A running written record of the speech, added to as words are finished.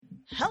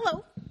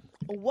Hello.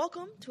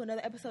 Welcome to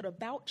another episode of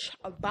Bouch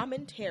of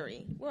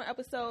Bomentary. We're on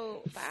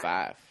episode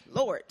 5.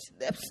 Lord,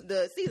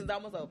 the season's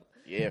almost over.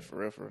 Yeah, for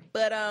real.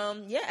 But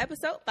yeah,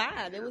 episode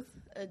 5. It was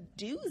a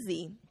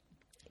doozy.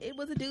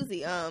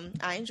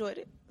 I enjoyed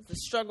it. It was a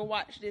struggle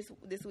watch this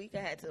week. I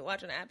had to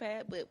watch on the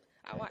iPad, but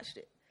I watched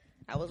it.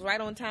 I was right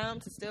on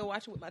time to still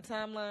watch it with my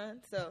timeline.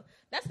 So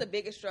that's the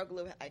biggest struggle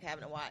of like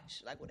having to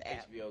watch like with the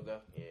app. HBO go,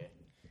 yeah.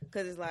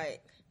 Because it's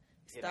like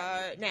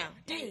start now.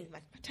 Dang, my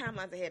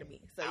timeline's ahead of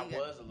me. So I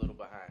was a little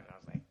behind. I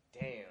was like,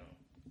 damn.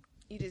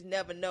 You just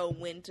never know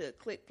when to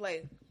click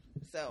play.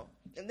 So,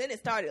 and then it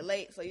started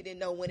late, so you didn't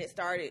know when it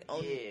started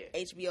on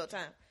HBO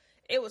time.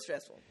 It was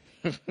stressful.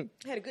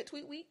 Had a good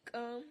tweet week.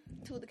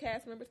 Two of the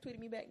cast members tweeted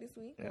me back this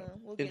week. Yeah.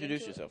 We'll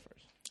Introduce yourself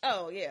first.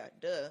 Oh, yeah,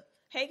 duh.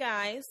 Hey,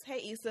 guys.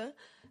 Hey, Issa.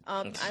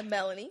 I'm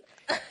Melanie.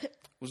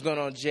 What's going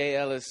on, Jay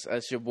Ellis?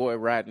 That's your boy,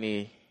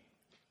 Rodney.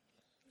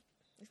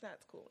 It's not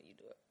cool when you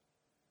do it.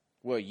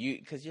 Well,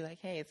 because you're like,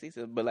 hey, it's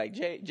Issa. But, like,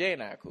 Jay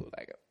and I are cool.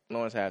 Like,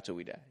 Lawrence High till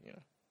we die, you know.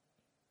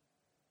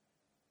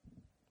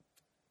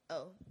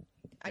 Oh,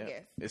 I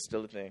guess. It's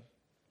still a thing.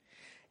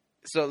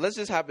 So let's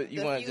just hop it.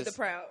 You want to the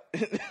proud.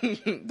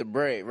 The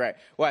brave, right.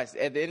 Watch,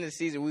 at the end of the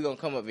season, we're going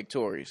to come up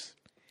victorious.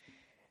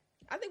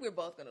 I think we're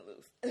both going to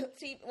lose.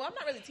 I'm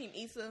not really Team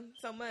Issa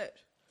so much.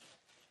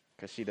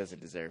 Because she doesn't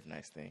deserve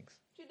nice things.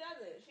 She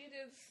doesn't. She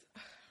just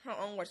her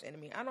own worst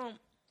enemy.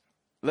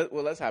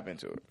 Let's hop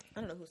into it. I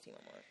don't know whose team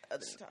I'm on,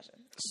 other than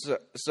Tasha.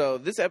 So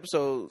this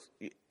episode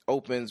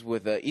opens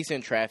with Issa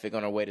in traffic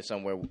on her way to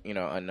somewhere,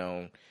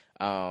 unknown.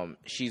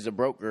 She's a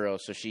broke girl,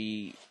 so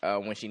she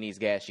when she needs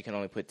gas, she can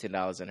only put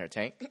 $10 in her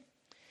tank.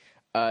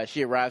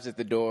 She arrives at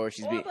the door.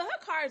 But her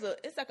car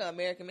it's like an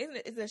American, isn't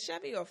it? It's a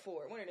Chevy or a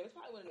Ford. One of them. It's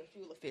probably one of the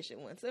fuel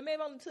efficient ones. So it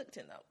maybe only took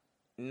 $10.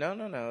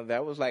 No.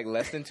 That was like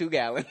less than 2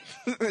 gallons.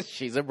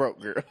 She's a broke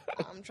girl.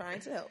 I'm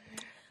trying to help.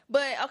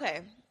 But,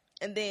 okay.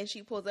 And then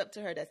she pulls up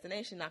to her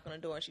destination, knock on the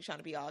door, and she's trying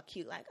to be all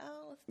cute, like,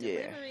 oh, it's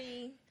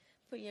delivery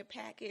for your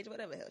package,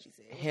 whatever the hell she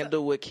said.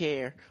 Handle with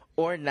care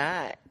or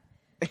not.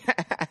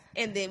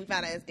 And then we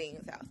found out it's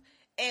Daniel's house.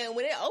 And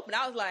when it opened,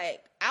 I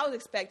was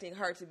expecting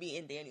her to be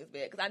in Daniel's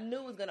bed because I knew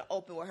it was going to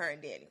open with her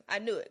and Daniel. I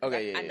knew it.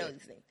 Okay, I know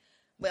these things.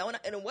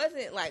 But and it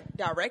wasn't like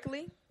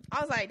directly.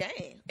 I was like,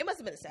 dang, it must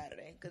have been a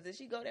Saturday. Because did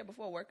she go there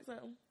before work or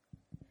something?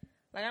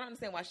 Like, I don't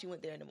understand why she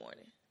went there in the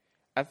morning.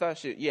 I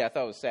thought it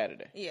was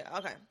Saturday. Yeah,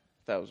 okay.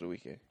 I thought it was the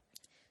weekend.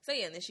 So,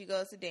 yeah, and then she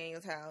goes to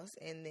Daniel's house,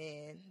 and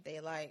then they,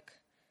 like,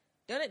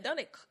 don't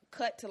it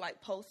cut to,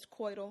 like,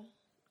 post-coital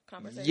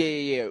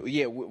conversation?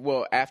 Yeah.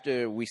 Well,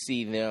 after we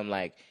see them,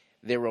 like,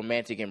 their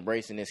romantic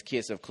embrace and this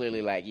kiss of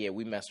clearly, like, yeah,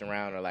 we messed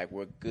around or, like,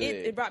 we're good.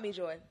 It brought me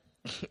joy.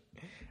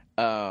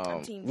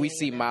 We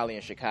see Molly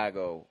in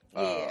Chicago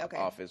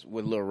office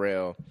with Lil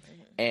Rel.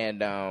 Mm-hmm.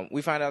 And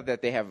we find out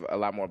that they have a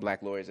lot more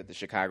black lawyers at the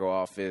Chicago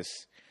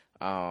office.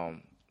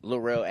 Lil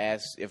Rel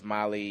asks if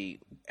Molly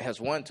has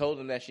told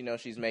him that she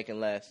knows she's making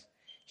less.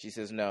 She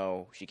says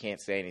no, she can't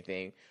say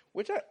anything.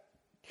 Which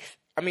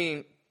I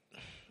mean,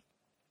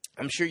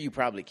 I'm sure you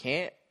probably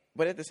can't,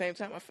 but at the same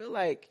time, I feel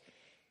like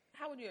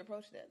how would you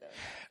approach that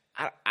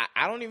though?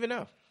 I don't even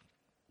know.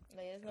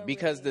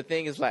 Because the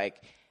thing is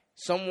like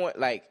somewhat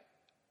like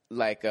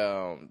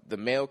the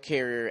mail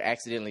carrier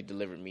accidentally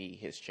delivered me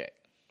his check.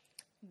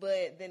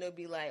 But then it'll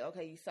be like,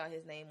 okay, you saw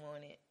his name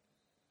on it.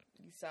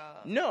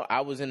 No,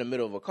 I was in the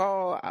middle of a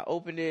call. I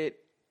opened it,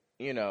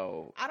 I don't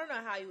know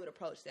how you would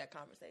approach that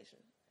conversation.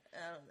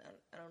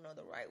 I don't know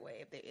the right way,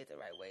 if there is a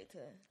right way to,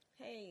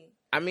 hey.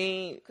 I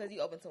mean. Because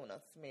you open someone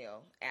else's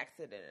mail,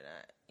 accident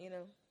or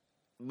not,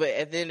 But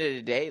at the end of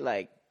the day,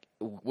 like,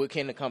 what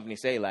can the company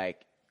say?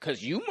 Like,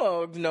 because you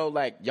mugs know,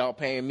 like, y'all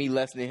paying me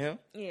less than him?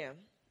 Yeah.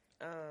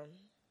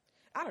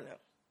 I don't know.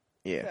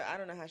 Yeah. So I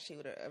don't know how she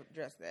would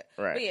address that.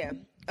 Right. But yeah.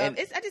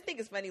 I just think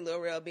it's funny,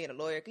 Lil Rel being a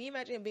lawyer. Can you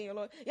imagine him being a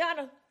lawyer? Yeah, I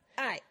know.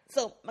 All right,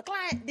 so my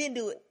client didn't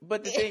do it.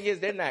 But the thing is,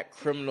 they're not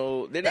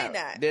criminal. They're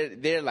not.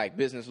 They're like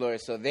business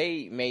lawyers, so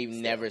they may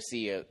never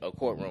see a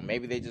courtroom.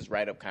 Maybe they just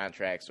write up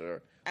contracts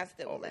or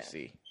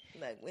oversee.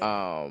 Like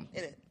I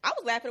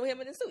was laughing with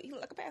him in the suit. He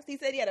looked like a pastor. He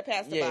said he had a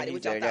pastor body,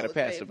 which I thought was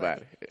very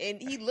funny. And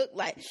he looked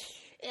like,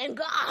 and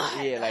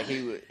God. Yeah, like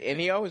he would, and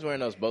he always wearing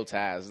those bow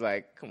ties.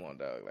 Like, come on,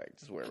 dog. Like,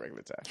 just wear a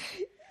regular tie.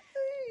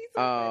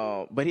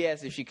 But he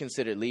asked if she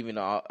considered leaving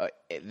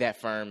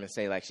that firm and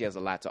say like she has a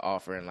lot to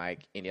offer and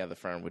like any other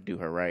firm would do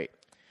her right.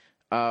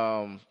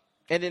 And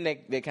then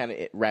they kind of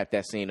wrap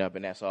that scene up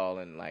and that's all.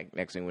 And like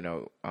next thing we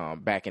know,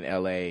 back in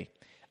LA,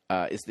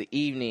 it's the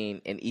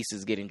evening and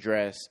Issa's getting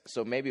dressed.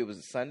 So maybe it was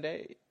a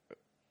Sunday.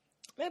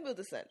 Maybe it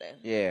was a Sunday.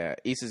 Yeah,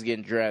 Issa's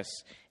getting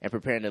dressed and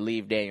preparing to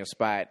leave Daniel's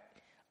spot.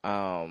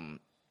 And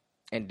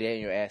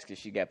Daniel asks if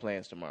she got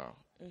plans tomorrow,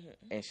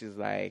 and she's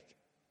like,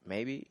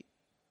 maybe.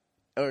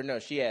 Or no,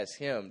 she asked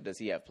him, does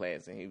he have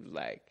plans? And he was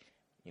like,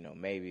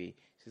 maybe.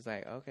 She's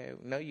like, okay,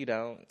 no, you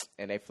don't.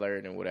 And they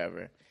flirt and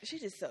whatever.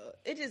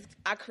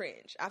 I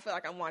cringe. I feel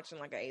like I'm watching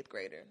like an 8th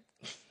grader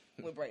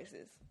with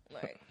braces,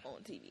 like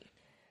on TV.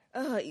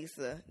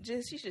 Issa,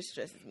 she just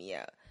stresses me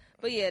out.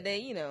 But yeah,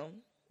 they,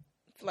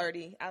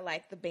 flirty. I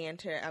like the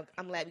banter.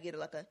 I'm glad we get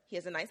he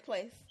has a nice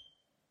place.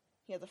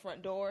 He has a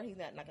front door. He's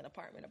not like an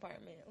apartment,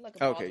 like a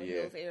Baldwin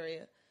Hills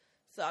area.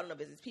 So I don't know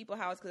if it's his people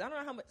house because I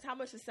don't know how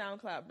much is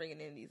SoundCloud bringing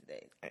in these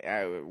days.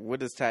 What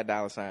does Ty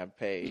Dolla $ign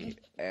pay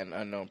an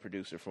unknown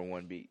producer for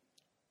one beat?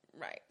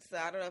 Right. So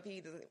I don't know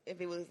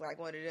if it was like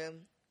one of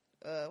them.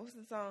 What's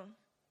the song?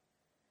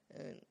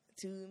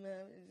 Two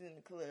mountains in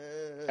the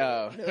club.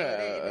 Oh, no,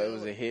 it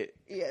was a hit.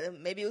 Yeah,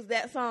 maybe it was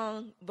that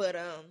song. But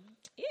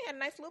yeah,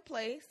 nice little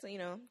place. So,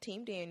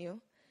 Team Daniel.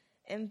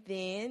 And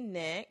then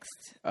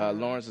next,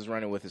 Lawrence is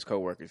running with his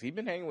coworkers. He's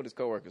been hanging with his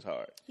coworkers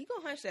hard. He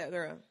gonna hunch that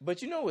girl.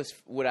 But you know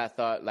what I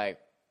thought, like,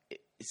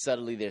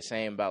 subtly they're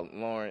saying about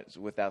Lawrence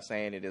without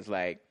saying it is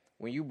like,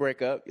 when you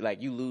break up,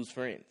 like, you lose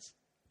friends.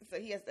 So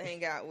he has to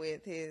hang out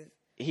with his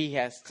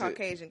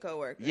Caucasian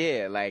coworker.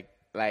 Yeah,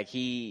 like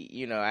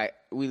he,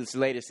 we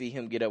later see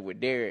him get up with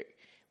Derek,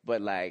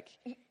 but like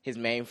his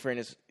main friend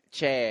is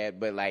Chad,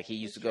 but like he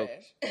used to go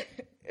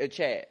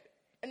Chad.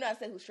 No, I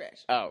said who's trash.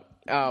 Oh,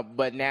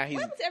 but now he's.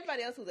 What happened to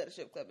everybody else who was at the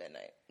strip club that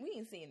night? We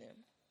ain't seen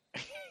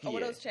them. Or were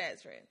those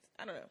Chad's friends?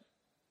 I don't know.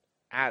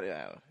 I don't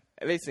know.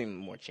 They seem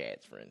more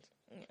Chad's friends.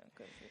 Yeah,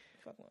 because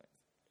fuck Lawrence.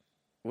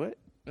 What?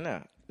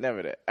 No,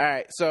 never that. All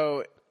right,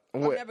 so.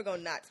 I'm never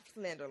going to not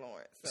slander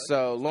Lawrence.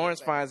 So Lawrence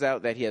finds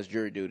out that he has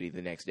jury duty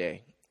the next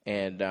day.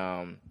 And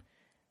I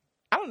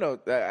don't know.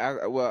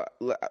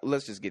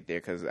 Let's just get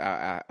there because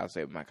I'll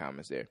save my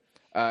comments there.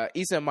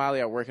 Issa and Molly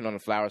are working on the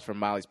flowers for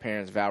Molly's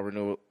parents' vow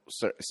renewal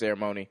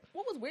ceremony.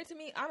 What was weird to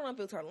me, I don't know if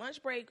it was her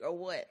lunch break or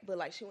what, but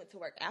like she went to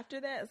work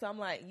after that. So I'm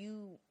like,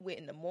 you went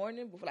in the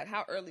morning before, like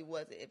how early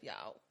was it if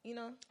y'all,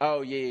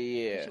 Oh,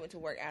 yeah. She went to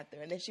work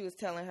after. And then she was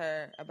telling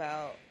her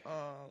about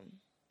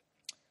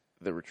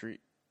the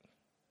retreat.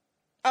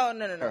 Oh,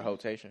 no. Her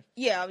hotation.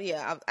 Yeah.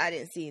 I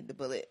didn't see the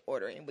bullet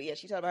ordering. But yeah,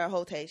 she talked about her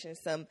hotation,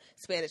 some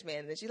Spanish man,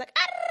 and then she's like,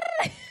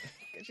 ah!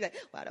 She's like,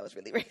 wow, that was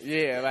really racist.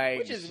 Yeah, like.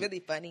 Which is really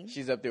funny.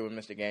 She's up there with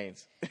Mr.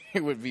 Gaines.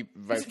 It would be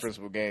Vice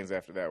Principal Gaines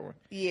after that one.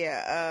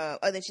 Yeah.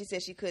 And then she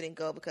said she couldn't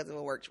go because of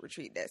a work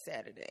retreat that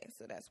Saturday.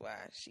 So that's why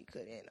she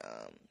couldn't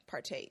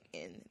partake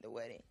in the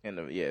wedding. In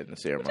the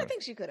ceremony. Which I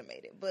think she could have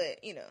made it. But,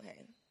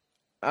 hey.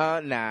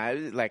 Nah,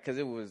 like,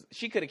 because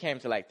she could have came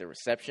to, like, the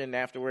reception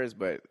afterwards,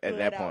 but at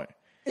that point.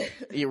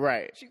 You're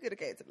right. She could have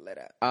came to the let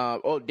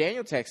out.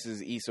 Daniel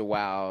texts Issa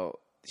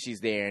while she's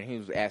there, and he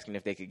was asking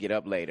if they could get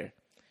up later.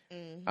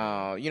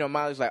 Mm-hmm.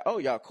 Molly's like, oh,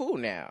 y'all cool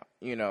now.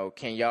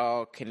 Can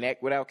y'all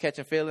connect without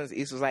catching feelings?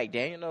 Issa's like,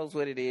 Daniel knows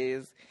what it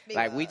is.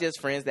 We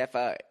just friends that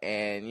fuck.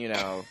 And,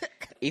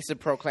 Issa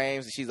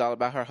proclaims that she's all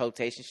about her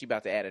hotation. She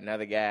about to add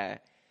another guy.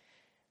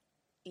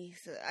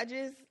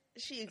 Issa,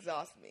 she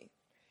exhausts me.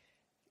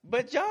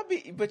 But y'all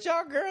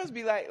girls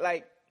be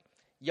like,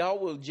 y'all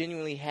will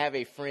genuinely have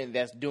a friend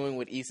that's doing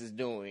what Issa's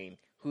doing,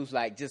 who's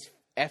like just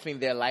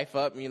effing their life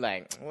up, and you're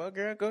like, well,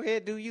 girl, go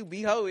ahead, do you,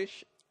 be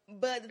hoish.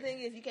 But the thing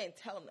is, you can't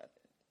tell them nothing.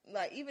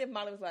 Like, even if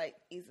Molly was like,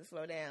 Issa,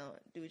 slow down,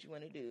 do what you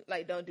want to do.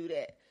 Like, don't do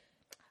that.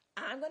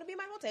 I'm going to be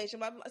my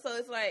rotation. So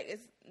it's like,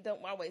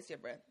 why waste your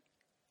breath?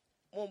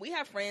 When we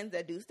have friends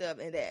that do stuff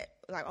and that,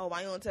 like, oh,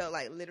 why you don't tell,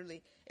 like,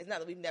 literally, it's not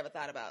that we've never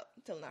thought about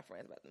telling our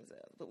friends about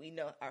themselves, but we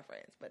know our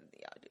friends better than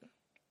y'all do.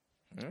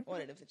 Mm-hmm.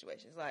 One of them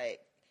situations.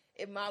 Like,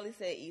 if Molly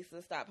said,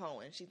 Issa, stop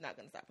hoeing, she's not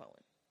going to stop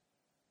hoeing.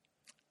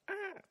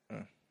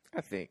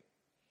 I think.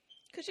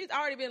 Because she's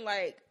already been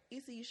like,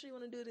 Issa, you sure you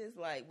want to do this?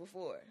 Like,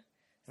 before.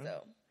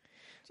 So,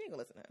 she ain't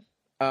going to listen to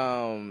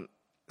him.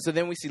 So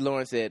then we see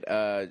Lawrence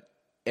at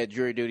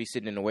jury duty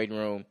sitting in the waiting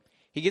room.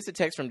 He gets a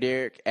text from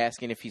Derek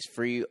asking if he's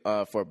free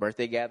for a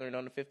birthday gathering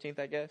on the 15th,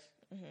 I guess.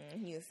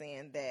 Mm-hmm. He was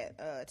saying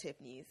that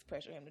Tiffany's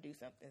pressured him to do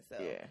something, so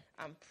yeah.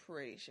 I'm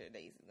pretty sure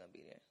that he's going to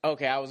be there.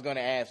 Okay, I was going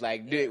to ask,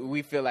 do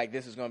we feel like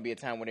this is going to be a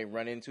time when they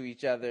run into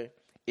each other?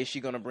 Is she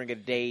going to bring a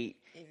date?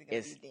 Is it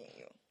going to be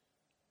Daniel?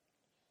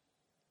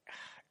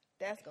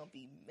 That's going to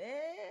be mess.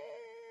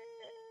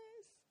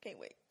 Can't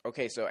wait.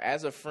 Okay, so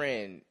as a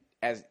friend,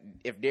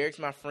 if Derek's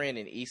my friend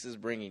and Issa's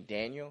bringing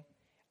Daniel,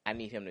 I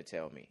need him to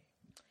tell me.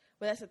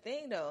 But that's the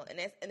thing, though,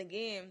 and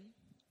again,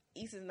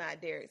 Issa's not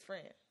Derek's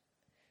friend.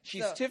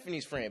 She's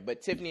Tiffany's friend,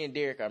 but Tiffany and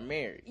Derek are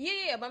married.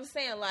 Yeah, but I'm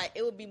saying, like,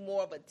 it would be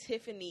more of a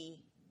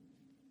Tiffany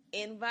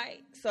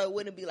invite, so it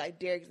wouldn't be like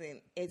Derek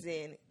is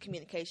in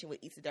communication with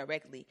Issa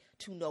directly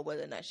to know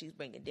whether or not she's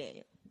bringing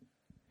Daniel.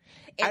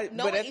 And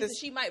knowing Issa,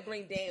 she might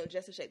bring Daniel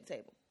just to shake the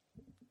table.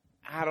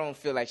 I don't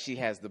feel like she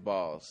has the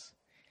balls.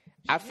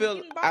 I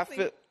feel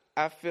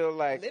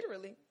like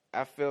literally.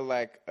 I feel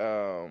like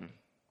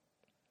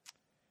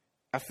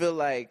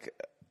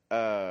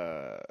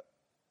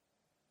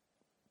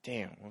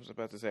damn, what was I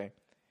about to say?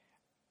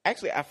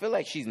 Actually, I feel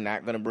like she's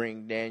not going to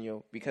bring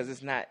Daniel because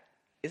it's not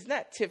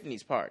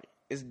Tiffany's party.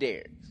 It's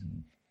Derek's.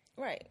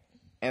 Right.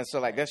 And so,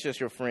 like, that's just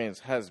your friend's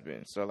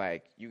husband. So,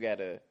 like, you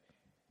gotta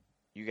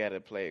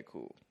play it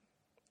cool.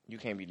 You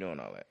can't be doing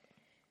all that.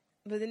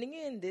 But then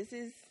again, this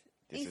is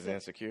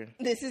insecure.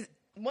 This is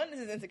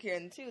insecure,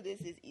 and two, this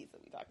is Issa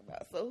we talking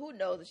about. So who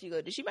knows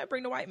if she might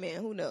bring the white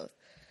man. Who knows?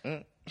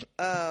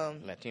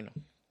 Latino.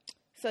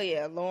 So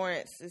yeah,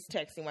 Lawrence is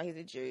texting while he's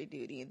at jury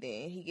duty, and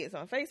then he gets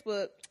on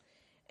Facebook,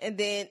 and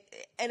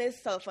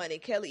it's so funny.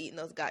 Kelly eating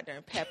those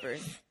goddamn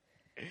peppers.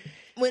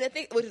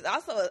 Which is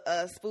also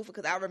a spoof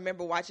because I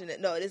remember watching it.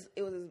 No, it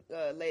was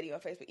a lady on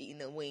Facebook eating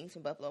the wings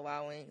from Buffalo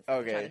Wild Wings,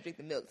 trying to drink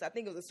the milk. So I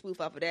think it was a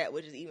spoof off of that,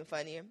 which is even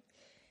funnier.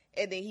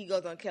 And then he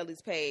goes on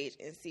Kelly's page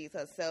and sees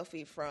her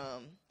selfie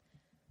from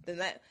the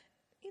night.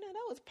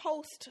 That was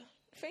post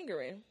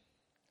fingering.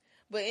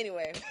 But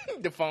anyway,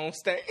 the phone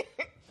stank.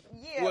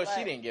 Yeah. Well,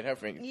 she didn't get her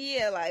finger.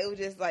 Yeah, it was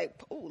just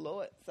oh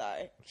Lord,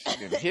 sorry. She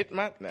didn't hit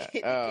my.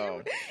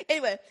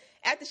 Anyway,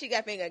 after she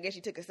got fingered, I guess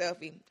she took a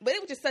selfie. But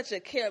it was just such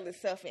a careless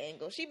selfie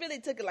angle. She really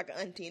took it like an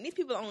auntie. And these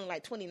people are only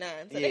like 29,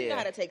 so they know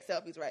how to take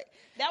selfies right.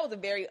 That was a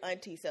very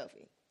auntie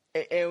selfie.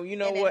 And you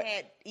know what? They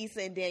had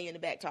Issa and Daniel in the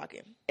back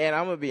talking. And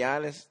I'm gonna be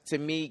honest. To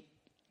me,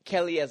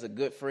 Kelly as a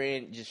good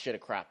friend just should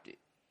have cropped it.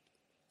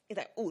 It's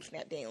like, ooh,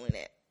 snap Daniel in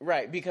that.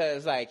 Right,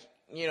 because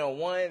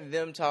one,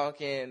 them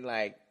talking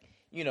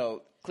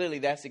clearly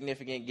that's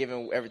significant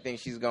given everything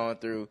she's gone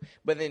through.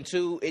 But then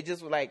two, it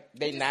just was like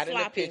they not in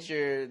the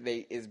picture.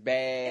 It's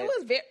bad.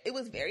 It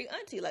was very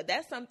auntie. Like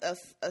that's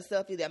a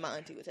selfie that my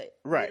auntie would take.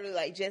 Right, literally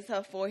like just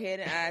her forehead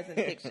and eyes in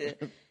the picture,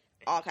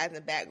 all kinds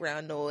of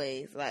background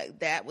noise. Like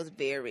that was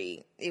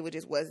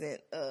just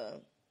wasn't a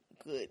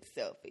good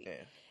selfie.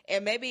 Yeah.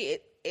 And maybe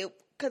it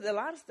because a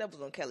lot of stuff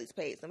was on Kelly's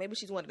page, so maybe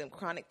she's one of them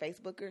chronic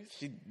Facebookers.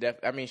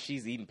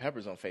 She's eating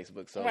peppers on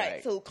Facebook, so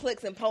right. So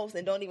clicks and posts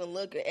and don't even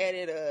look or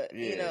edit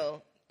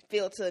or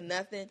filter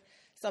nothing.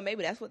 So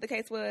maybe that's what the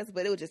case was,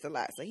 but it was just a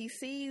lot. So he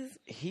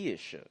is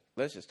shook.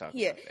 Let's just talk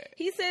about that.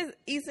 He says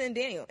Issa and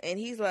Daniel, and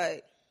he's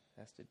like,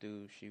 "That's the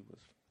dude she was."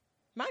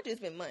 Mind you,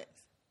 it's been months,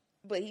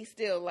 but he's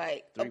still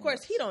like, of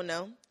course he don't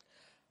know.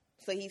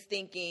 So he's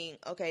thinking,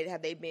 okay,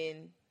 have they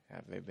been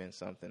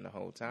something the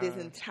whole time? This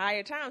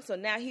entire time. So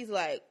now he's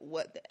like,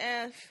 what the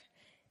F?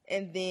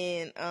 And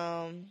then,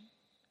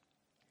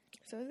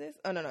 so is this?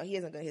 Oh, no, he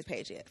hasn't got his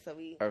page yet. So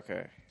he's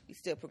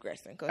still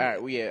progressing. Go ahead.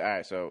 All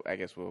right. So I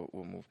guess we'll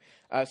move.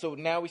 So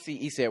now we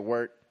see Issa at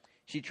work.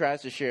 She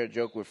tries to share a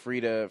joke with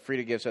Frida.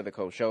 Frida gives her the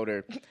cold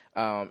shoulder.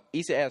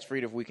 Issa asks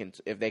Frida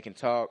if they can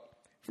talk.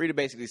 Frida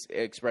basically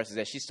expresses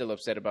that she's still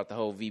upset about the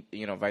whole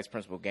vice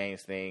principal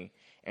Gaines thing,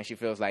 and she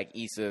feels like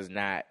Issa's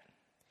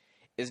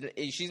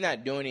she's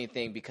not doing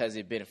anything because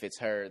it benefits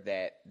her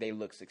that they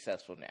look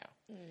successful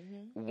now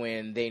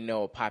when they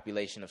know a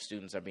population of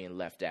students are being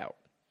left out.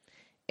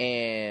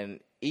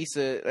 And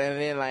Issa's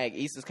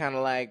kind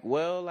of like,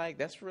 well, like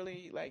that's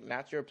really like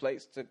not your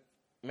place to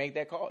make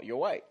that call. You're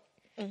white.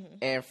 Mm-hmm.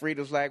 And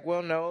Frida's like,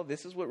 well, no,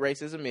 this is what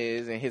racism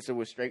is, and hits her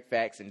with straight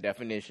facts and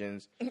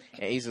definitions. And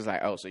Issa's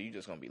like, oh, so you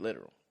just gonna be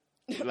literal?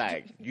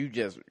 Like you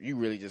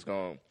really just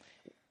gonna,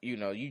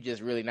 you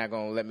just really not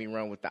gonna let me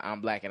run with the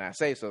I'm black and I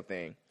say so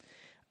thing.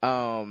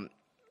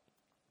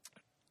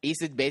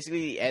 Issa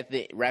basically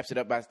wraps it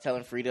up by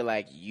telling Frida,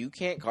 like, you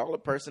can't call a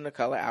person of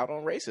color out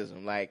on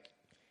racism, like,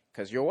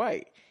 because you're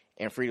white.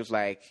 And Frida's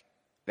like,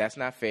 that's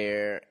not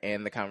fair,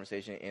 and the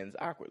conversation ends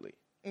awkwardly.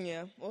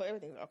 Yeah, well,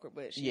 everything's awkward,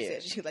 but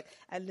she's like,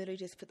 I literally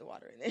just put the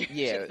water in there.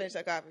 Yeah. She finished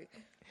her coffee.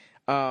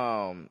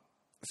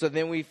 So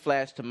then we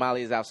flash to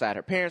Molly is outside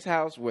her parents'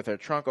 house with her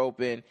trunk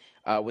open,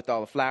 with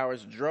all the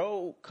flowers.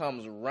 Dro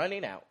comes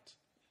running out.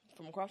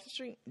 From across the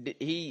street?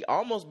 He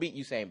almost beat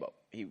Usain Bolt.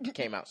 He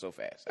came out so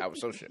fast. I was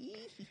so shook.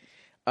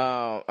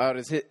 Out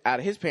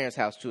of his parents'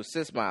 house to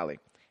assist Molly.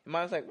 And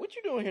Molly's like, what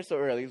you doing here so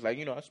early? He's like,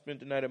 I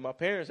spent the night at my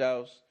parents'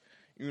 house,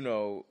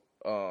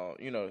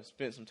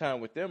 spent some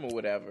time with them or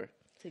whatever.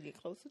 To get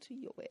closer to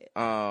your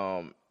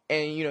ass.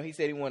 And, he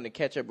said he wanted to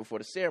catch her before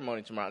the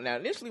ceremony tomorrow. Now,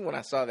 initially when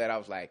I saw that, I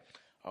was like,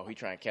 oh, he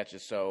trying to catch her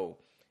so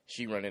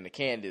she run into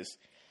Candace.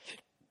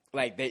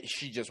 Like,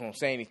 she just won't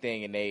say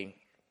anything and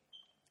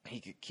he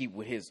could keep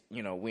with his,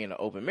 we in the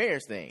open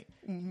marriage thing.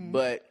 Mm-hmm.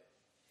 But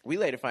we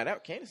later find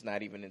out Candace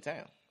not even in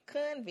town.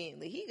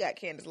 Conveniently, he got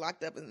Candace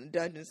locked up in a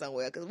dungeon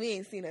somewhere because we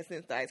ain't seen her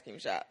since the ice cream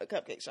shop, the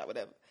cupcake shop,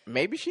 whatever.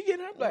 Maybe she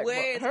getting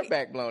her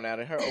back blown out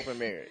in her open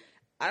marriage.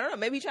 I don't know.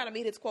 Maybe he trying to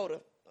meet his quota.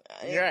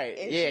 Right.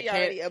 And she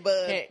already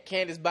above.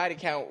 Candace's body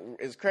count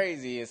is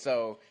crazy, and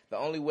so the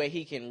only way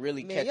he can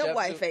really catch up. Your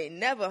wife ain't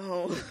never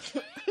home.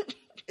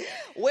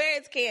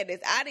 Where is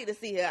Candace? I need to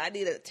see her. I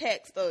need a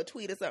text or a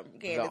tweet or something.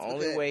 Candace, the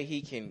only way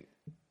he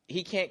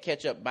can't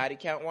catch up body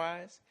count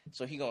wise,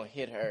 so he gonna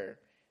hit her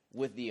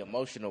with the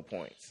emotional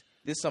points.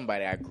 This is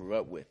somebody I grew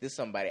up with. This is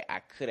somebody I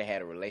could have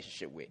had a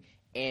relationship with,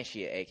 and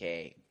she an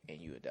AKA, and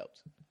you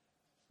adults.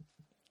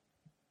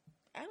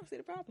 I don't see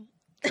the problem.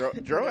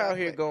 Dro out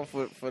here going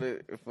for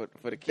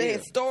the kids. The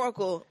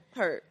historical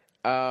hurt.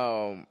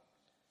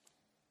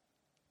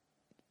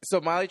 So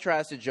Molly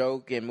tries to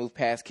joke and move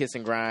past kiss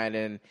and grind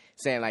and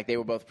saying like they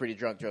were both pretty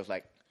drunk. Dro's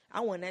like,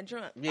 I wasn't that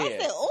drunk. Yeah. I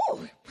said,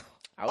 oh,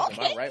 I was in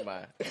my right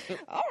mind.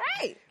 All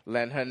right.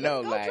 Letting her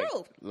know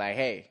like,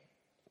 hey,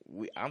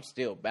 I'm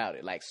still about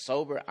it. Like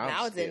sober,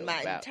 I was in my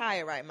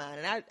entire right mind,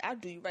 and I'll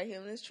do you right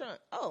here in this trunk.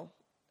 Oh,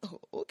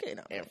 okay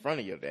now. In front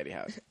of your daddy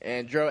house.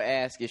 And Dro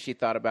asks if she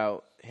thought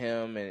about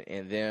him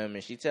and them,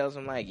 and she tells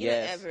him like,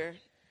 yes. Ever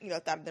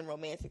thought of them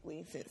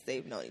romantically since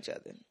they've known each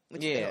other.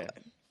 Which Yeah.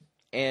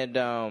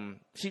 And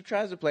she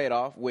tries to play it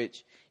off,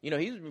 which,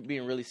 he's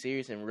being really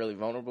serious and really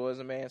vulnerable as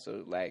a man.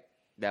 So, like,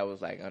 that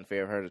was, like,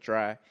 unfair of her to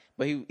try.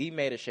 But he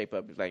made her shape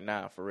up. He's like,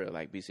 nah, for real,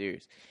 like, be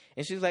serious.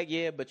 And she's like,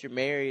 yeah, but you're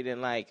married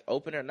and, like,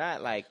 open or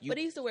not, like, you. But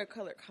he used to wear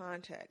colored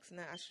contacts.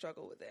 Now I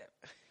struggle with that.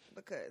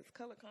 Because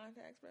colored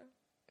contacts, bro.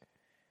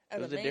 It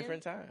was a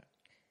different time.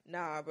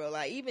 Nah, bro.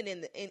 Like, even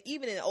in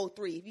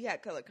 03, if you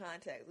had colored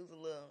contacts, it was a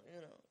little,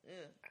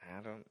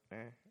 I don't.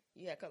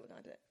 You had colored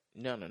contacts?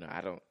 No.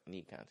 I don't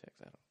need contacts.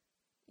 I don't.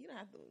 You don't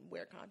have to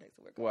wear contacts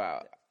to wear colored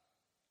contacts.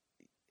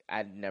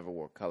 I never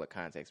wore color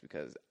contacts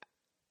because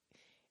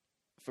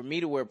for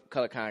me to wear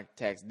color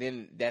contacts,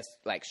 then that's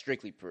like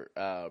strictly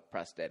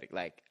prosthetic.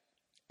 Like,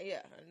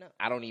 yeah, I know.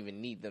 I don't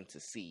even need them to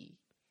see,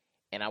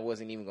 and I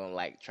wasn't even gonna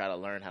like try to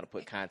learn how to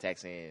put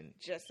contacts in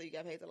just so you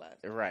got hazel eyes.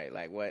 Right,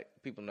 like what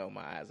people know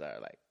my eyes are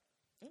like.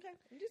 Okay,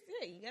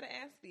 you gotta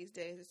ask these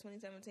days. It's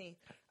 2017.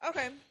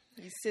 Okay,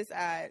 you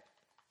cis-eyed.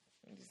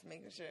 I'm just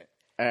making sure.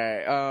 All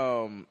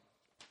right.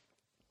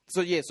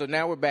 So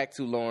now we're back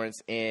to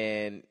Lawrence,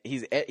 and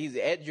he's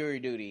at jury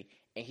duty,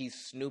 and he's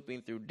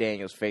snooping through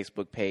Daniel's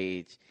Facebook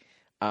page.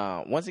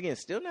 Once again,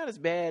 still not as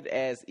bad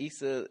as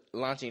Issa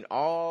launching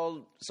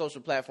all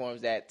social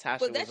platforms that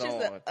Tasha was on. But that's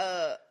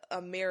just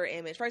a mirror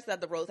image. First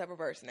off, the roles have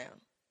reversed now.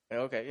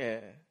 Okay, yeah.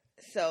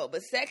 So,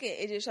 but second,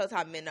 it just shows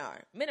how men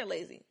are. Men are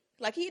lazy.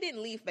 Like, he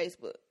didn't leave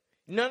Facebook.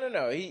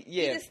 No. He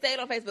just stayed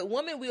on Facebook.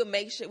 Women, we'll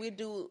make sure we'll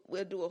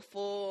do a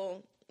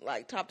full,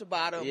 like, top to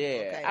bottom.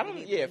 Yeah,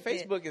 okay,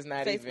 Facebook is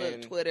not Facebook,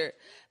 even Twitter.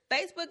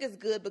 Facebook is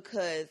good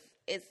because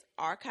it's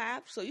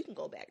archived, so you can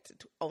go back to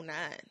 09.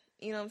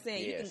 You know what I'm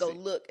saying? Yeah, you can go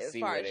look as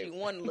far as you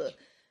want to look.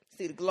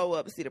 See the glow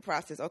up, see the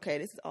process. Okay,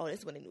 this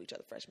is when they knew each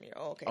other freshman year.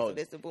 Oh, okay, so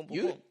this is boom.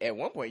 At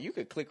one point, you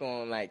could click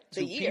on like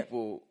two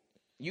people.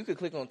 You could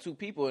click on two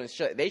people and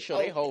they show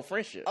their whole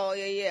friendship. Oh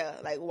yeah.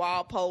 Like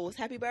wall post,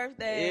 happy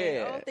birthday.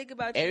 Yeah. Oh, think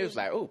about you. And it was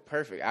like, oh,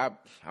 perfect. I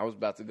was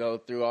about to go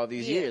through all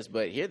these years,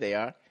 but here they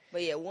are.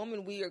 But yeah,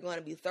 woman, we are going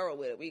to be thorough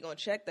with it. We're going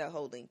to check that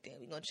whole LinkedIn.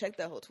 We're going to check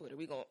that whole Twitter.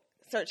 We're going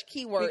to search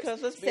keywords.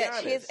 Because let's be set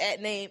honest. his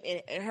 @ name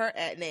and her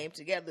 @ name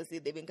together. See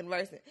if they've been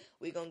conversing.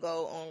 We're going to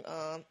go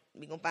on,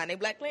 we're going to find their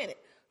Black Planet.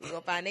 We're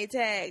going to find their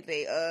tag,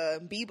 they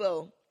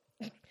Bebo.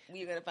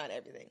 We're going to find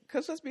everything.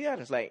 Because let's be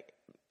honest, like,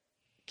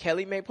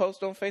 Kelly may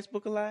post on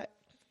Facebook a lot,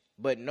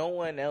 but no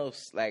one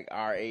else, like,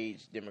 our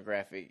age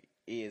demographic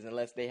is,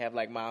 unless they have,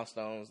 like,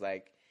 milestones,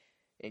 like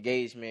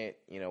engagement,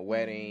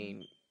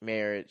 wedding,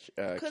 marriage,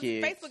 kids. Because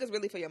Facebook is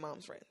really for your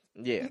mom's friends.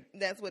 Yeah.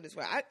 That's what it's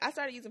for. I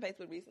started using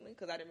Facebook recently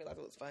because I didn't realize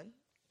it was fun.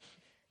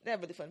 They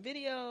have really fun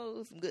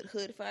videos, some good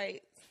hood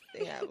fights.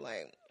 They have,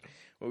 like...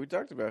 Well, we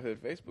talked about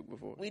hood Facebook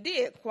before. We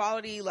did.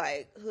 Quality,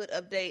 like, hood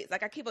updates.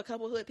 Like, I keep a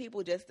couple hood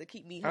people just to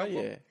keep me humble.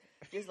 Oh, yeah.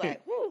 Just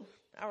like, whoo,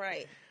 all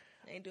right.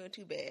 I ain't doing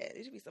too bad.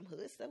 There should be some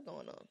hood stuff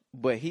going on.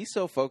 But he's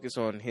so focused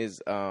on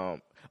his... Oh,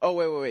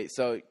 wait.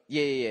 So,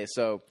 yeah.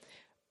 So,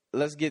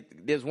 let's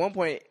get... There's one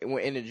point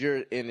in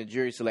the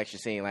jury selection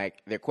scene,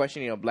 like, they're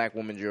questioning a black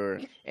woman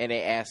juror, and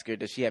they ask her,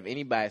 does she have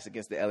any bias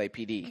against the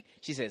LAPD?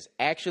 She says,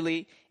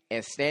 actually,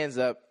 and stands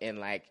up and,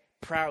 like,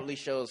 proudly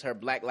shows her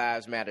Black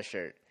Lives Matter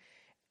shirt.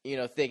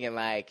 Thinking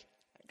like...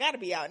 Gotta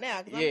be out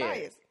now because I'm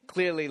biased.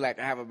 Clearly, like,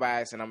 I have a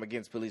bias and I'm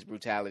against police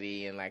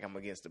brutality and, like, I'm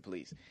against the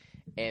police.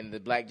 And the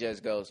black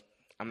judge goes,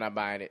 I'm not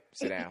buying it.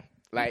 Sit down.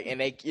 Like,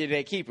 and they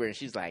keep her and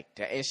she's like...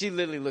 And she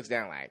literally looks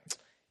down like,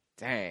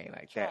 dang,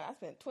 like that. I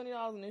spent $20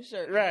 on this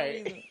shirt.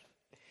 Right.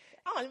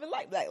 I don't even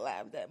like Black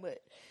Lives that much.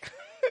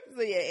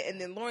 So, yeah,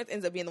 and then Lawrence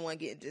ends up being the one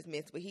getting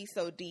dismissed. But he's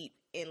so deep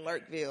in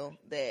Lurkville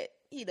that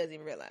he doesn't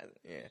even realize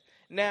it. Yeah.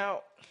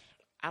 Now...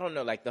 I don't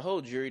know, like the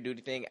whole jury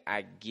duty thing,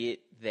 I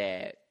get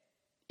that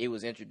it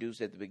was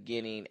introduced at the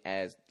beginning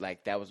as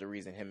like that was the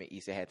reason him and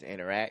Issa had to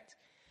interact.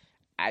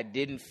 I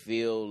didn't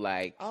feel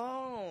like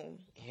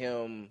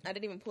him... I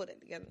didn't even put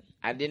it together.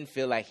 I didn't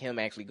feel like him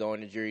actually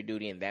going to jury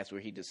duty and that's where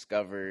he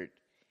discovered,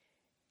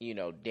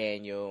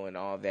 Daniel and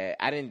all that.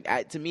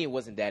 To me, it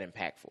wasn't that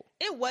impactful.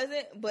 It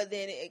wasn't, but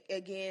then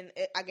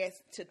I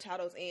guess to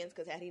Tato's ends,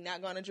 because had he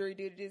not gone to jury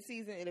duty this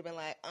season, it'd have been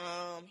like,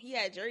 he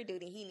had jury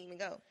duty, he didn't even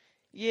go.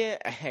 Yeah,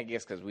 I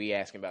guess because we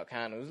asking about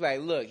condoms. Like,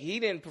 look, he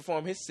didn't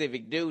perform his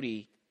civic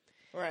duty.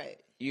 Right.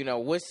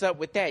 What's up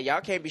with that? Y'all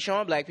can't be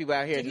showing black people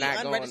out here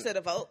not going... unregistered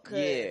to vote?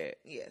 Yeah.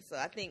 Yeah, so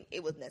I think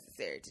it was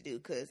necessary to do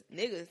because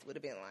niggas would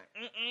have been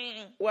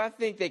like, Well, I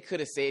think they could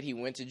have said he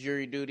went to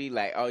jury duty.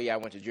 Like, oh, yeah, I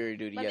went to jury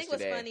duty yesterday. I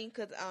think it was funny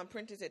because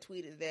Prentice had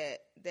tweeted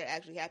that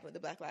actually happened with the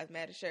Black Lives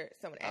Matter shirt.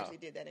 Someone actually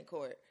did that in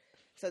court.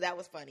 So that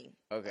was funny.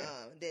 Okay.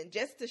 Then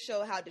just to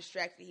show how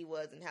distracted he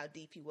was and how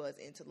deep he was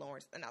into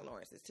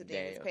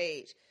Daniel's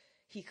page,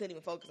 he couldn't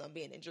even focus on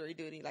being in jury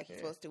duty like he's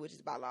supposed to, which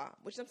is by law.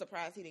 Which I'm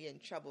surprised he didn't get in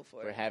trouble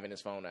for having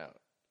his phone out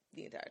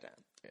the entire time.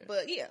 Yeah.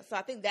 But yeah, so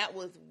I think that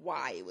was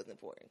why it was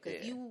important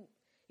because you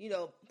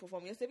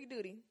perform your civic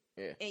duty,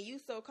 and you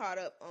so caught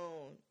up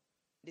on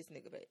this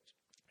nigga page.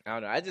 I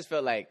don't know. I just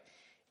felt like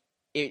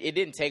it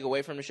didn't take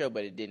away from the show,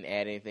 but it didn't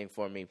add anything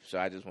for me. So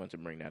I just wanted to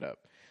bring that up.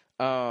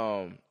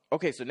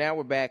 Okay, so now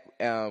we're back.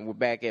 We're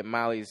back at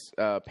Molly's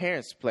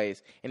parents'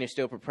 place, and they're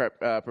still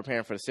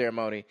preparing for the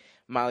ceremony.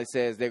 Molly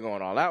says they're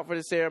going all out for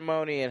the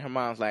ceremony, and her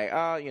mom's like,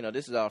 "Oh,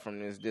 this is all from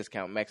this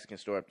discount Mexican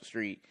store up the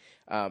street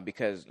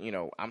because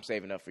I'm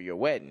saving up for your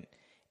wedding."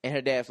 And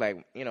her dad's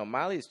like,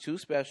 Molly is too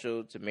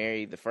special to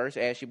marry the first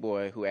ashy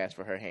boy who asked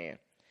for her hand.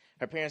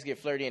 Her parents get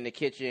flirty in the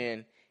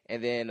kitchen,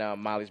 and then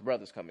Molly's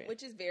brothers come in.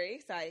 Which is very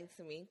exciting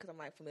to me because I'm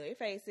like, familiar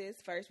faces.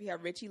 First, we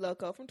have Richie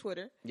Loco from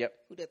Twitter. Yep.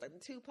 Who does like the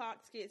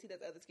Tupac skits. He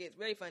does other skits.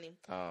 Very funny.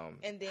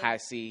 And then High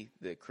C,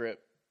 the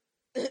Crip.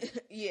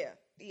 yeah,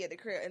 the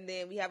Crip. And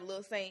then we have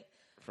Lil Saint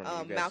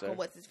from Malcolm.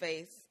 What's his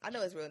face? I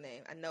know his real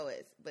name.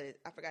 But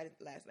I forgot his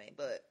last name.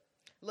 But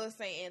Lil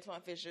Saint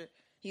Antoine Fisher.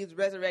 He was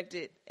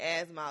resurrected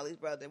as Molly's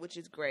brother, which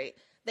is great.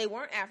 They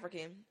weren't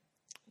African,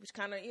 which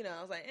kind of,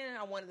 I was like,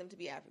 I wanted them to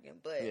be African,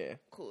 but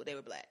cool, they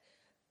were black.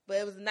 But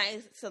it was a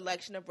nice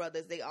selection of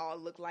brothers. They all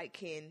look like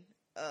kin,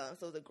 so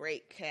it was a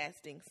great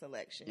casting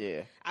selection.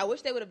 Yeah. I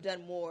wish they would have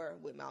done more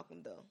with Malcolm,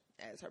 though,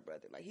 as her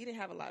brother. Like, he didn't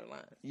have a lot of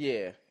lines.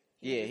 Yeah.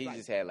 He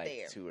just had, like,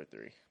 there. 2 or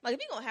 3. Like, if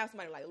you're going to have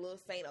somebody like Lil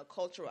Saint, a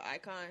cultural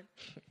icon,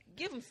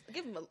 give him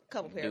a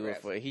couple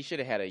paragraphs. He should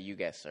have had a You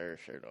Got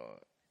Served shirt on.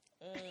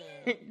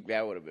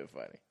 That would have been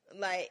funny.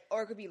 Like,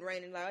 or it could be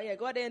raining. Like, oh yeah,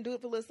 go out there and do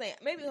it for Lil Saint.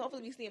 Maybe,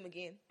 hopefully, we see him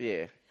again.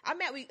 Yeah. I'm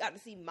mad we got to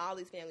see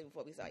Molly's family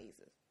before we saw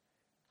Issa's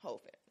whole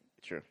family.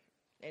 True.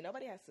 And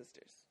nobody has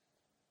sisters.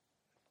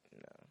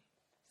 No.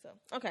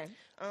 So okay.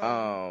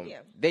 Yeah.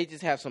 They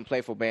just have some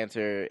playful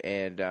banter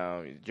and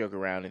joke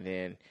around, and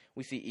then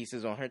we see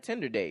Issa's on her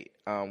Tinder date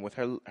with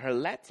her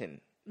Latin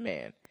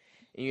man,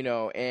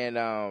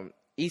 and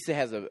Issa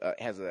has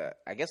a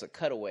I guess a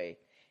cutaway,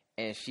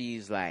 and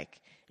she's like.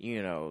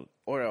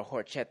 Order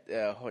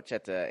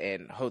horchata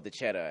and hold the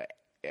cheddar,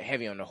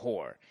 heavy on the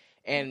whore.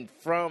 And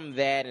from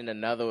that and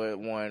another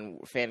one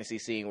fantasy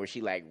scene where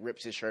she like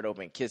rips his shirt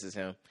open and kisses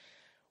him,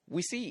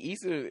 we see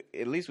Issa,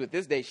 at least with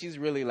this date, she's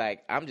really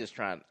like, I'm just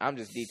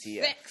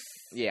DTF. Sex.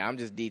 Yeah, I'm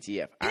just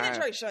DTF.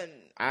 Penetration.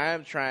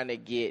 I'm trying to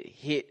get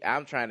hit.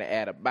 I'm trying to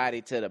add a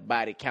body to the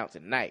body count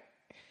tonight.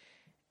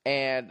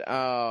 And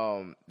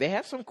they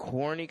have some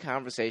corny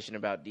conversation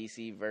about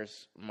DC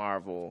versus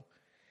Marvel.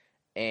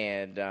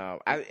 And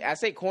I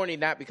say corny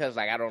not because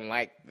like I don't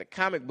like the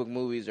comic book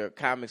movies or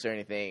comics or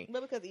anything,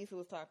 but because Issa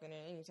was talking,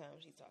 and anytime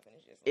she's talking,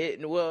 it's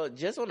just like...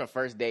 just on the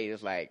first date,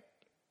 it's like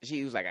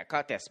she was like, I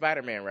caught that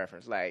Spider-Man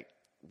reference. Like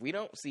we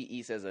don't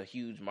see Issa as a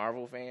huge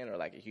Marvel fan or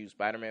like a huge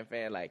Spider-Man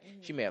fan. Like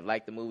she may have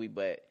liked the movie,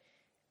 but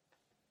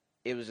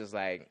it was just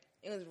like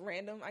it was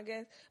random, I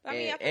guess. But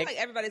I feel like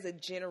everybody's a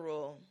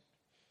general.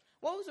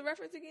 What was the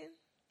reference again?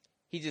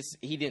 He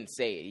didn't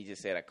say it. He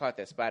just said, I caught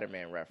that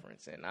Spider-Man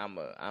reference, and I'm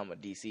a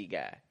DC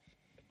guy.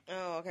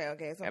 Oh,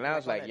 okay. And I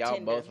was like, y'all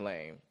both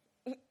lame.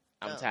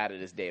 I'm tired of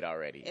this date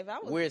already.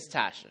 Where's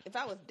Tasha? If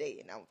I was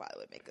dating, I would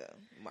probably make a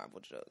Marvel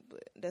joke,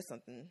 but that's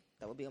something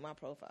that would be on my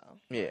profile.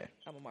 Yeah.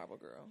 I'm a Marvel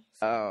girl.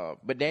 So.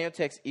 But Daniel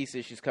texts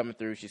Issa, she's coming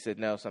through. She said,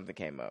 no, something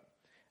came up.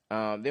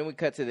 Then we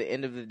cut to the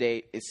end of the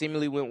date. It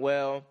seemingly went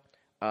well.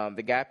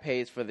 The guy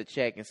pays for the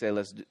check and said,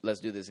 let's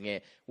do this again.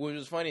 What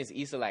was funny is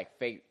Issa like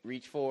fake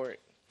reach for it.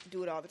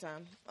 Do it all the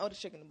time. Oh, the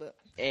chick in the book.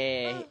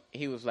 And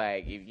he was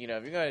like, if you're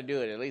gonna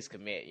do it, at least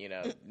commit.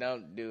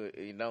 Don't do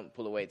it. Don't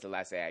pull away till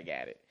I say I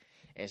got it.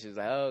 And she was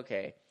like, oh,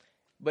 okay.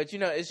 But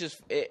it's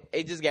just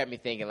it just got me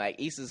thinking. Like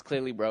Issa's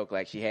clearly broke.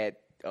 Like she can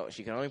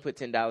only put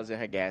 $10 in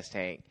her gas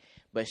tank,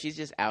 but she's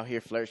just out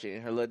here flirting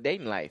in her little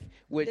dating life.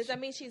 Does that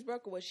mean she's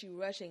broke, or was she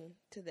rushing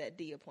to that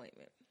D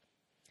appointment?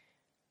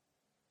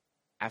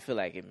 I feel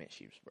like it meant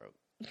she was broke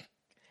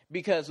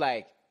because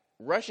like.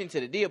 Rushing to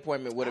the D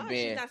appointment would have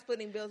been... She's not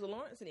splitting bills with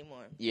Lawrence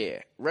anymore. Yeah.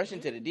 Rushing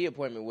to the D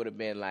appointment would have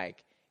been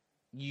like,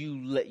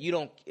 you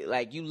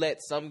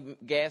let some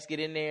gas get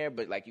in there,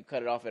 but like you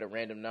cut it off at a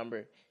random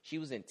number. She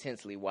was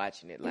intensely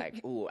watching it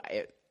like, ooh,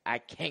 I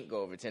can't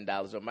go over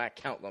 $10 or my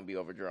account going to be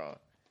overdrawn.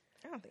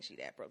 I don't think she's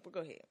that broke, but go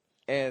ahead.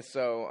 And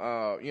so,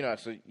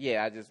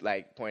 I just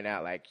like point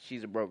out like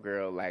she's a broke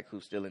girl like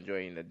who's still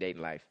enjoying the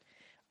dating life.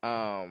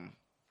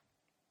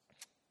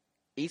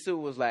 Issa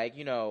was like,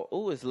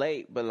 it's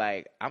late, but,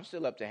 like, I'm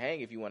still up to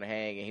hang if you want to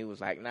hang. And he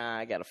was like, nah,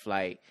 I got a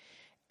flight.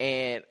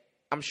 And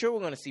I'm sure we're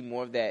going to see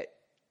more of that.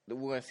 We're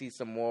going to see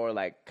some more,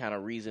 like, kind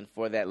of reason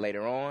for that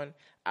later on.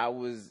 I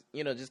was,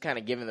 just kind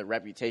of given the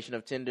reputation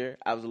of Tinder,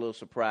 I was a little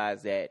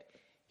surprised that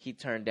he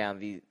turned down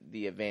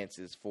the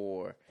advances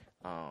for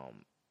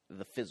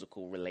the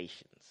physical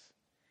relations.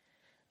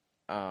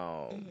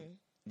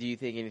 Do you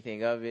think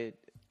anything of it?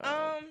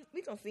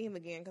 We going to see him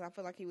again because I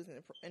feel like he was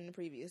in the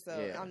previous, so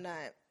yeah. I'm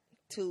not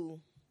too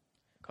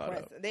caught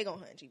up. They're going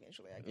to hunt you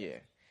eventually, I guess. Yeah.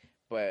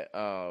 But,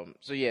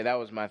 so yeah, that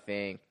was my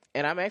thing.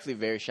 And I'm actually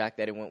very shocked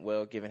that it went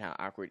well, given how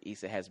awkward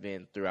Issa has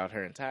been throughout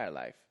her entire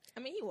life. I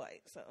mean, he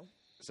white, so.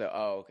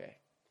 Okay.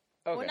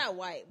 Well, not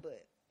white,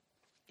 but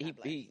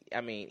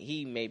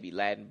he may be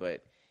Latin,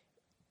 but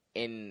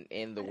in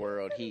the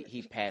world,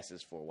 he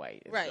passes for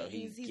white. Right, so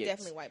he's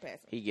definitely white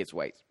passing. He gets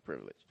white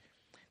privilege.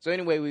 So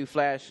anyway, we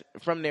flash.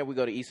 From there, we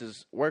go to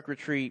Issa's work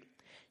retreat.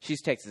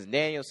 She's texting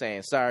Daniel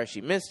saying sorry she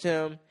missed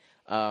him.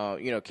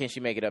 Can she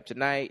make it up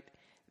tonight?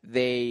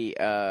 They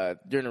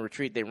during the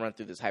retreat they run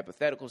through this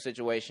hypothetical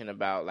situation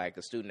about like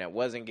a student that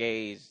was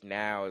engaged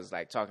now is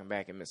like talking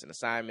back and missing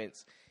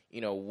assignments.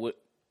 What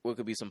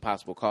could be some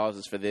possible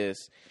causes for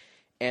this?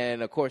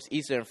 And of course,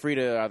 Issa and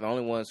Frida are the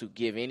only ones who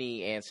give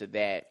any answer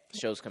that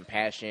shows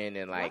compassion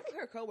and like. Why do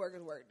her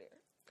coworkers work there?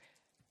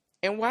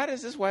 And why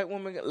does this white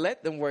woman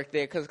let them work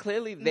there? Because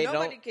clearly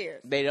Nobody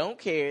cares. They don't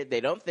care.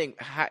 They don't think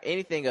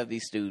anything of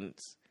these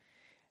students.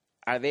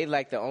 Are they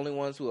like the only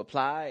ones who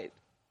applied?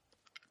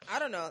 I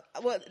don't know.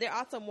 Well, they're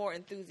also more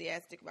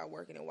enthusiastic about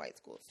working in white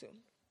schools too.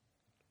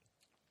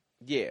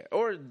 Yeah,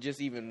 or just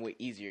even with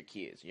easier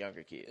kids,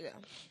 younger kids.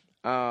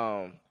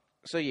 Yeah.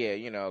 So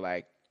yeah,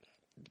 like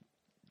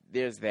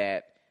there's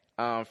that.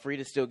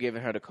 Frida's still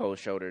giving her the cold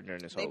shoulder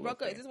during this whole thing. They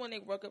broke up. Is this when they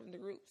broke up in the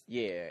groups?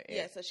 Yeah.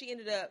 Yeah. So she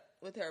ended up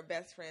with her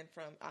best friend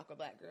from Aqua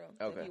Black Girl.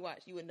 Okay. If you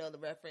watch, you would know the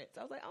reference.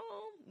 I was like,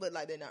 oh, but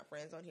like they're not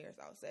friends on here,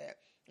 so I was sad.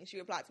 And she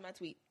replied to my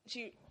tweet.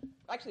 She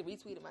actually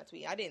retweeted my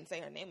tweet. I didn't say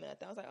her name or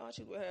nothing. I was like, oh,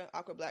 she's with her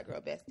Aqua Black Girl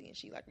bestie, and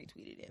she like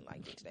retweeted it and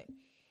liked it today.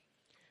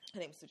 Her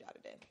name is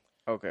Sujata Day.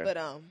 Okay. But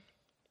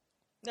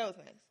that was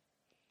nice.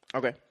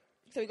 Okay.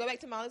 So we go back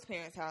to Molly's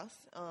parents' house.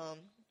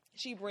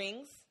 She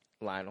brings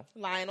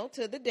Lionel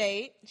to the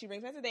date. She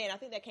brings him to the date, and I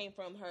think that came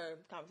from her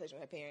conversation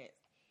with her parents.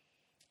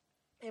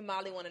 And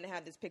Molly wanted to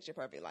have this picture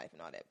perfect life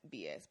and all that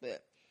BS.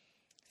 But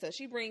so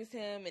she brings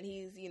him, and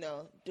he's,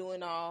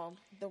 doing all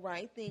the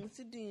right things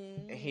to do.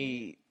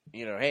 He,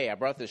 hey, I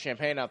brought the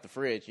champagne out the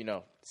fridge.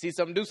 See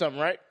something, do something,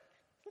 right?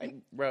 Like,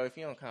 bro, if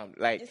you don't come,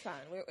 like, it's fine.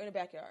 We're in the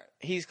backyard.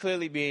 He's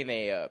clearly being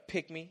a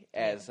pick-me,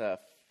 as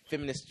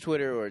feminist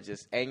Twitter or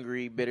just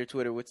angry, bitter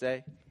Twitter would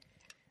say,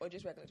 or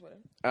just regular Twitter.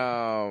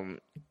 And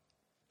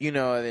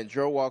then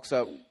Dro walks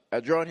up.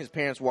 Dro and his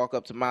parents walk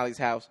up to Molly's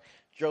house.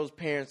 Dro's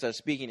parents are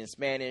speaking in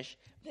Spanish.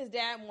 His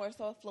dad more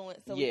so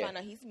fluent, so we find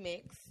out he's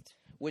mixed.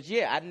 Which,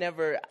 I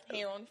never...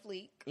 Hair on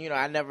fleek.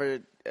 I never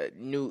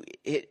knew...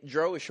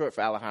 Dro is short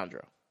for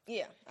Alejandro.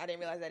 Yeah, I didn't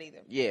realize that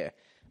either. Yeah.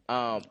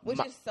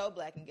 Which is so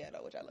black and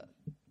ghetto, which I love.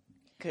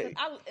 Cause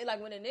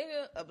like when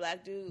a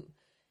black dude,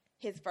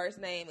 his first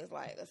name is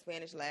like a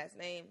Spanish last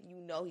name,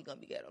 he's gonna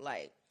be ghetto.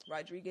 Like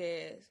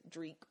Rodriguez,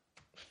 Drake,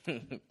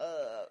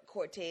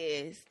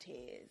 Cortez,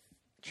 Tez,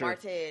 True.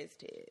 Martez,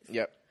 Tez.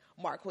 Yep.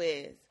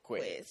 Marquez,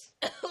 Quiz.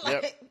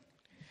 Like,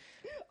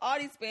 all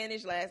these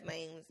Spanish last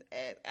names.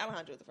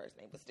 Alejandro is the first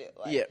name, but still,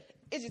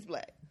 it's just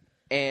black.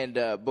 And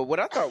but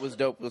what I thought was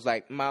dope was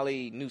like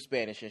Molly knew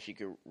Spanish and she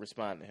could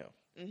respond to him.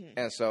 Mm-hmm.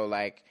 And so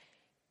like,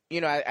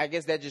 I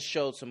guess that just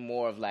showed some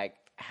more of like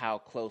how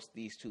close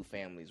these two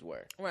families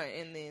were. Right,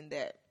 and then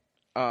that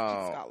she's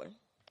a scholar.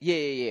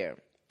 Yeah.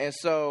 And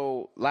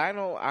so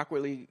Lionel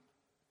awkwardly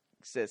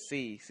said,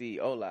 "Sí,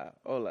 hola."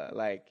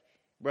 Like,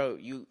 bro,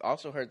 you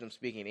also heard them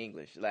speaking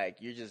English. Like,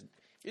 you're just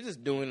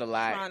doing a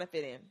lot, trying to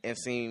fit in, and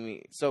seeming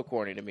me so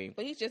corny to me.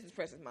 But he's just as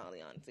precious as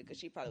Molly, honestly, because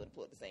she probably would have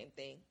pulled the same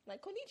thing,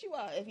 like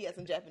 "Konnichiwa" if he had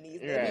some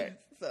Japanese right.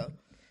 So.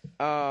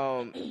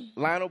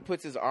 Lionel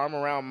puts his arm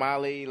around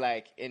Molly,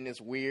 like, in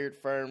this weird,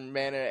 firm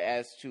manner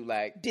as to,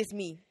 like... Diss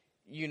me.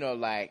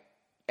 Like,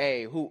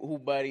 hey, who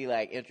buddy,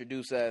 like,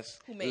 introduce us.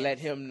 Let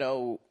him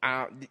know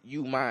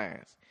you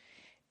mines.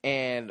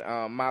 And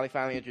Molly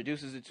finally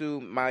introduces the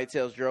two. Molly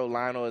tells Dro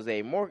Lionel is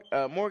a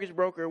mortgage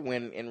broker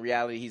when, in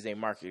reality, he's a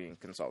marketing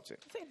consultant.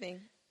 Same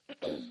thing.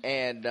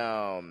 And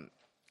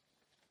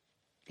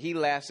he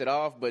laughs it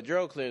off, but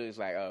Dro clearly is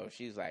like, oh,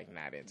 she's, like,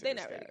 not into They're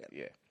this not guy. really good.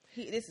 Yeah.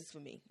 This is for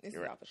me. This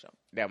is all for sure.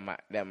 That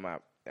mine.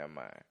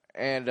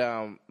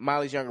 And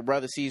Molly's younger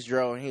brother sees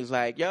Dro, and he's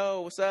like,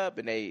 "Yo, what's up?"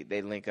 And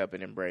they link up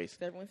and embrace.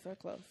 Everyone's so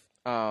close.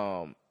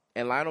 And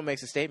Lionel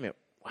makes a statement.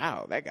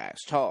 Wow, that guy's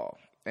tall.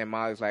 And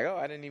Molly's like, "Oh,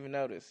 I didn't even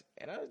notice."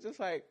 And I was just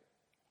like,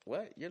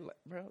 "What? You're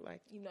bro?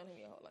 Like you've known him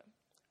your whole life."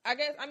 I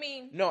guess. I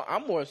mean, no,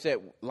 I'm more upset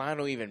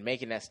Lionel even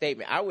making that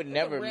statement. I would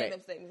never make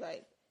random statements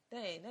like,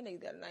 "Dang, that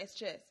nigga's got a nice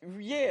chest."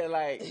 Yeah,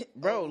 like,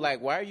 bro,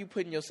 like, why are you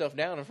putting yourself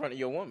down in front of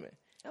your woman?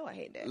 Oh, I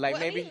hate that. Like,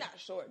 maybe he's not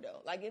short though.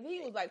 Like if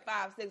he was like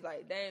 5'6",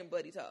 like damn,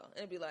 buddy tall, and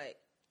it'd be like.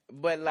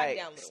 But like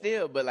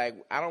still, but like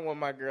I don't want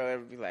my girl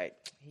ever be like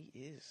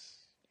he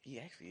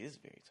actually is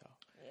very tall.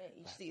 Yeah,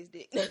 you see his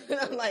dick.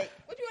 I'm like,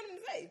 what you want him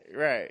to say?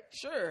 Right.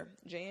 Sure,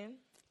 Jan.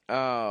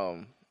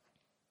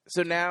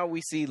 So now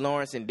we see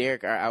Lawrence and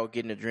Derek are out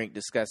getting a drink,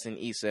 discussing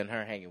Issa and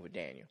her hanging with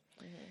Daniel,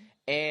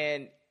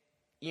 and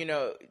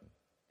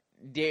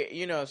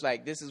it's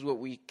like this is what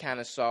we kind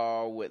of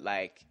saw with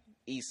like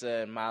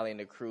Issa and Molly and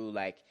the crew,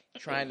 like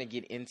trying to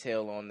get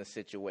intel on the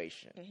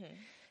situation.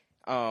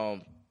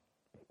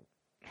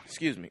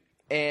 Excuse me.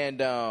 And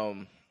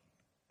Derek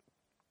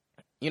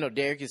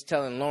is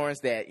telling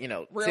Lawrence that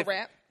real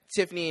rap.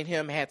 Tiffany and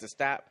him had to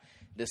stop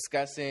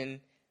discussing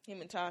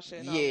him and Tasha.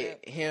 And all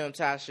that. Him,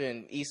 Tasha,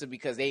 and Issa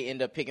because they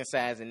end up picking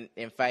sides and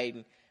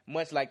fighting,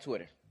 much like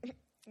Twitter.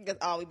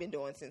 That's all we've been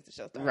doing since the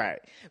show started.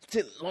 Right.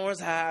 Lawrence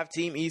Hive,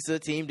 Team Issa,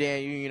 Team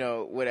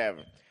Daniel,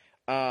 whatever.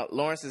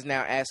 Lawrence is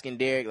now asking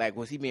Derek, like,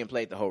 was he being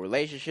played the whole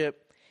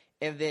relationship?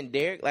 And then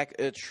Derek, like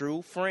a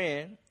true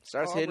friend,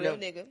 starts hitting him.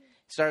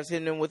 starts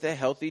hitting him with a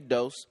healthy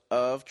dose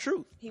of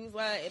truth. He was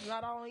like, it's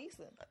not all on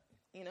Issa.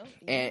 You know,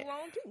 you And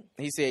wrong too.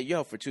 he said,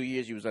 yo, for 2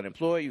 years you was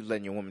unemployed. You was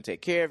letting your woman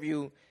take care of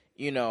you.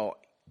 You know,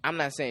 I'm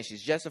not saying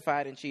she's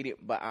justified in cheating,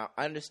 but I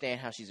understand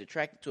how she's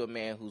attracted to a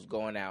man who's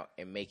going out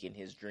and making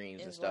his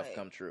dreams and stuff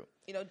come true.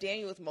 You know,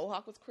 Daniel's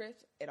mohawk was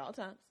crisp at all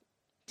times.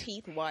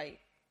 Teeth white.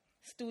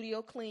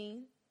 Studio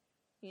clean.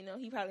 You know,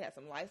 he probably had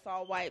some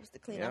Lysol wipes to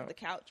clean off the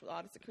couch with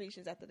all the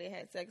secretions after they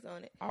had sex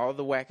on it. All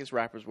the wackest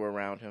rappers were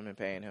around him and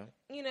paying him.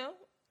 You know,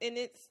 and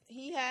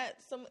he had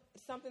some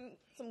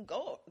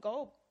gold.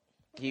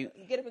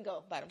 Get up and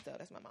go by himself.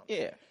 That's my mom.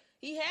 Yeah.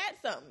 He had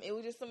something. It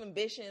was just some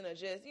ambition or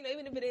just, you know,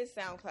 even if it is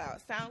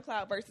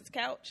SoundCloud versus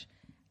couch,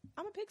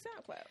 I'm going to pick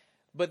SoundCloud.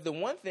 But the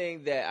one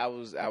thing that I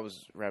was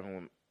rapping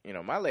with, you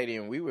know, my lady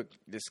and we were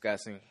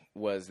discussing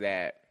was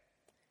that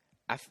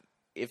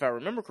if I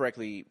remember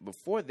correctly,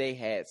 before they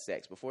had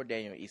sex, before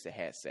Daniel and Issa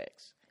had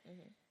sex,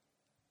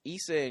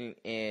 Issa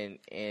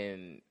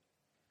and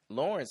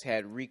Lawrence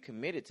had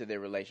recommitted to their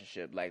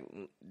relationship. Like,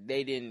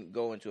 they didn't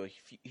go into a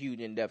huge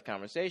in-depth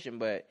conversation,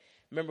 but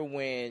remember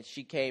when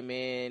she came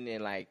in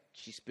and, like,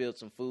 she spilled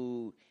some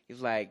food? He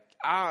was like,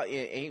 and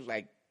he was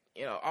like,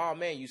 you know, oh,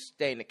 man, you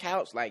stay in the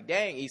couch. Like,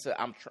 dang, Issa,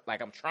 I'm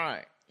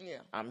trying. Yeah.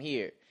 I'm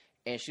here.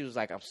 And she was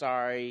like, I'm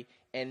sorry.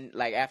 And,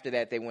 like, after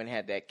that, they went and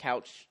had that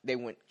couch. They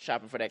went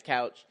shopping for that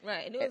couch.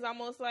 Right. And it was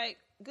almost, like,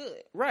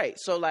 good. Right.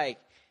 So, like,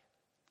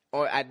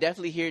 or I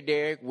definitely hear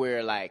Derek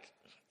where, like,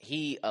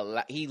 he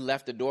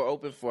left the door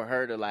open for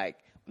her to, like,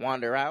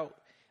 wander out.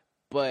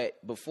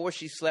 But before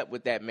she slept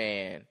with that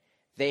man,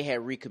 they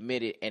had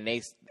recommitted, and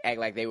they act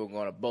like they were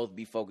going to both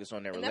be focused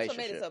on their relationship. And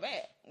that's what made it so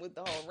bad, with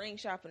the whole ring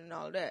shopping and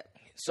all of that.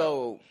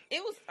 So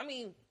it was, I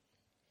mean,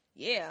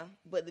 yeah,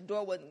 but the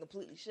door wasn't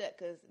completely shut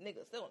because nigga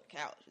was still on the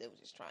couch. They were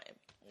just trying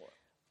more.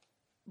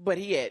 But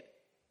he had,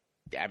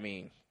 I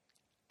mean,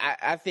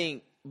 I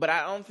think, but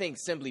I don't think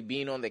simply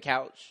being on the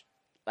couch,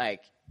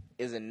 like,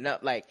 is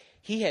enough. Like,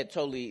 he had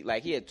totally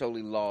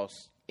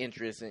lost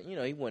interest in, you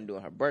know, he wasn't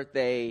doing her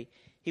birthday.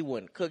 He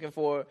wasn't cooking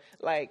for her.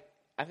 Like,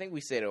 I think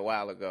we said it a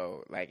while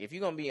ago, like, if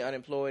you're going to be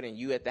unemployed and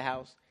you at the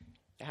house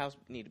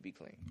need to be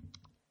clean.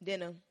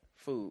 Dinner.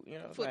 Food, you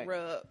know. Foot like,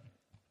 rub.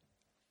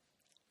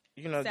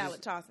 You know,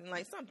 salad tossing,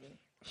 like something.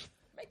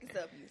 Make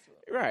yourself useful.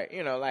 Right,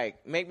 you know,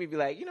 like, make me be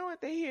like, you know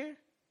what, they here.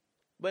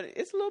 But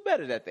it's a little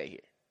better that they here.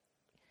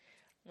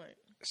 Right.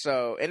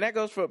 So, and that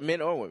goes for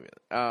men or women.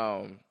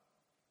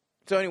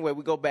 So anyway,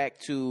 we go back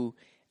to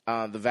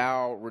the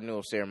vow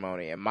renewal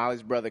ceremony, and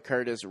Molly's brother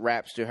Curtis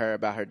raps to her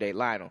about her date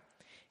Lionel.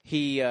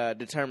 He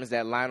determines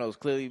that Lionel is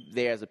clearly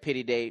there as a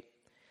pity date,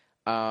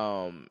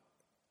 and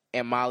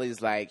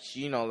Molly's like,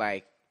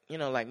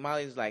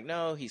 Molly's like,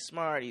 no, he's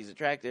smart, he's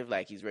attractive,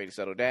 like he's ready to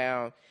settle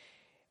down.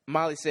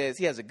 Molly says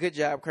he has a good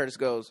job. Curtis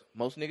goes,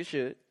 most niggas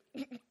should,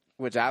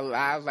 which I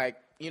was like,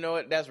 you know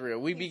what, that's real.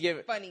 We be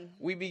giving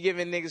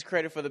niggas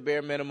credit for the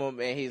bare minimum,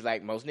 and he's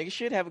like, most niggas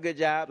should have a good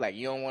job. Like,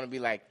 you don't want to be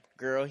like,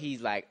 girl,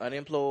 he's like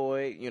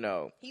unemployed, you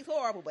know. He's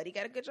horrible, but he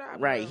got a good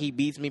job. Right, he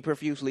beats me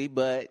profusely,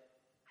 but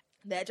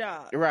that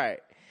job. Right.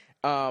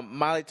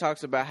 Molly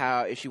talks about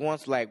how if she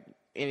wants like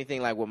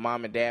anything like what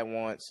mom and dad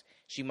wants,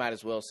 she might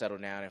as well settle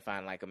down and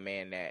find like a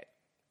man that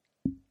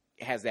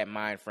has that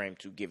mind frame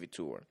to give it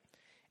to her.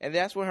 And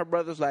that's when her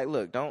brother's like,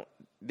 look,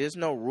 there's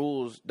no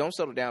rules. Don't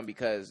settle down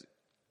because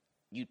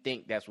you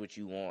think that's what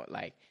you want.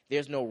 Like,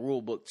 there's no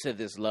rule book to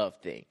this love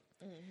thing.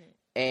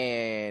 Mm-hmm.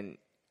 And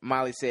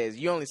Molly says,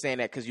 you're only saying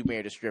that because you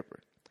married a stripper.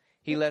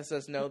 He lets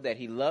us know that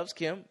he loves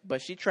Kim,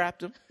 but she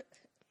trapped him.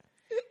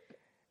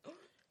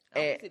 I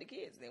want to see the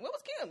kids then. What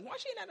was Kim? Why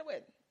she not at the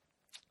wedding?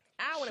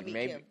 I want to be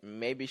Kim.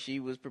 Maybe she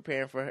was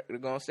preparing for her to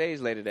go on stage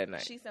later that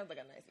night. She sounds like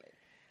a nice lady.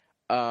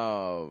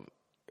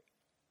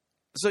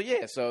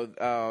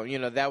 You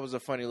know, that was a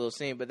funny little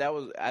scene, but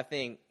I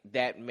think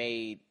that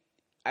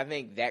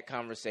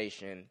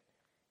conversation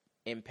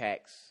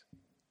impacts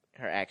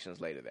her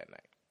actions later that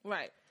night.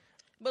 Right.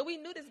 But we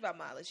knew this about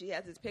Molly. She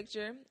has this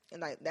picture,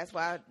 and like that's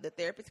why the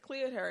therapist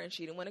cleared her, and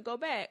she didn't want to go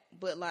back.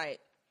 But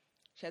like,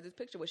 she has this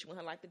picture where she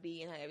wants her life to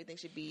be and how everything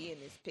should be,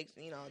 and this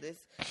picture, you know, this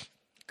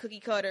cookie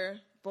cutter,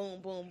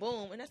 boom, boom,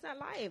 boom, and that's not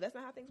life. That's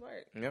not how things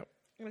work. Yep.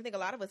 And I think a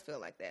lot of us feel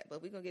like that,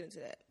 but we're gonna get into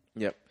that.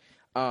 Yep.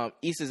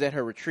 Issa's at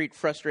her retreat,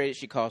 frustrated.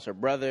 She calls her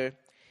brother.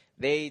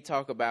 They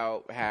talk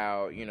about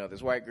how, you know,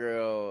 this white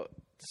girl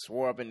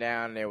swore up and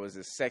down there was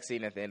this sex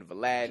scene at the end of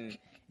Aladdin.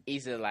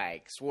 Issa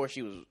like swore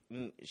the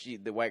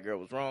white girl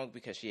was wrong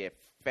because she had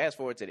fast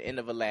forward to the end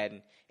of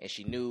Aladdin and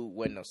she knew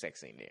wasn't no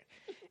sex scene there.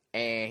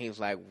 And he was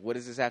like, what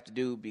does this have to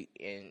do?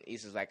 And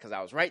Issa's like, because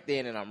I was right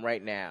then and I'm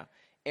right now.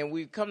 And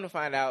we come to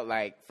find out,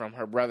 like, from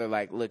her brother,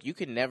 like, look, you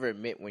can never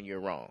admit when you're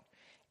wrong.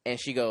 And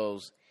she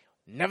goes,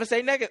 never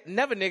say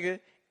never nigga,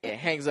 and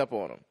hangs up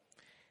on him.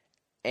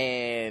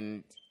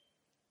 And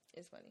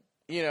it's funny.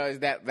 You know,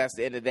 that's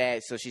the end of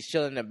that. So she's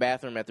chilling in the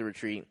bathroom at the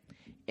retreat.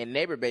 And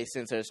Neighbor Base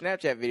sends her a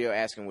Snapchat video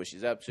asking what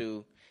she's up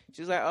to.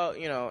 She's like, oh,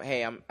 you know,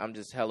 hey, I'm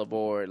just hella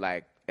bored,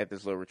 like, at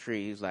this little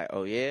retreat. He's like,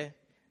 oh, yeah?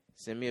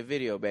 Send me a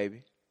video,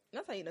 baby.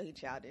 That's how you know he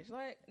childish.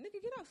 Like,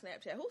 nigga, get off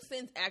Snapchat. Who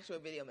sends actual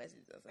video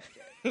messages on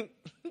Snapchat?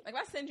 Like, if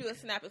I send you a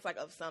snap, it's like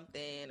of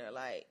something or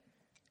like,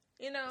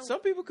 you know.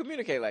 Some people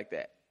communicate like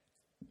that.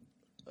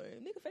 Or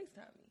nigga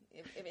FaceTime me,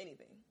 if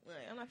anything.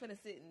 Like, I'm not finna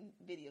sit in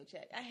video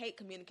chat. I hate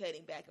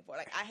communicating back and forth.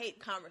 Like, I hate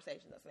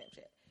conversations on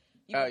Snapchat.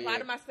 You reply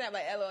to my snap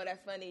like, "LOL,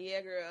 that's funny.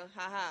 Yeah, girl.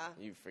 Ha.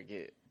 You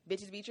forget.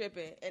 Bitches be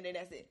tripping, and then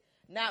that's it.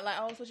 Not like,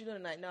 oh, so what you doing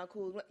tonight? No,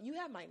 cool. You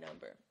have my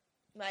number.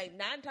 Like,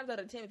 9 times out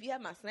of 10, if you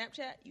have my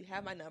Snapchat, you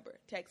have my number.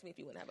 Text me if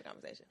you want to have a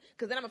conversation.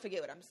 Because then I'm going to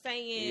forget what I'm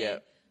saying.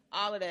 Yep.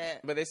 All of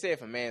that. But they say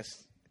if a man's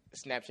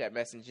Snapchat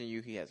messaging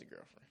you, he has a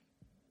girlfriend.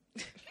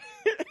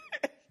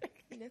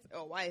 That's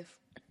a wife.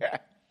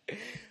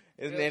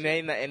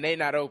 and they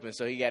not open,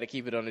 so he got to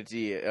keep it on the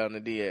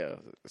DL.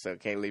 So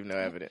can't leave no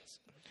evidence.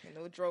 And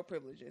no drone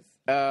privileges.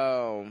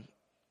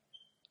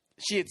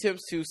 She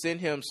attempts to send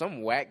him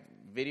some whack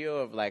video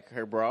of like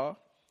her bra.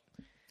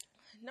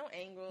 No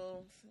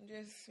angles.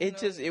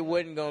 It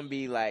wasn't gonna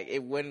be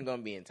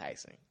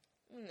enticing.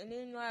 And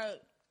then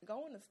like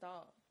go in the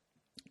stall.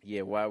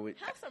 Yeah, why would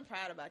have some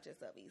pride about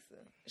yourself, Issa?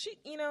 She,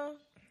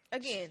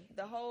 again,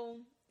 the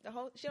whole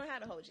she don't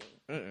have the whole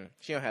gene.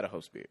 She don't have the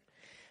whole spirit.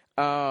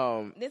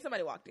 Then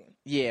somebody walked in.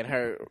 Yeah, and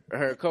her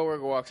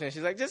coworker walks in.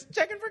 She's like, just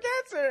checking for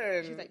cancer.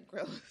 And she's like,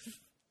 gross,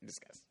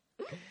 disgusting.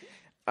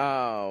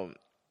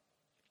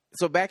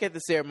 So back at the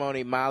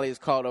ceremony, Molly is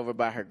called over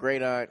by her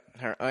great aunt,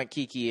 her aunt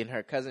Kiki, and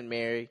her cousin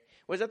Mary,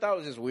 which I thought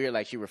was just weird.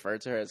 Like she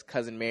referred to her as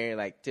cousin Mary.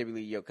 Like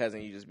typically your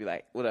cousin, you just be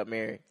like, "What up,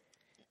 Mary?"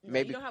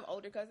 Maybe you don't have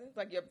older cousins,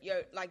 like your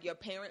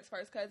parents'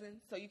 first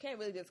cousin, so you can't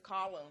really just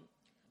call them.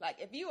 Like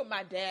if you were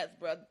my dad's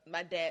brother,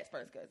 my dad's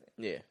first cousin,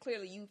 yeah,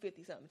 clearly you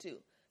 50-something too.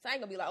 So I ain't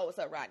gonna be like, "Oh, what's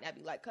up, Rodney?" I'd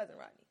be like, "Cousin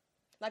Rodney,"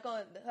 like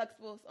on the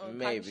Huxtables on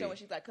Cosby Show when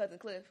she's like, "Cousin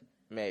Cliff,"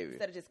 maybe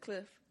instead of just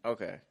Cliff.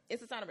 Okay,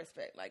 it's a sign of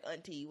respect, like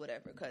auntie,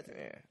 whatever, cousin.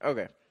 Yeah,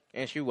 okay.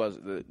 And she was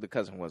the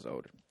cousin was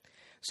older.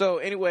 So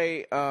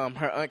anyway,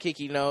 her Aunt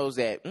Kiki knows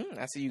that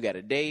I see you got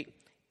a date,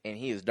 and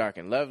he is dark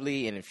and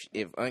lovely. And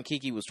if Aunt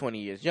Kiki was 20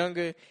 years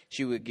younger,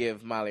 she would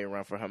give Molly a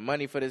run for her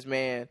money for this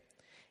man.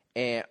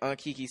 And Aunt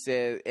Kiki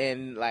says,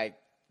 and like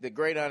the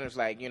great aunt is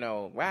like,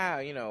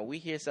 wow, we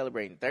here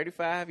celebrating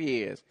 35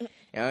 years.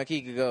 And Aunt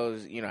Kiki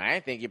goes, I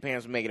didn't think your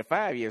parents would make it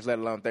 5 years, let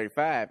alone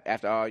 35.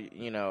 After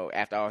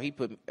all he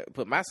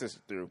put my sister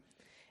through.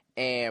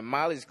 And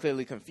Molly's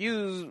clearly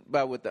confused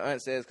by what the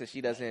aunt says because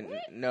she doesn't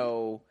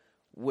know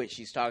what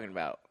she's talking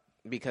about.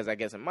 Because I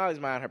guess in Molly's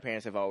mind, her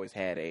parents have always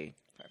had a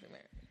perfect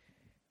marriage.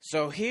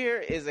 So here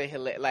is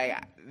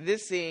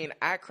this scene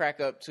I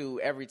crack up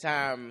to every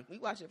time. We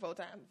watch it 4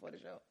 times before the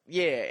show.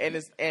 Yeah,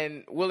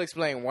 and we'll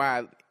explain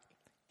why.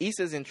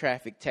 Issa's in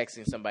traffic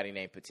texting somebody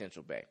named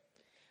Potential Bae.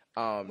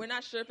 We're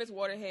not sure if it's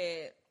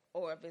Waterhead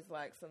or if it's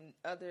like some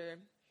other.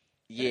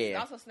 Yeah.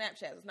 It's also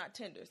Snapchat. It's not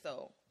Tinder,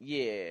 so.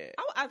 Yeah.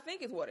 I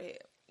think it's Waterhead,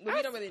 but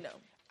we don't really know.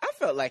 I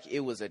felt like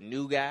it was a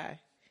new guy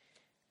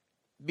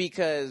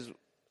because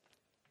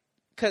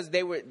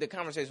the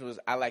conversation was,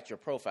 I liked your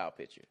profile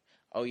picture.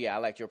 Oh, yeah, I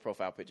liked your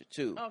profile picture,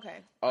 too. Okay.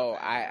 Oh,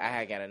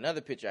 I got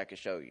another picture I could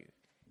show you.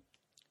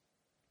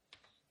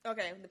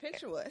 Okay, the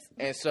picture was.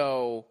 And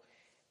so...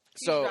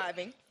 She's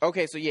driving.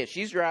 Okay, so yeah,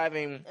 she's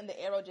driving. And the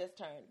arrow just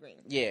turned green.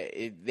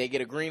 Yeah, they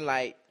get a green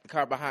light. The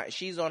car behind,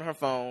 she's on her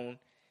phone,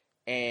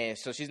 and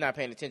so she's not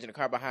paying attention. The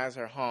car behind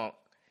her honk.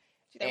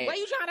 She's like, where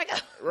you trying to go?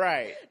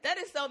 Right. That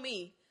is so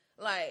me.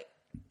 Like,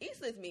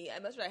 Issa's me.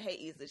 As much as I hate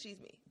Issa, she's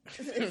me.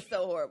 It's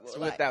so horrible. It's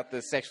without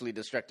the sexually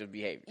destructive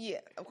behavior. Yeah,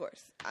 of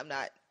course. I'm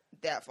not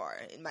that far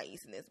in my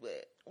Issaness,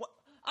 but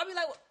I'll be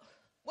like,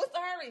 what's the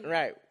hurry?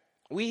 Right.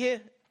 We here.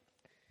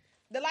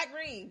 The light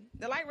green.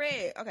 The light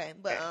red. Okay,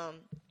 but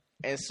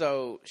And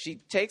so she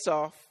takes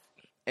off,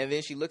 and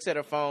then she looks at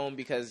her phone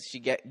because she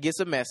gets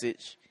a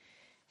message,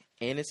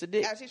 and it's a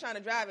dick. As she's trying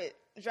to drive,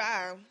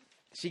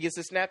 she gets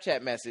a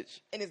Snapchat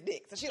message. And it's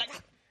dick. So she's like,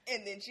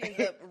 and then she ends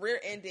up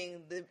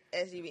rear-ending the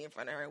SUV in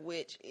front of her,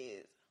 which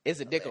is...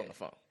 It's a dick on the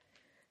phone.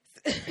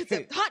 It's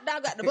a hot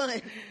dog got the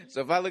bun.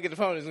 So if I look at the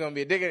phone, it's going to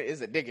be a dick. It's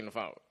a dick in the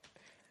phone.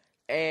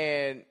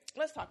 And...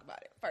 Let's talk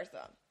about it. First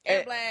off,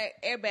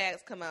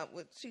 airbags come out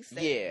with, she's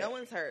safe. Yeah. No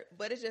one's hurt.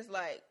 But it's just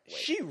like... Wait.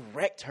 She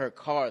wrecked her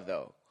car,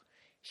 though.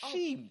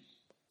 She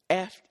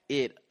effed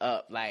it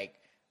up. Like,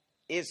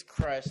 it's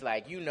crushed.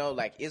 Like,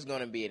 it's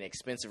going to be an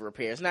expensive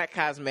repair. It's not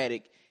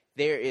cosmetic.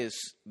 There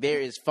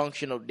is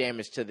functional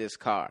damage to this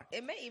car.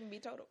 It may even be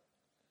total.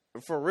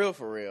 For real,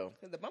 for real.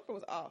 Because the bumper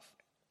was off.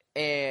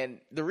 And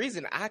the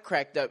reason I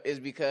cracked up is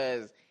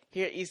because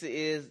here Issa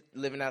is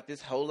living out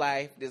this whole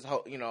life,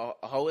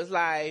 a whole his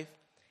life,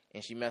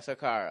 and she messed her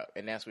car up,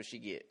 and that's what she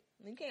get.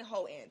 You can't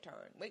hold and turn.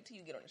 Wait till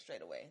you get on the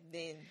straightaway.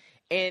 Then.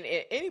 And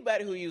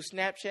anybody who use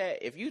Snapchat,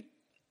 if you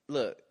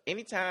look,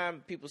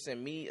 anytime people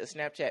send me a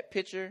Snapchat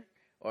picture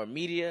or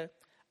media,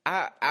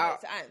 I am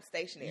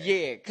stationary.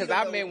 Yeah, because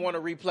I may want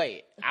to replay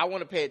it. I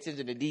want to pay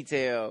attention to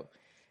detail.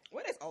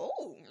 What is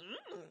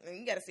and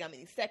you got to see how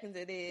many seconds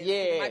it is. Yeah,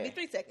 it might be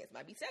 3 seconds,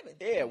 might be 7.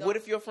 Yeah. What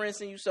if your friend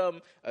send you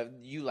something?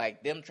 You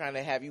like them trying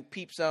to have you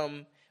peep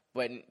something,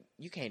 But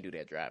you can't do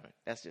that driving.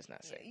 That's just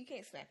not safe. You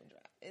can't snap and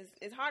drive.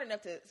 It's hard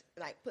enough to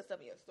like put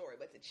stuff in your story,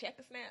 but to check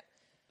a snap.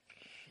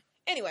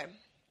 Anyway,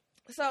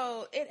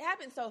 so it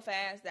happened so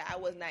fast that I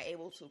was not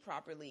able to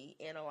properly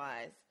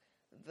analyze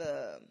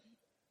the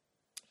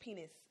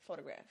penis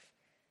photograph.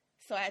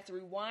 So I had to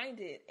rewind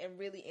it and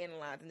really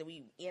analyze, and then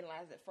we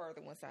analyzed it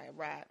further once I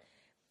arrived.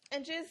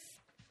 And just,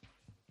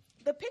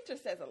 the picture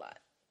says a lot.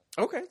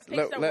 Okay.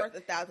 Pictures are worth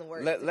 1,000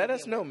 words. Let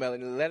us know,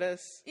 Melanie. Let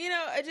us.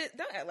 I just,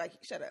 don't act like,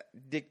 shut up.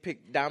 Dick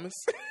pic damas.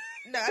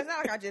 No, it's not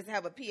like I just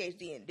have a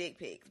PhD in dick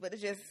pics, but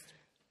it's just,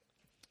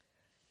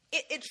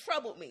 it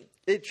troubled me.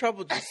 It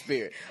troubled your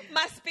spirit.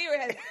 My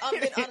spirit has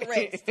been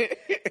unrest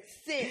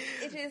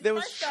since. There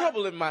was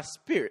trouble in my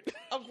spirit.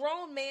 A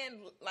grown man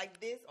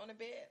like this on a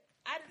bed,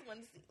 I just want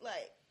to see,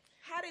 like,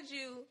 how did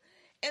you,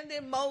 and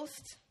then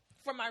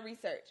from my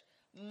research,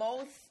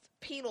 most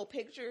penal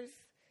pictures,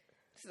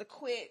 this is a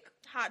quick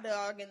hot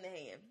dog in the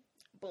hand.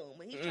 Boom.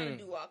 When he's trying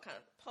to do all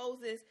kinds of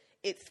poses,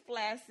 it's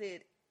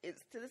flaccid,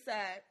 it's to the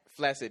side.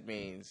 Flaccid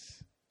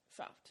means?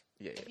 Soft.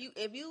 Yeah.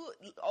 If you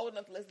old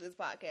enough to listen to this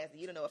podcast,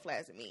 you don't know what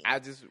flaccid means. I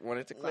just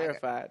wanted to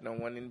clarify. Don't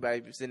want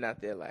anybody sitting out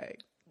there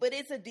like. But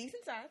it's a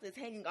decent size. It's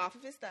hanging off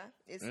of his thigh.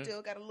 It's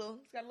still got a little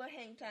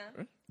hang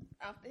time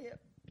off the hip.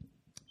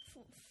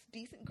 It's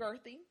decent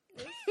girthiness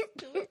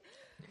to it.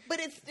 But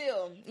it's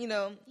still,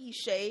 he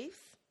shaves.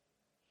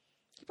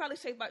 He probably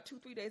shaved about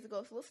 2-3 days ago.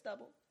 It's a little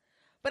stubble.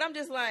 But I'm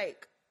just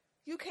like,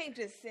 you can't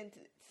just send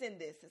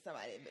this to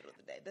somebody in the middle of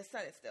the day. The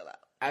sun is still out.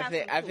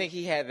 I think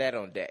he had that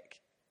on deck.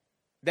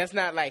 That's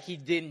not like he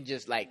didn't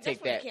just like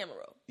take that. The camera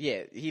roll.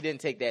 Yeah, he didn't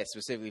take that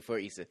specifically for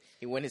Issa.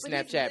 He went his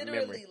Snapchat he's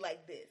literally memory.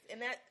 like this,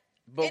 and that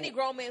any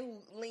grown man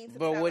who leans.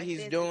 But what like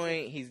he's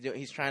doing,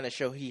 he's trying to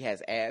show he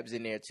has abs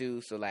in there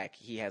too. So like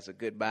he has a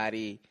good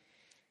body.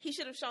 He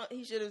should have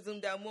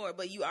zoomed out more,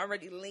 but you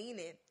already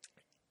leaning.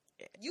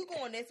 You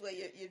going this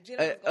way, your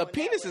genitals a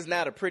penis is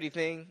not a pretty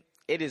thing.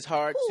 It is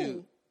hard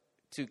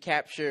to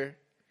capture.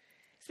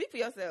 Speak for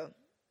yourself.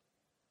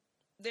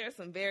 There are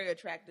some very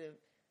attractive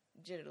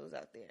genitals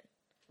out there.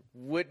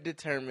 What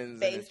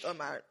determines based on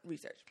my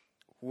research?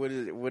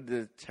 What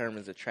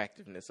determines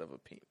attractiveness of a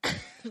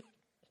penis?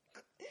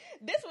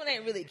 This one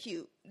ain't really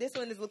cute. This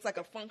one looks like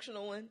a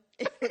functional one.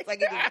 It looks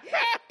like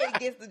it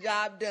gets the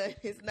job done.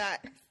 It's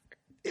not.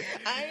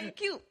 I ain't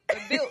cute.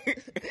 I'm built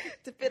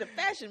to fit a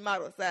fashion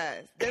model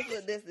size. That's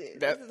what this is.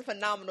 This is a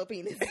phenomenal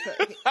penis.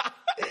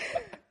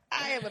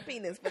 I am a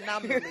penis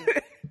phenomenally,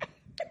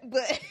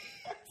 but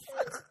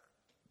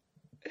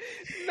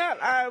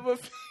not I am a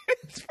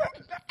penis.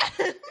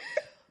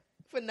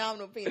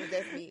 Phenomenal penis.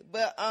 That's me.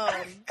 But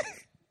I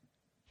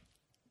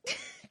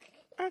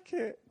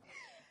can't.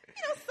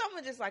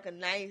 Someone just like a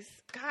nice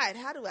God.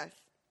 How do I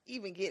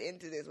even get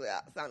into this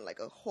without sounding like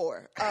a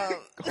whore?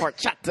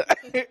 Horchata.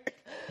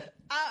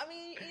 I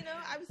mean,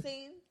 I've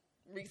seen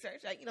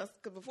research, like,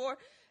 because before,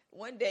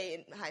 one day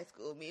in high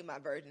school, me and my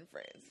virgin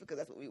friends, because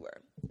that's what we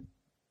were,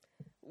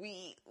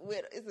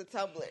 it's a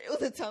Tumblr. It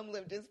was a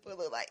Tumblr just full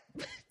of, like,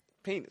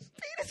 penis.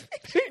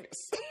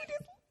 Penis. We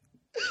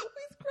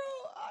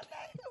scroll all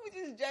night. We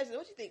just judge it.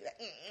 What you think? Like,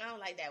 I don't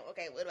like that one.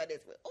 Okay, what about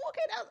this one? Oh,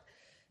 okay, that was...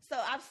 So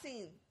I've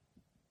seen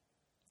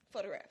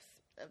photographs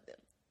of them.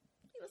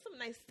 Some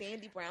nice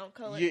sandy brown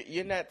color.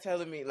 You're not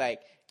telling me,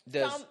 like,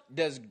 does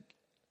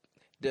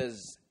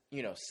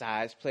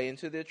size play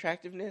into the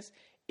attractiveness?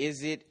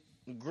 Is it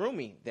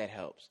grooming that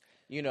helps?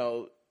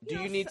 Do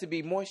you need to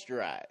be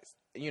moisturized?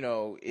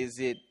 Is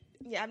it?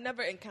 Yeah, I've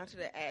never encountered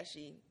an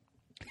ashy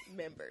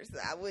member, so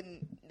I would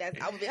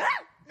be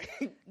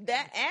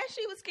that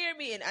ashy would scare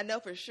me, and I know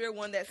for sure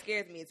one that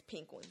scares me is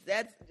pink ones.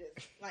 That's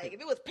just like, if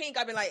it was pink,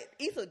 I'd be like,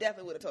 Issa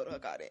definitely would have told her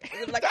call it.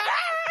 It was like,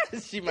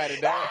 she might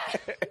have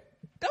died.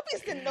 Don't be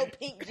sending no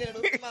pink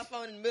genitals to my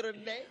phone in the middle of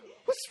the day.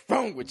 What's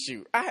wrong with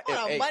you? I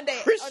am a Monday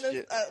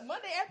afternoon.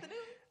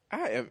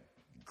 I am a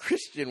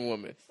Christian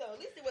woman. So at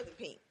least it wasn't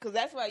pink, because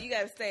that's why you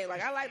gotta say,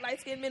 like, I like light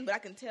skinned men, but I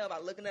can tell by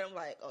looking at them,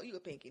 like, oh, you a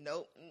pinky?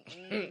 Nope,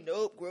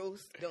 nope,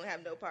 gross. Don't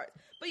have no parts.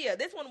 But yeah,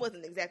 this one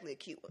wasn't exactly a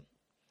cute one.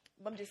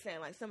 But I'm just saying,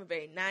 like, some are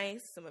very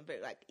nice, some are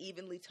very like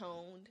evenly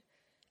toned.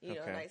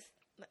 Nice.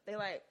 They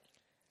like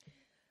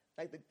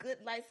the good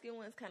light skinned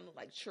ones, kind of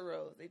like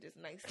churros. They just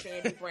nice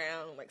sandy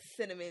brown, like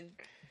cinnamon.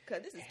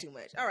 Cause this is too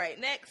much. All right,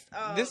 next.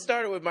 This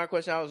started with my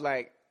question. I was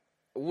like,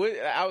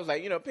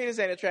 penis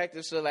ain't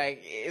attractive, so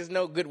like, it's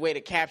no good way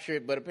to capture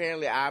it. But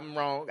apparently, I'm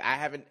wrong. I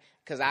haven't,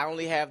 because I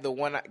only have the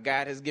one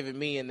God has given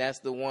me, and that's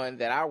the one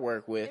that I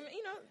work with. And,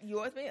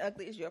 yours being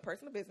ugly is your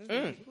personal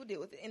business. Who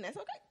deal with it, and that's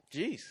okay.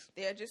 Jeez,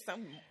 there are just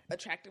some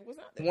attractive ones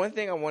out there. One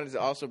thing I wanted to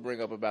also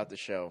bring up about the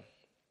show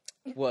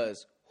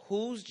was,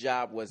 whose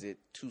job was it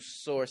to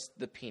source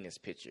the penis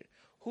picture?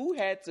 Who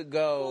had to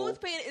go? Whose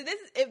penis?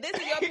 If this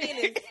is your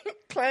penis,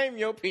 claim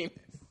your penis.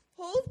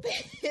 Whose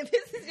penis? If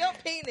this is your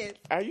penis,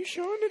 are you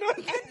showing it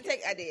on? I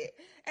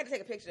had to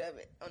take a picture of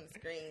it on the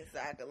screen, so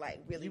I had to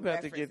like really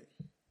reference it.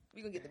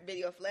 We gonna get the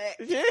video flag.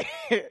 Yeah.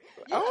 You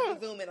have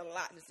to zoom in a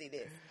lot to see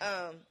this.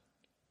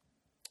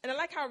 And I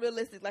like how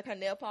realistic, like her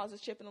nail polish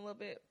is chipping a little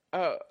bit.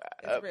 Oh,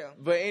 It's real.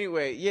 But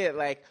anyway, yeah,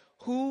 like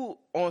who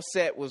on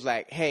set was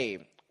like,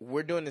 "Hey,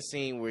 we're doing the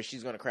scene where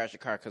she's gonna crash a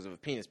car because of a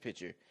penis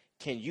picture.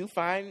 Can you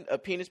find a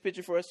penis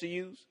picture for us to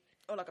use?"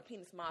 Or like a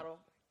penis model.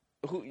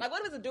 Who? Like,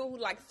 what if it's a dude who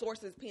like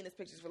sources penis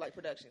pictures for like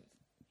productions?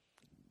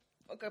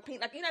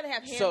 Like you know they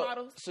have hand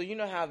models. So you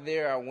know how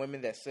there are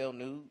women that sell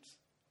nudes.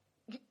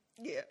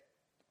 Yeah.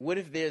 What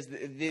if this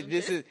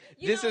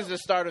is the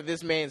start of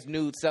this man's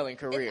nude selling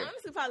career? It's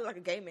honestly probably like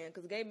a gay man,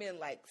 because gay men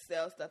like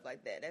sell stuff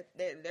like that.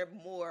 They're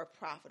more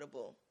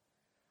profitable.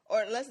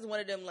 Or unless it's one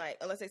of them, like,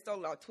 unless they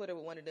stole it on Twitter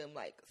with one of them,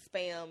 like,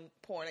 spam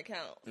porn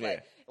accounts.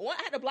 Yeah. Like,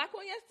 I had to block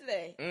one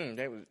yesterday.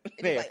 That was,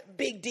 It was like,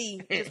 Big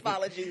D just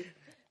followed you.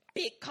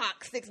 Big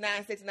cock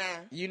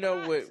 6969. You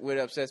know what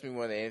upsets me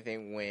more than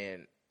anything?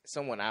 When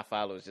someone I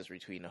follow is just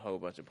retweeting a whole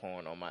bunch of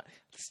porn on my...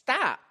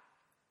 Stop!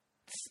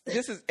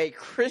 This is a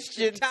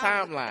Christian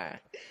timeline.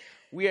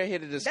 We are here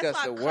to discuss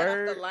the That's why I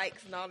word. cut off the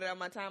likes and all that on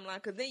my timeline,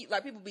 because then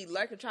like people be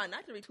lurking trying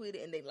not to retweet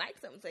it, and they like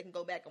something so they can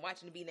go back and watch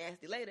it and be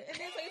nasty later, and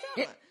then say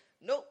timeline.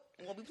 Nope,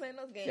 won't be playing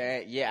those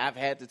games. Yeah, I've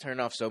had to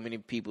turn off so many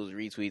people's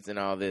retweets and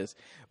all this,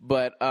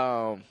 but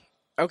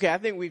okay, I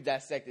think we've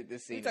dissected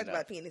this scene. We talked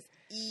about penis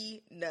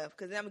enough,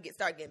 because then I'm gonna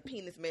start getting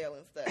penis mail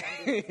and stuff.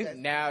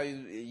 Now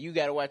you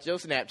got to watch your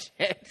Snapchat.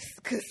 Because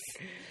who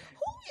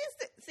is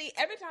it? See,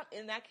 every time,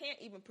 and I can't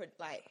even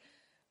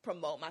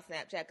promote my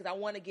Snapchat because I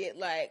want to get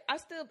I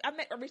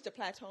reached a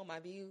plateau on my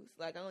views.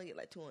 Like I only get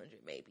like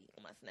 200 maybe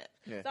on my Snap.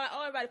 Yeah. So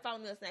everybody follow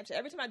me on Snapchat.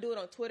 Every time I do it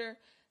on Twitter,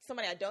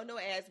 somebody I don't know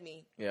adds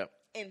me. Yep.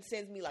 And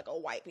sends me like a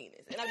white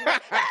penis, and I'm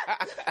just like,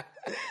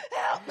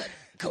 help!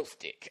 Ghost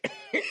dick.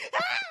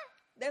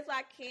 That's why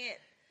I can't.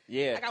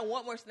 Yeah. Like I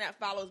want more Snap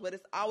followers, but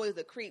it's always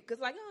a creep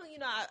because I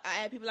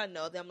add people I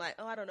know. Then I'm like,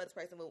 oh, I don't know this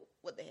person, but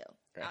what the hell?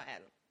 Right. I'll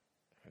add them.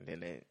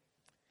 And then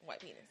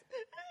White penis.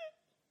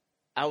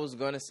 I was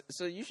gonna.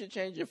 So you should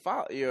change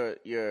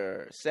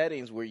your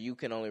settings where you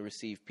can only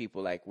receive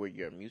people like where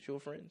you're mutual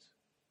friends.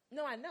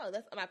 No, I know.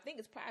 I think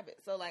it's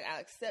private. So like I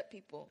accept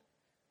people.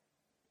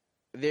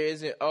 There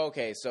isn't.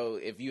 Okay, so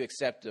if you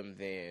accept them,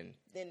 then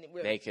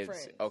we're they could.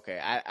 friends. Okay,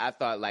 I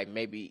thought like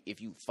maybe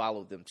if you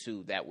followed them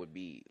too, that would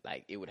be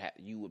like it would have.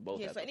 You would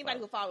both. Yeah. have So to anybody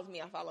follow. who follows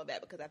me, I follow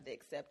that because I have to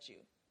accept you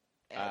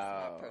as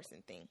my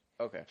person thing.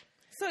 Okay.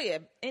 So yeah.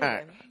 Anyway. All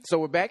right. So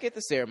we're back at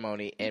the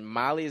ceremony, and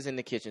Molly is in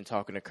the kitchen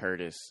talking to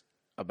Curtis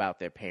about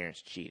their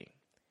parents cheating.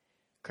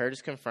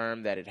 Curtis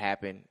confirmed that it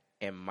happened,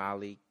 and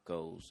Molly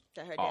goes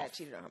That her off. dad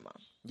cheated on her mom.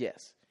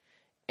 Yes.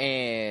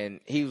 And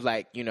he was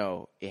like,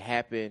 it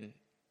happened.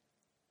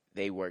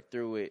 They worked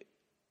through it.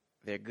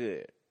 They're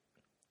good.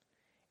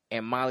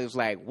 And Molly was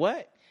like,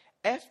 what?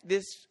 F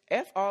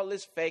all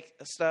this fake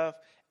stuff.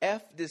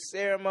 F this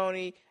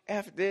ceremony.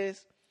 F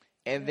this.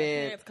 And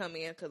then parents come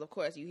in because, of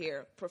course, you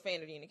hear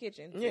profanity in the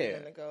kitchen. Yeah.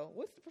 And they go,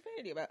 what's the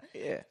profanity about?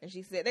 Yeah. And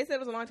they said it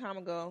was a long time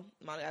ago.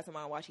 Molly asked her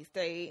mom why she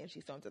stayed, and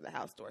she stormed to the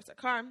house, towards her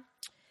car.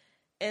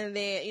 And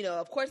then,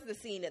 of course, the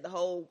scene at the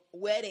whole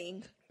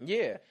wedding.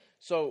 Yeah.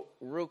 So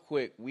real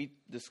quick, we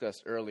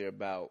discussed earlier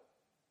about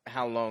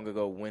how long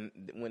ago when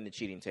the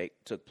cheating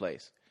took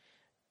place.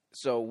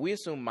 So we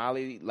assume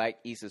Molly, like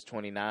Issa's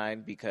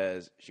 29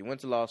 because she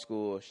went to law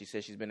school. She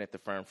said she's been at the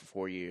firm for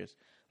 4 years.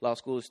 Law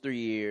school is 3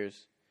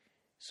 years.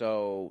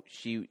 So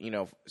she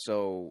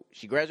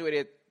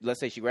graduated. Let's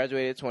say she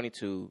graduated at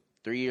 22.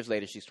 3 years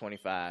later, she's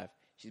 25.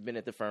 She's been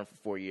at the firm for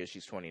 4 years.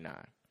 She's 29.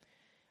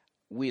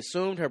 We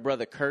assumed her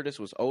brother Curtis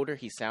was older.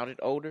 He sounded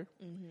older,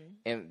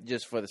 and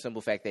just for the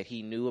simple fact that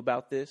he knew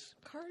about this.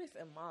 Curtis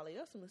and Molly,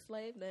 those some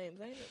slave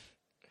names, ain't it?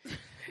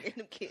 And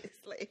them kids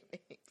slave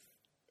names.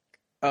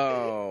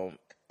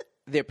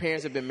 Their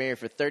parents have been married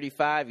for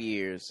 35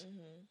 years.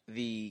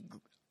 The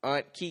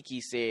Aunt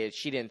Kiki said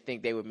she didn't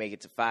think they would make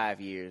it to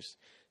 5 years.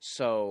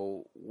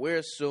 So we're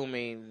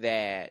assuming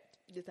that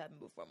this happened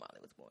before Molly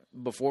was born.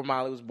 Before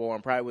Molly was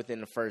born, probably within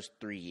the first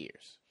 3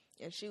 years.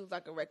 And she was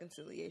like a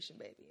reconciliation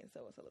baby, and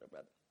so was her little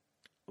brother.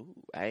 Ooh,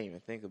 I didn't even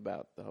think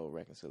about the whole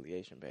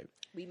reconciliation baby.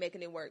 We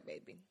making it work,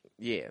 baby.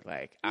 Yeah,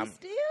 like I'm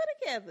still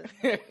together.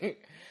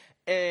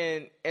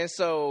 And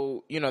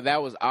so,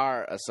 that was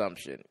our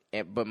assumption.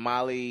 But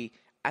Molly,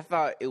 I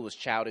thought it was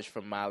childish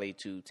for Molly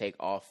to take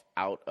off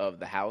out of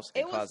the house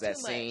and cause that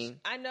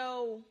scene. I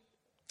know.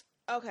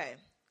 Okay.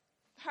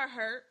 Her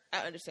hurt, I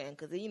understand,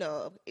 because, even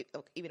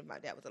if my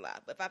dad was alive.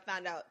 But if I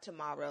found out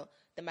tomorrow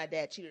that my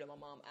dad cheated on my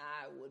mom,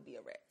 I would be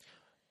a wreck.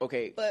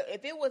 Okay. But I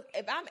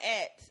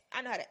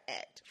know how to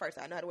act. First,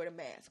 I know how to wear the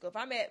mask. So if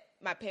I'm at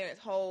my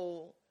parents'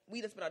 we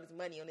just spent all this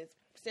money on this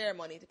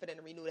ceremony for them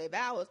to renew their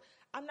vows,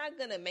 I'm not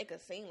going to make a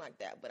scene like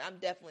that. But I'm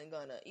definitely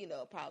going to,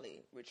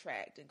 probably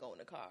retract and go in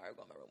the car or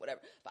go in my room,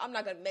 whatever. But I'm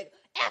not going to make,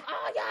 F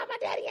all y'all, my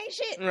daddy ain't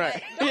shit. Right.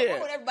 Like, don't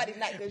ruin everybody's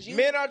night. Because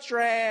men are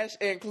trash,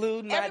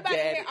 including my everybody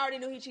daddy. here already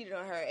knew he cheated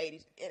on her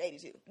in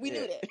 82. We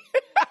knew that.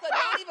 So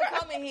don't even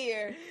come in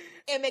here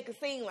and make a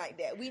scene like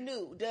that. We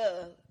knew.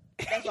 Duh.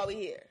 That's why we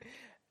here.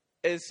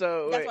 And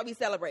so that's why we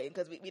celebrating,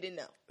 because we didn't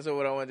know. So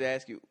what I wanted to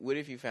ask you, what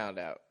if you found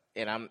out,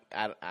 and I'm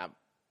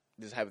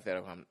this is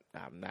hypothetical, I'm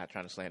not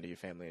trying to slander your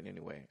family in any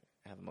way,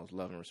 I have the most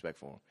love and respect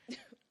for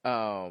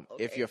him.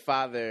 If Okay. your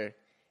father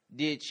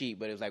did cheat,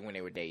 but it was like when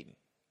they were dating.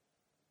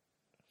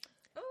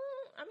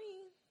 I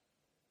mean,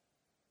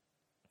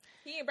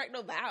 he didn't break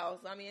no vows.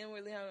 I mean,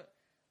 really,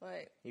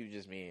 like, He was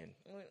just being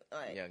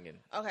like, youngin.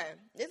 okay,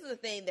 this is the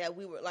thing that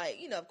we were like,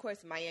 of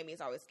course, Miami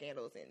is always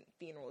scandals and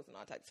funerals and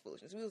all types of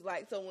foolishness. We was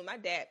like, so when my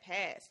dad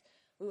passed,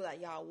 we were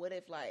like, y'all, what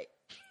if like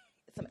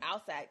some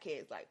outside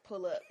kids like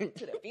pull up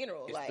to the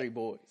funeral, It's like 3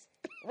 boys.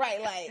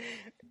 right, like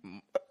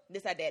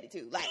this our daddy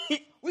too. Like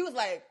we was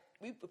like,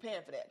 we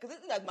preparing for that because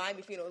it's like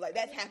Miami funeral, like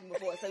that's happened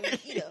before, so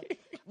we,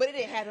 but it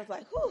didn't happen. It was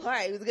like, whew, all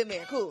right, he was a good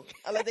man, cool.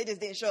 Unless they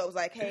just didn't show. It was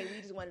like, hey,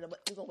 we just wanted to,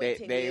 we gonna wait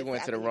 10 years. They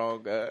went to the after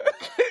wrong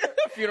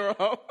funeral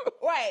home.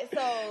 Right,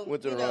 so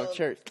Went to the wrong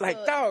church. Like,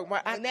 so dog,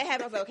 when that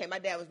happened, I was like, okay, my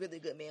dad was really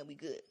a good man. We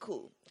good,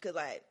 cool. Because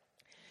like,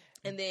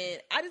 and then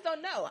I just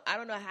don't know. I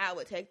don't know how I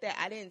would take that.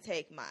 I didn't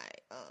take my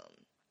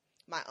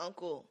my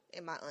uncle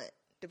and my aunt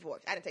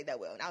divorced. I didn't take that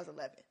well, and I was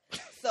 11.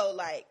 So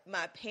like,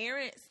 my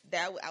parents,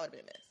 I would have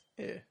been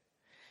a mess.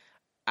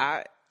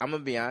 Yeah, I'm gonna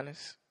be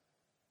honest.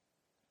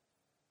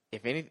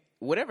 If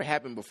whatever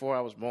happened before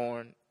I was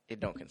born, it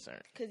don't concern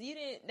me. Because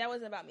that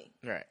wasn't about me.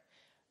 Right.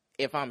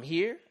 If I'm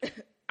here,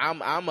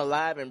 I'm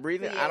alive and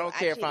breathing. So, I don't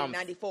care if I'm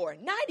 94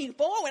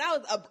 when I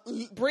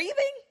was breathing.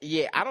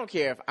 Yeah, I don't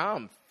care if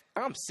I'm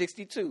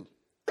 62,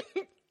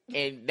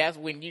 and that's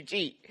when you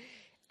cheat.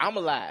 I'm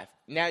alive.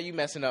 Now you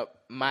messing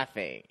up my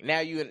thing. Now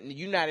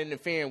you not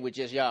interfering with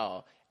just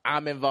y'all.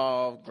 I'm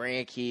involved.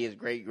 Grandkids,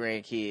 great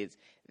grandkids.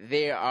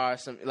 There are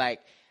some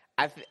like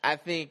I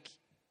think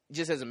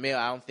just as a male,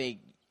 I don't think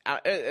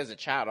as a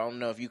child, I don't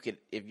know if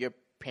your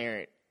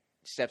parent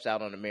steps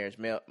out on the marriage,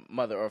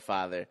 mother or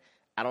father.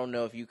 I don't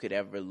know if you could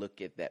ever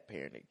look at that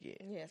parent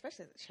again. Yeah,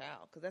 especially as a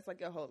child, because that's like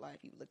your whole life.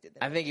 You looked at them.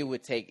 I think it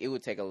would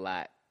take a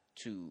lot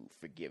to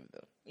forgive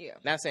them. Yeah.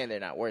 Not saying they're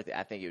not worth it.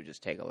 I think it would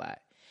just take a lot.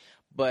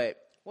 But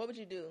what would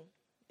you do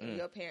if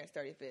your parents'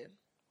 35th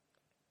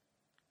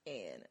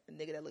and a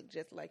nigga that looked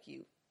just like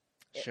you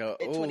at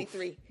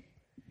 23,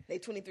 they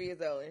 23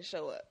 years old and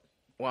show up?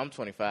 Well, I'm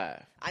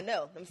 25. I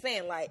know. I'm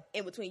saying like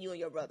in between you and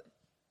your brother.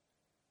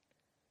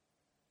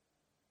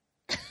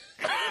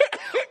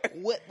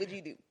 What would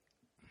you do?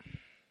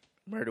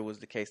 Murder was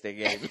the case they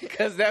gave me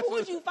because that's who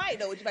would you fight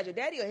though? Would you fight your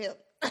daddy or him?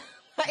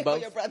 Like, both.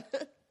 Or your brother?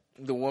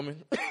 The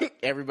woman,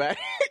 everybody.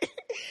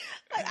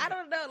 Like I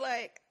don't know.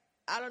 Like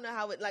I don't know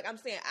how it. Like I'm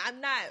saying,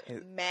 I'm not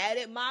mad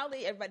at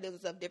Molly. Everybody does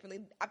stuff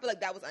differently. I feel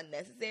like that was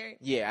unnecessary.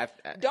 Yeah.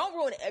 Don't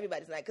ruin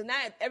everybody's night because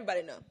not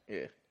everybody know.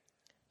 Yeah.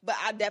 But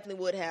I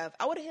definitely would have.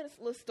 I would have hit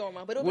a little storm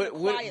off, but it would have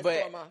been a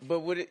quiet storm off. But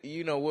would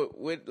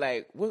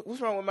it,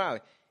 what's wrong with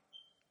Molly?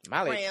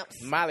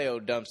 Molly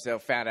old dumb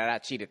self found out I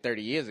cheated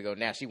 30 years ago.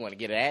 Now she want to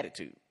get an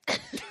attitude.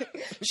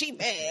 She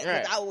mad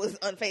because I was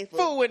unfaithful.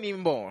 Fool wasn't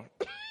even born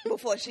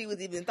before she was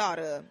even thought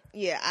of.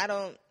 Yeah, I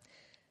don't.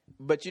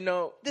 But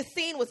the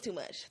scene was too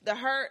much. The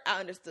hurt, I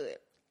understood.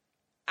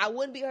 I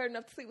wouldn't be hurt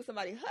enough to sleep with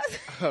somebody's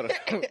husband.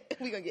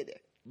 We gonna get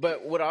there.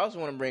 But what I also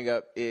want to bring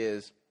up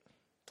is,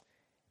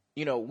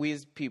 we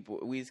as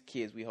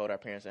kids, we hold our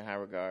parents in high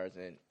regards,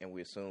 and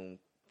we assume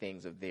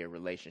things of their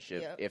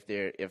relationship. Yep.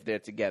 If they're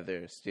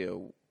together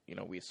still,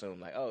 we assume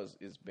like, oh,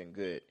 it's been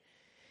good,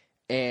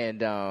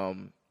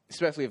 and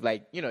especially if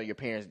like your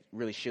parents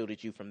really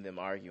shielded you from them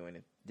arguing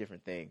and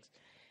different things,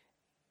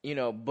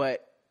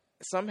 But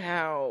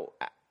somehow,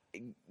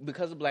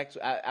 because of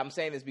I'm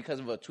saying this because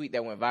of a tweet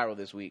that went viral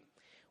this week.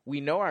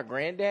 We know our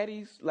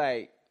granddaddies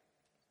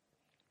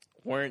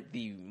weren't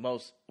the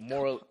most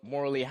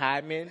morally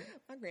high men.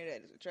 My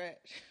granddaddies were trash.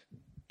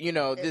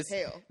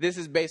 This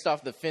is based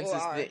off the fences,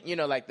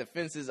 like the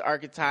fences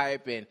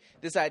archetype and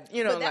this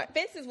idea, But that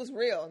fences was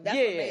real. That's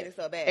what made it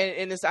so bad.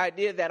 And this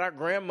idea that our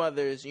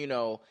grandmothers,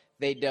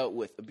 they dealt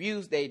with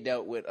abuse, they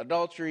dealt with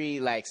adultery,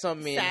 like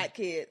some men, side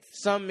kids,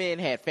 some men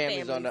had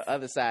families on the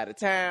other side of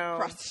town,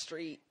 across the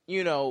street,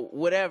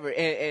 whatever.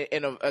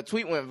 And a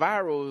tweet went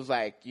viral. It was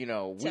like,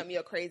 tell me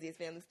your craziest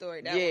family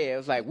story. It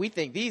was like, we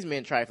think these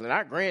men trifling.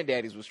 Our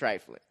granddaddies was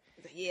trifling.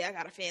 Yeah, I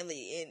got a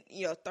family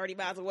in 30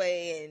 miles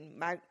away, and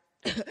my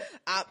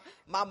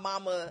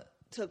mama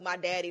took my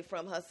daddy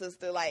from her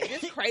sister. Like,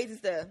 this crazy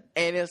stuff.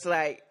 And it's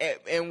like,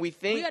 and we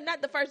think we are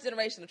not the first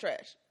generation of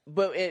trash.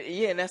 But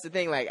and that's the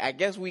thing. Like, I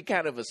guess we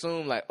kind of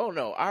assume like, oh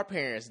no, our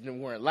parents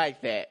weren't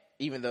like that,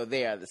 even though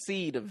they are the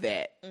seed of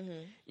that.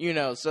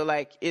 Mm-hmm. So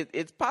like,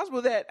 it's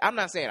possible that I'm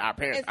not saying our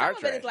parents are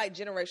trash. Some of it is like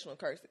generational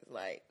curses,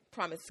 like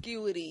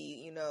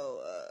promiscuity,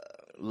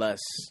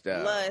 lust,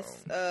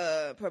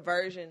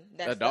 perversion,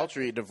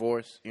 adultery,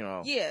 divorce.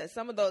 Yeah,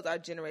 some of those are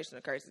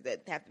generational curses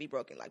that have to be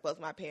broken. Like both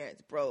my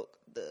parents broke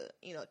the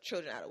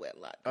children out of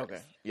wedlock.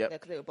 Okay, yep.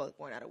 Because they were both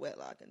born out of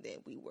wedlock, and then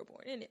we were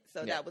born in it,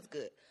 so that was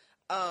good.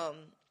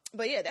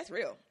 But yeah, that's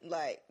real.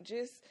 Like,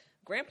 just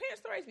grandparent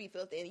stories be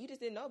filthy, and you just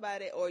didn't know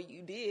about it, or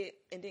you did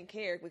and didn't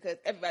care because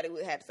everybody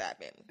would have a side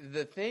family.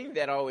 The thing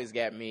that always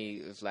got me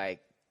is like,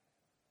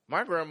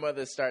 my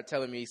grandmother started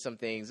telling me some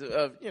things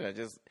of,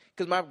 just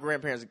because my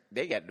grandparents,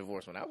 they got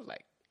divorced when I was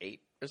like 8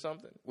 or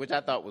something, which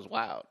I thought was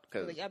wild.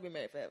 Cause like, y'all been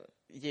married forever.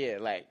 Yeah,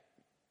 like,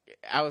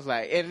 I was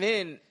like, and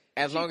then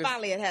as long as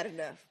finally had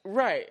enough.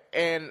 right.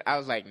 And I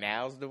was like,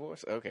 now's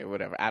divorce? Okay,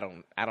 whatever. I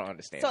don't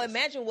understand. So this.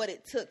 imagine what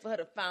it took for her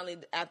to finally,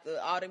 after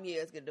all them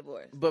years, get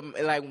divorced.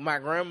 But like my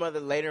grandmother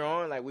later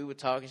on, like we would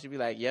talk and she'd be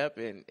like, "Yep,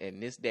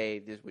 and this day,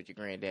 this is what your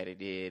granddaddy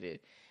did." And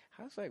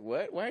I was like,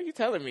 "What? Why are you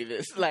telling me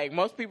this? Like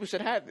most people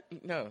should have."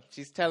 No,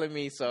 she's telling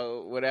me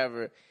so.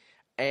 Whatever.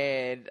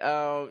 And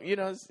you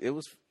know, it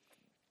was.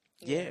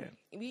 Yeah.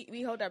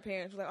 We hold our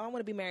parents. We're like, oh, I want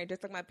to be married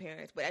just like my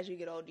parents. But as you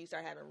get older, you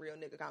start having real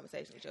nigga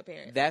conversations with your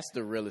parents. That's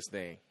the realest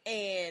thing.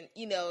 And,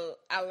 you know,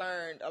 I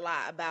learned a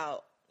lot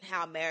about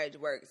how marriage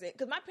works.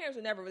 Because my parents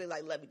were never really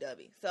like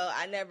lovey-dovey. So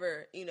I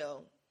never, you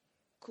know,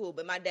 cool.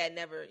 But my dad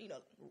never, you know,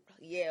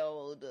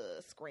 yelled,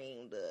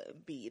 screamed,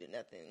 beat or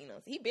nothing. You know,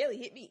 so he barely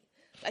hit me.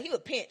 Like, he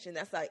would pinch, and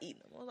that's like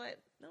eating him. I was like,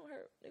 don't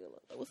hurt, nigga.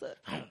 Like, what's up?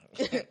 I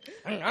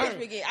was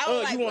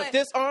like, you want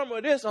this arm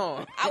or this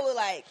arm? I was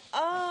like,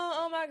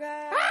 oh my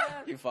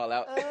God. You fall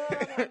out.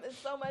 It's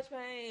so much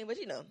pain. But,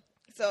 you know,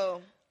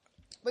 so,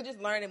 but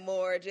just learning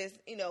more, just,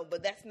 you know,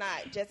 but that's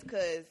not just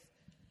because,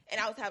 and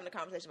I was having a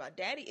conversation about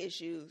daddy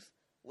issues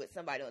with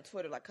somebody on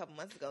Twitter like a couple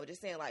months ago,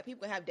 just saying, like,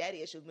 people can have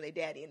daddy issues when they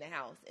daddy in the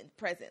house and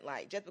present.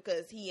 Like, just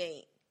because he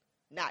ain't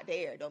not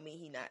there don't mean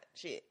he not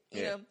shit,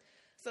 you know?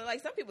 So,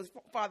 like, some people's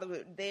father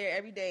were there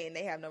every day and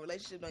they have no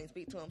relationship, don't even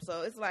speak to him.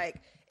 So, it's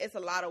like, it's a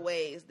lot of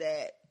ways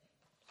that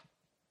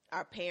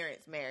our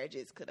parents'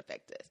 marriages could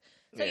affect us.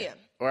 So, yeah.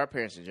 Or our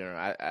parents in general.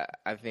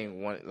 I think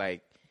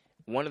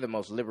one of the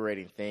most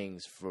liberating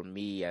things for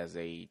me as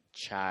a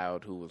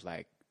child who was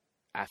like,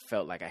 I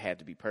felt like I had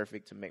to be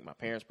perfect to make my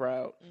parents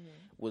proud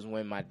was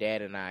when my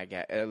dad and I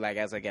got, like,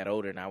 as I got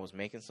older and I was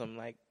making some,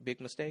 like,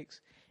 big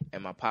mistakes.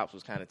 And my pops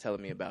was kind of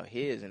telling me about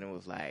his, and it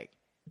was like,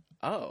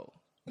 oh.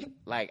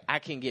 Like, I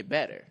can get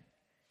better.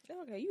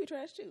 Okay, you were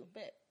trash too.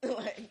 Bet.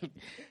 Like,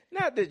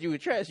 not that you were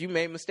trash. You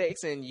made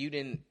mistakes and you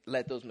didn't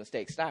let those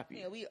mistakes stop you.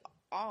 Yeah, we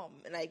all,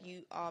 like,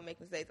 you all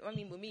make mistakes. I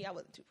mean, with me, I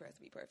wasn't too pressed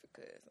to be perfect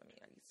because, I mean,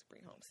 I used to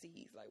bring home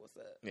C's. Like, what's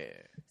up? Yeah.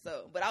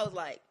 So, but I was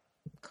like,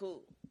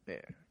 cool. Yeah.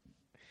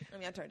 I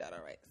mean, I turned out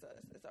all right, so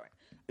it's all right.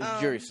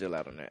 The jury's still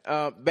out on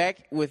that.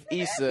 Back with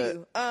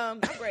Issa.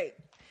 Great.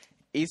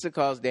 Issa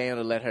calls Daniel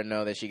to let her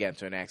know that she got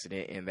into an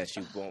accident and that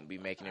she won't be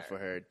making it for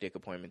her dick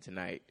appointment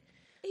tonight.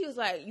 He was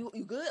like, you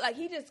good? Like,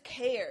 he just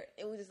cared.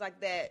 It was just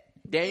like that.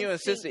 Daniel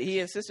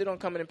insisted on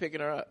coming and picking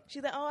her up.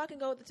 She's like, oh, I can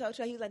go with the tow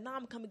truck. He was like, no, I'm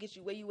going to come and get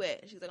you. Where you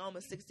at? And she's like, oh, I'm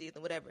on 60th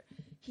and whatever.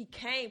 He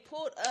came,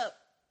 pulled up.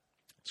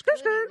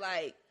 Skirt.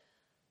 Like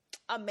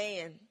a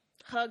man.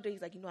 Hugged her.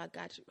 He's like, you know, I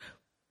got you.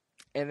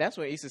 And that's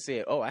when Issa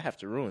said, oh, I have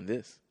to ruin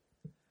this.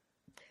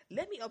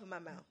 Let me open my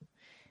mouth.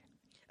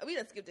 We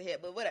done skipped ahead,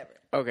 but whatever.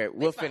 Okay,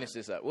 we'll finish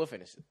this up. We'll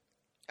finish it.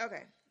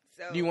 Okay.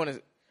 So do you want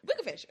to? We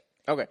can finish it.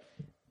 Okay.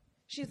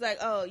 She's like,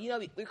 oh, you know,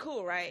 we're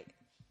cool, right?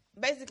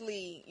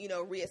 Basically, you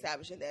know,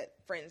 reestablishing that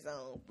friend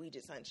zone, we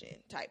just hunching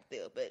type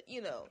deal. But,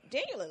 you know,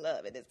 Daniel in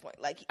love at this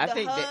point. Like, I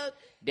think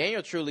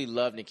Daniel truly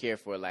loved and cared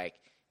for her. Like,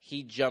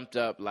 he jumped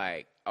up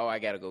like, oh, I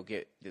got to go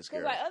get this girl.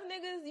 Because, like, other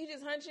niggas, you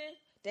just hunching.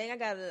 Dang, I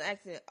got in an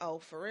accident. Oh,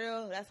 for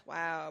real? That's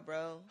wild,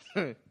 bro.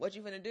 What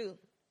you finna do?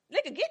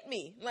 Nigga, get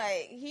me.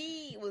 Like,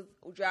 he was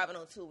driving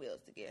on two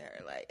wheels to get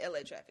her, like,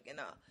 LA traffic and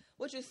all.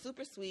 Which is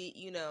super sweet,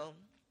 you know.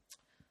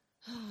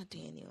 Oh,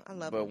 Daniel. I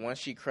love him. But once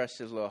she crushed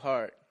his little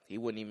heart, he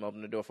wouldn't even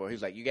open the door for her. He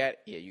was like, you got it?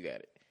 Yeah, you got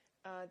it.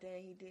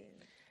 Dang, he did.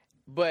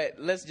 But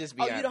let's just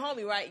be honest. You the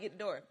homie, right? You get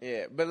the door.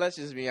 Yeah, but let's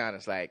just be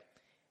honest. Like,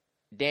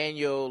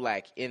 Daniel,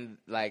 like, in,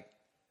 like,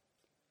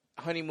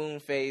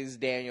 honeymoon phase,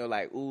 Daniel,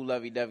 like, ooh,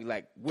 lovey-dovey,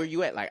 like, where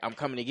you at? Like, I'm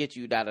coming to get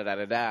you,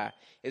 da-da-da-da-da.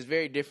 It's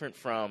very different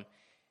from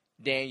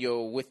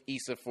Daniel with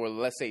Issa for,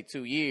 let's say,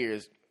 2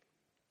 years.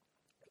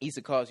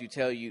 Issa calls you,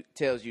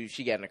 tells you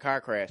she got in a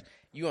car crash.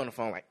 You on the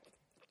phone like,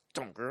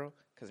 don't, girl.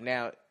 Because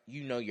now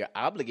you know you're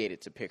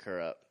obligated to pick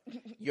her up.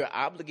 You're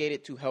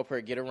obligated to help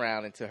her get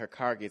around until her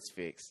car gets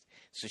fixed.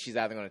 So she's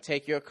either going to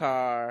take your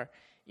car,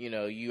 you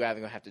know, you either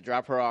going to have to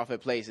drop her off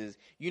at places.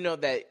 You know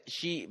that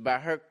by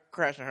her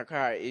crashing her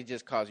car, it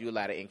just caused you a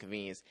lot of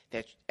inconvenience.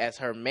 That as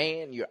her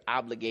man, you're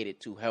obligated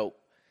to help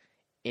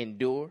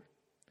endure.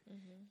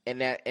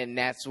 And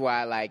that's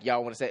why, like,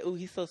 y'all want to say, "Ooh,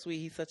 he's so sweet.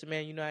 He's such a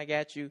man. You know, I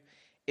got you."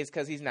 It's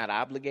because he's not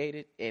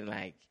obligated, and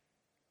like,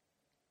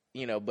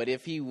 you know. But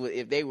if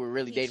they were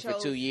really dating for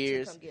 2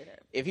 years,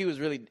 if they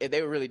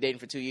were really dating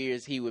for 2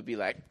 years, he would be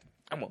like,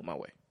 "I'm on my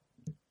way."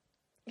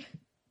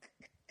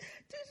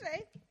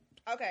 Touché.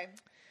 Okay,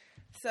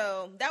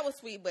 so that was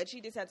sweet, but she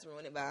just had to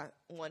ruin it by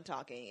one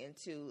talking and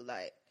two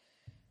like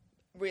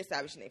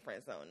reestablishing their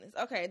friend zone.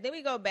 Okay, then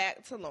we go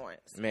back to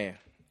Lawrence. Man,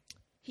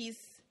 he's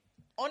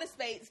on a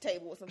spades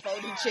table with some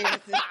folding chairs.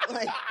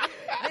 Like,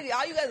 nigga,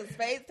 all you got is a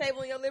spades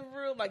table in your living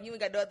room. Like, you ain't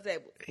got no other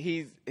table.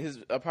 His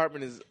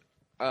apartment is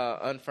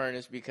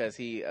unfurnished because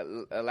he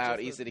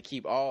allowed Issa to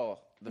keep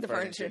all the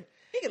furniture.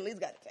 He could at least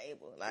got a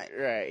table. Like,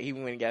 right, he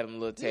went and got him a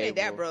little table. He ain't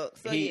that broke.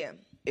 So yeah,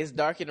 it's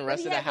dark in the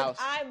rest of the house.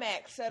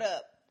 iMac set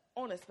up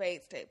on a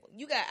spades table.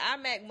 You got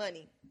iMac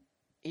money.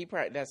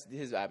 That's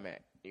his iMac.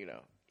 You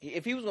know,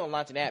 If he was gonna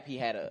launch an app, he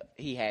had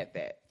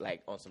that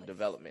like on some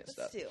development but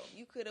stuff. Still,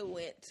 you could have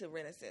went to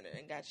Rent-A-Center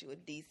and got you a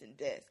decent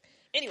desk.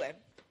 Anyway,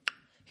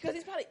 because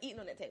he's probably eating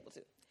on that table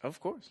too. Of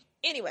course.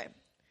 Anyway,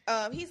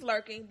 he's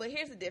lurking, but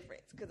here's the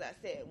difference. Because I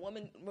said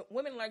women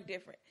lurk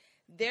different.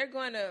 They're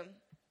gonna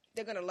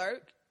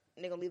lurk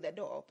and they're gonna leave that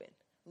door open.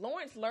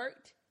 Lawrence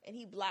lurked and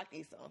he blocked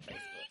Issa on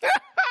Facebook.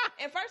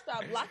 And first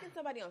off, blocking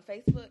somebody on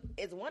Facebook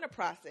is a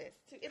process.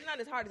 It's not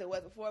as hard as it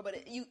was before, but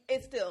it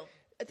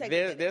takes.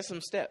 There's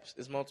some steps.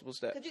 It's multiple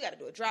steps. Because you got to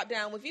do a drop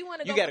down. If you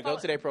want to, you got to go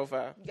to their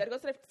profile. You got to go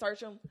to their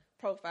search them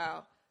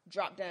profile,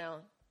 drop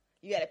down.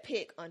 You got to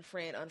pick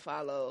unfriend,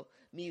 unfollow,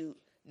 mute,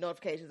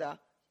 notifications off.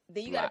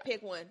 Then you got to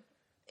pick one.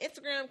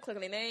 Instagram, click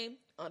on their name,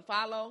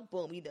 unfollow,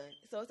 boom, you done.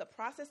 So it's a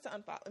process to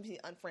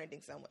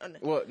unfriending someone.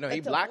 Well, no, he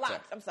blocked her.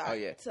 I'm sorry. Oh,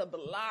 yeah. To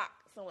block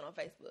someone on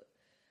Facebook.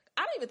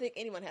 I don't even think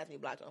anyone has me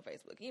blocked on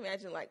Facebook. Can you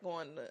imagine like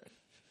going to...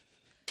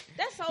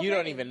 That's so you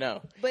don't even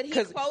know. But he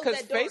closed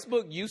that door.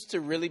 Facebook used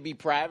to really be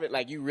private.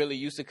 Like, you really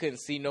used to couldn't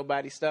see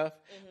nobody's stuff.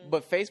 Mm-hmm.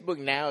 But Facebook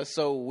now is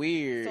so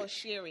weird. So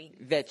sheery.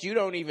 That you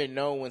don't even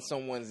know when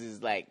someone's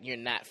is like, you're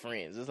not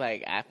friends. It's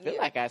like, I feel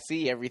like I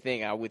see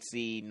everything I would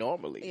see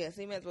normally. Yeah,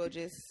 so you might as well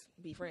just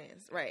be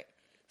friends. Right.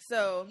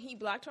 So he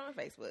blocked her on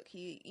Facebook.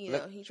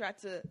 He tried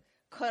to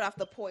cut off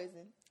the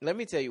poison. Let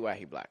me tell you why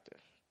he blocked her.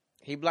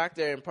 He blocked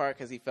her in part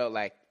because he felt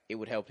like it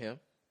would help him.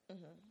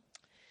 Mm-hmm.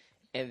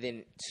 And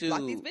then two,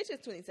 block these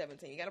bitches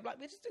 2017. You gotta block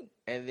bitches too.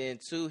 And then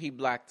two, he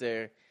blocked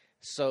her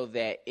so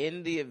that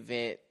in the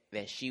event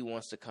that she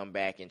wants to come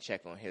back and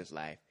check on his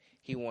life,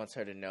 he wants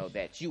her to know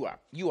that you are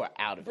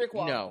out of Brick it.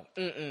 wall. No,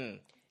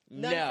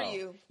 None for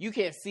you. You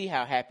can't see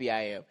how happy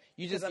I am.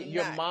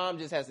 Your mom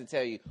just has to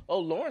tell you. Oh,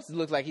 Lawrence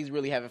looks like he's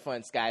really having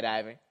fun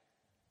skydiving.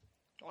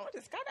 Oh,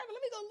 just skydiving.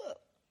 Let me go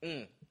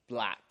look.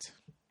 Blocked.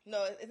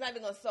 No, it's not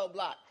even gonna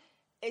block.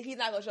 He's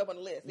not going to show up on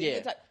the list. So yeah. You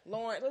can type,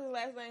 Lawrence, what's his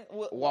last name?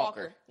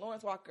 Walker.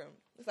 Lawrence Walker.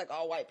 It's like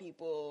all white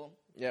people.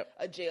 Yep.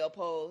 A jail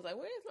pose. Like,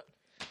 where is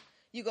it?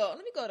 You go, let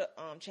me go to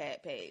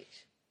chat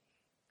page.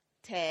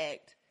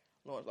 Tagged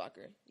Lawrence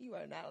Walker. You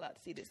are not allowed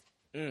to see this.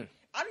 I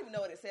don't even know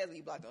what it says when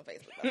you blocked on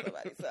Facebook by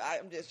somebody. So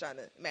I'm just trying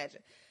to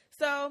imagine.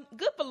 So,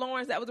 good for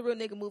Lawrence. That was a real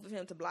nigga move of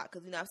him to block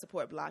because, I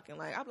support blocking.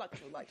 Like, I block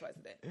people like twice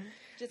a day.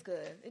 Just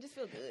because. It just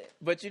feels good.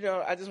 But,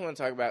 I just want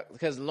to talk about,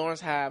 because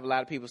Lawrence Hive, a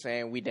lot of people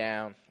saying, we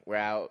down, we're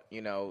out,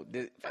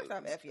 First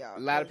off, F y'all. A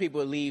lot of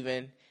people are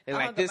leaving. I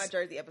like this. My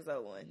Jersey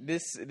episode 1.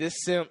 This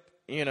simp,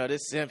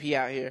 he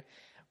out here.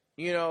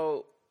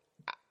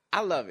 I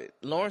love it.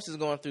 Lawrence is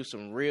going through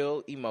some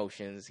real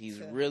emotions. He's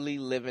really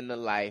living the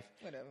life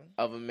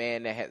of a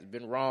man that has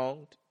been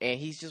wronged, and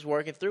he's just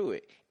working through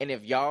it. And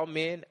if y'all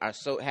men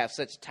have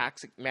such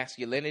toxic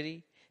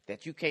masculinity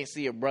that you can't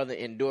see a brother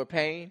endure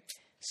pain,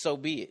 so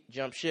be it.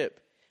 Jump ship.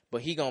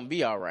 But he gonna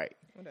be all right.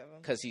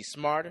 Because he's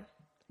smarter,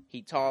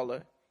 he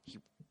taller,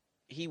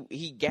 he's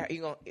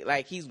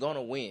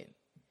gonna win.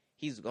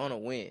 He's gonna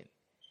win.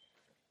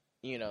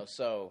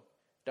 So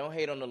don't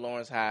hate on the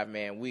Lawrence Hive,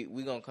 man.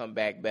 We gonna come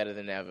back better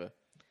than ever.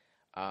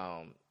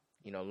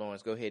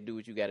 Lawrence, go ahead, do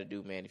what you gotta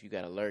do, man. If you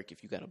gotta lurk,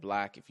 if you gotta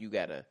block, if you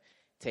gotta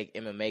take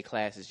MMA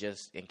classes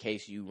just in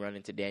case you run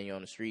into Daniel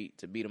on the street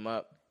to beat him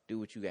up, do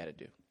what you gotta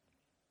do.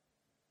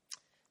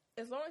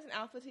 Is Lawrence an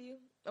alpha to you?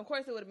 Of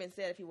course, it would have been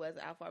said if he was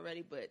an alpha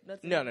already, but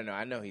no.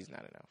 I know he's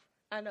not an alpha.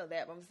 I know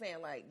that, but I'm saying,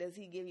 does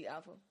he give you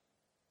alpha?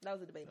 That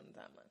was a debate on the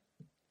timeline.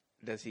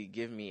 Does he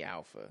give me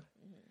alpha?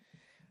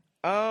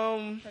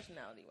 Mm-hmm.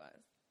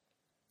 Personality-wise.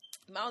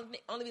 My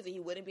only reason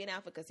he wouldn't be an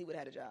alpha because he would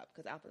have had a job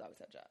because alphas always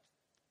have jobs.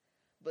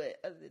 But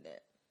other than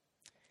that,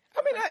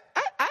 I mean,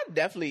 I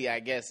definitely, I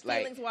guess,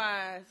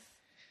 feelings-wise,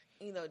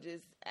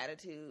 just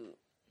attitude,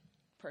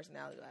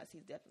 personality-wise, he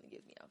definitely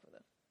gives me alpha though.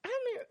 I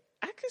mean,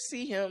 I could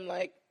see him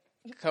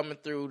coming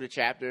through the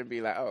chapter and be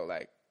like, oh,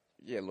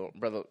 yeah, little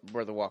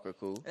brother Walker,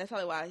 cool. And that's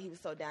probably why he was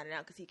so down and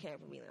out because he came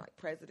from being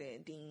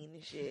president, dean,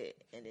 and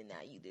shit, and then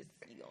now you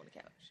go on the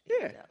couch.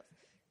 Yeah. Damn.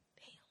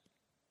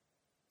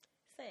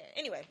 Sad.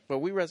 Anyway. But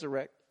we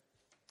resurrect.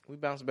 We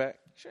bounce back.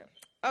 Sure.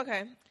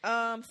 Okay.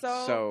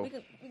 So we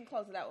can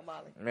close it out with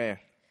Molly. Man.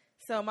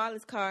 So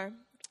Molly's car.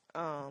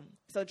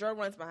 So Joe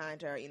runs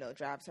behind her.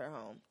 Drives her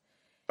home.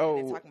 Oh.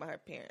 And talking about her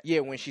parents.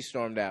 Yeah, when she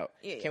stormed out.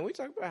 Yeah. Can we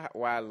talk about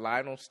why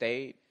Lionel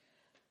stayed?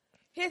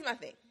 Here's my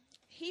thing.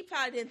 He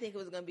probably didn't think it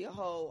was gonna be a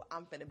whole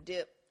I'm finna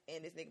dip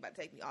and this nigga about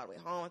to take me all the way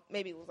home.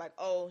 Maybe it was like,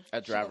 oh,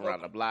 I drive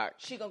around the block.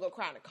 She gonna go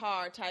cry in the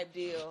car type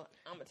deal.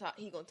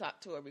 He gonna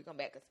talk to her when we come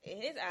back. Cause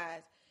in his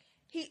eyes,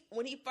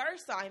 when he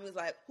first saw him, he was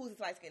like, who's this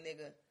light skinned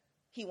nigga?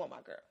 He want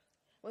my girl.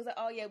 It was like,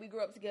 oh yeah, we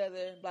grew up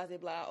together, blah blah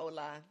blah, oh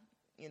lie,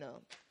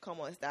 come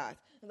on stars.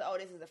 He was like, oh,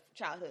 this is a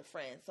childhood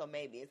friend, so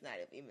maybe it's not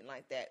even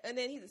like that. And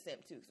then he's a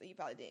simp too, so he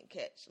probably didn't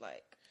catch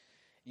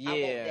I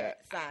want that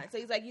sign. So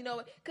he's like, you know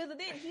what? Because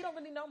then he don't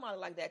really know Molly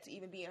like that to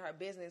even be in her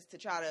business to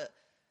try to,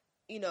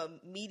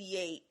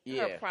 mediate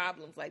her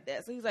problems like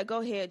that. So he's like,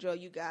 go ahead, Joe,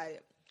 you got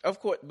it.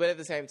 Of course, but at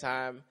the same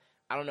time,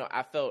 I don't know.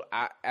 I felt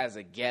as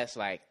a guest,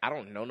 I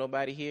don't know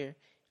nobody here.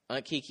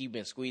 Aunt Kiki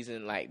been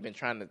been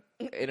trying to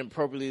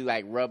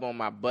inappropriately rub on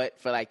my butt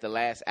for the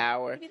last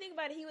hour. If you think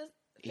about it, he was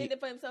fending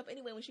for himself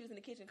anyway when she was in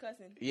the kitchen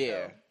cussing.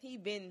 Yeah. So he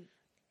probably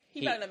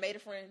done made a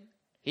friend.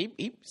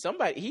 He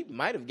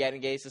might have got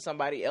engaged to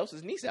somebody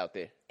else's niece out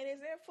there. And is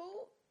there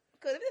food?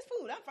 Because if it's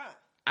food, I'm fine.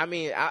 I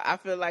mean, I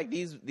feel like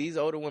these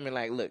older women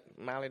like, look,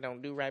 Molly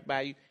don't do right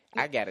by you.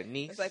 I got a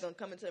niece. It's like on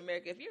Coming to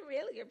America. If you're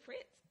really a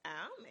prince,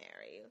 I'll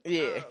marry you.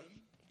 Yeah.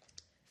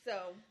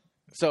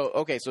 So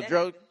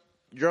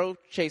Dro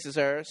chases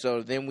her.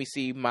 So then we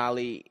see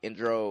Molly and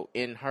Dro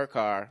in her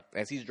car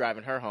as he's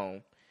driving her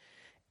home.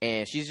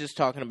 And she's just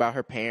talking about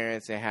her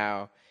parents and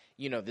how,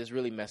 this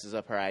really messes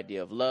up her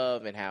idea of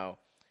love and how,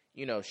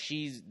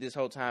 she's this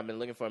whole time been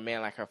looking for a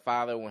man like her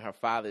father when her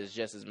father is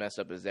just as messed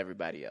up as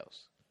everybody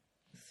else.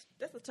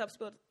 That's a tough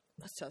pill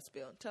to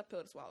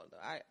swallow, though.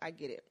 I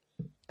get it.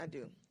 I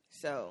do.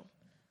 So,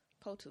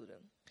 po to them.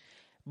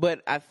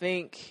 But I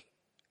think,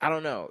 I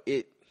don't know,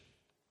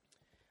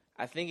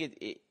 I think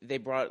they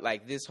brought,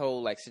 like, this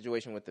whole, like,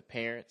 situation with the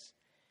parents.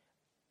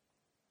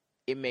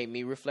 It made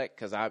me reflect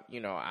because I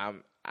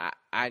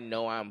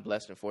know I'm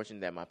blessed and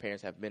fortunate that my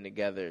parents have been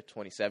together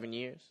 27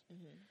 years.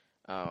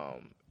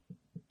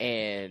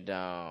 And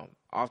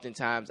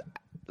oftentimes,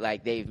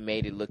 like, they've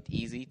made it look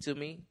easy to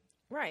me.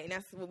 Right, and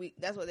that's what we're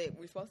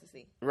supposed to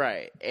see.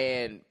 Right,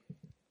 and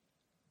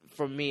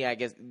for me, I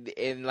guess,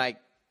 and,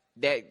 like,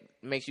 that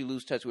makes you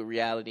lose touch with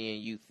reality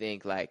and you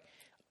think, like,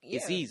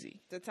 it's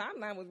easy. The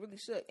timeline was really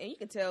shook, and you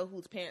can tell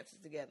whose parents is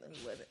together and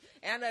who wasn't.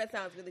 And I know that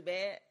sounds really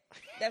bad.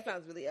 That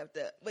sounds really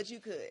effed up, but you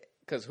could.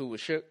 Because who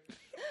was shook?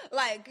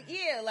 Like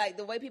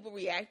the way people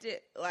reacted.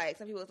 Like,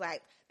 some people was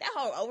like, that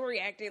whole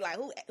overreacted. Like,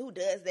 who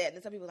does that? And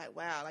then some people were like,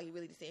 wow, like, you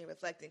really just sitting here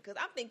reflecting. Because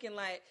I'm thinking,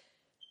 like,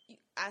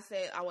 I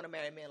said, I want to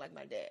marry a man like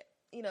my dad.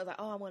 It's like,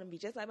 oh, I want to be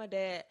just like my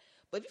dad.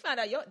 But if you find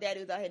out your daddy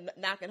was out here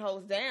knocking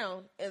hoes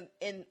down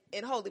in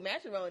holy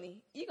matrimony,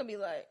 you can be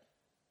like,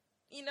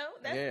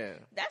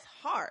 that's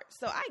hard.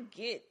 So I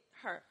get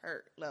her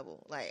hurt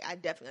level. Like, I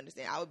definitely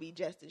understand. I would be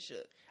just as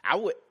shook. I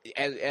would,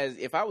 as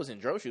if I was in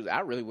Dro's shoes, I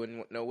really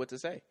wouldn't know what to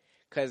say.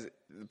 Because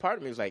part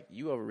of me was like,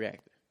 you overreacted.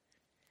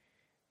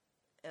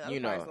 And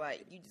other part's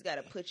like, you just got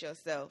to put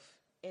yourself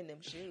in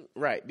them shoes.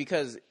 Right,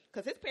 because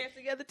his parents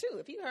together too.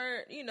 If he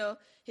heard,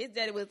 his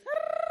daddy was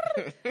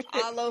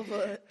all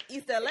over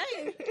East LA,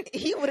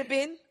 he would have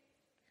been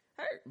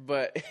hurt.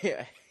 But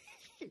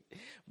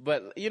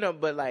but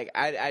like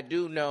I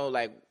do know,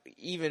 like,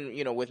 even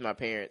with my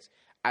parents,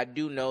 I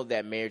do know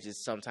that marriage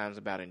is sometimes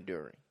about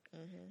enduring.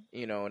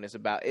 And it's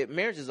about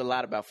marriage is a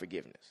lot about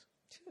forgiveness.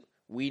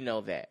 We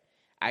know that.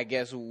 I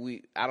guess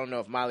I don't know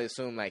if Molly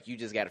assumed, like, you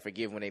just got to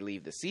forgive when they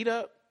leave the seat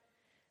up.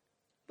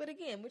 But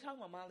again, we're talking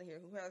about Molly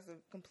here, who has a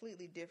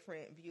completely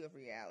different view of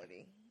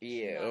reality.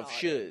 Yeah, of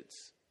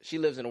shoulds. She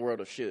lives in a world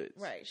of shoulds.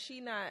 Right. She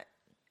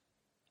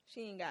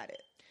ain't got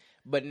it.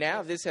 But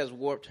now this has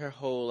warped her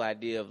whole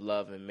idea of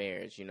love and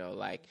marriage.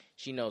 Like,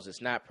 she knows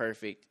it's not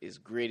perfect. It's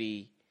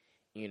gritty.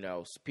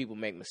 People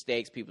make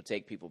mistakes. People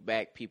take people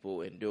back.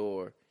 People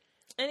endure.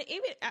 And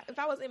even if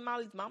I was in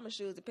Molly's mama's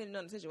shoes, depending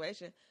on the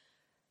situation,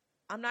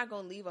 I'm not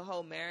going to leave a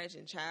whole marriage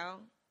and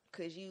child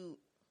because you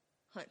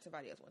hunt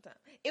somebody else one time.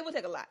 It would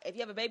take a lot. If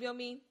you have a baby on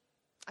me,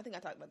 I think I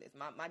talked about this.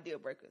 My deal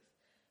breakers.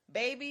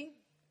 Baby,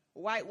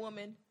 white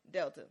woman,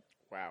 Delta.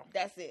 Wow.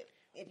 That's it.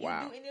 If you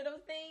do any of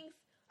those things,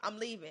 I'm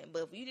leaving.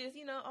 But if you just,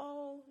 it's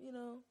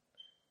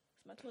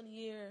my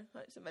 20-year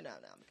hunt somebody. No,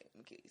 I'm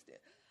gonna kill you still.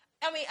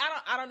 I mean,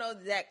 I don't know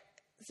the exact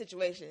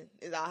situation.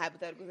 Is all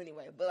hypotheticals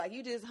anyway. But, like,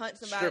 you just hunt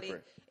somebody.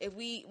 Stripper. If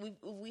we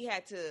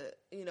had to,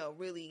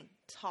 really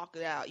talk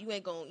it out, you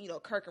ain't gonna,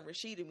 Kirk and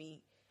Rashida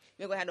me.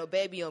 You ain't gonna have no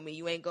baby on me.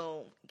 You ain't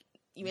gonna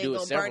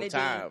Bernadine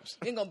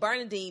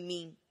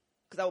me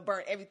because I will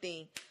burn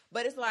everything.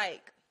 But it's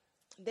like,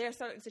 there are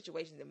certain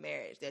situations in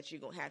marriage that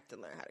you're gonna have to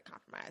learn how to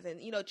compromise.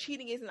 And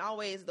cheating isn't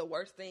always the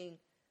worst thing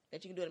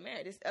that you can do in a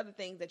marriage. There's other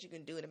things that you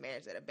can do in a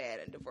marriage that are bad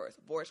and divorce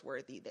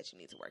worthy that you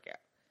need to work out.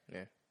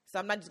 Yeah. So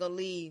I'm not just gonna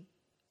leave.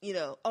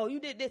 Oh,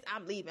 you did this,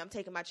 I'm leaving. I'm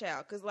taking my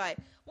child. Because, like,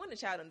 one, the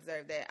child don't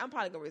deserve that. I'm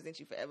probably gonna resent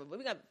you forever. But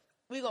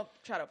we're gonna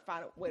try to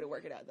find a way to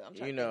work it out. Though I'm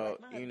trying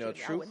to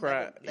true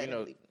crime.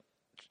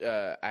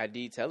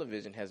 ID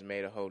Television has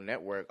made a whole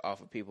network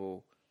off of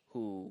people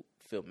who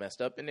feel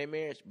messed up in their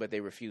marriage, but they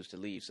refuse to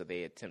leave, so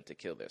they attempt to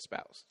kill their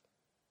spouse.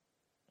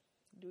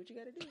 Do what you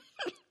gotta do.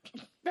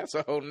 That's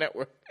a whole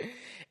network.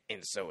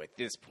 And so at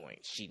this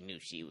point, she knew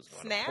she was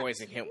going to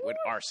poison him with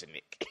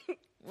arsenic.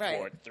 Right.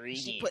 For 3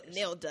 years. She put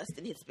nail dust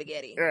in his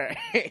spaghetti. Right.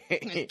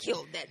 And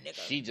killed that nigga.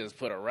 She just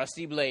put a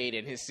rusty blade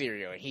in his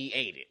cereal and he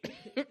ate it.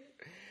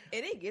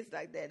 And it gets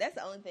like that. That's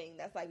the only thing.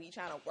 That's like you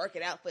trying to work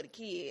it out for the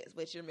kids,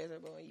 but you're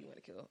miserable and you want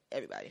to kill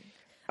everybody.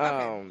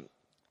 Okay.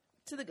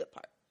 To the good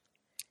part.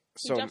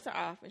 He drops her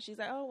off and she's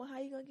like, oh, well, how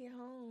you going to get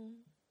home?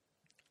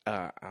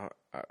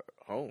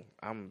 Home.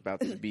 I'm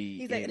about to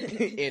be like,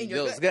 in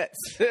Bill's guts.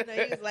 No,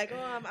 he's like,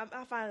 oh,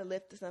 I'll find a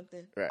lift or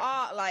something. Right.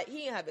 Like, he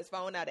didn't have his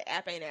phone out. The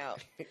app ain't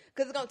out.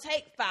 Because it's going to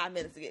take 5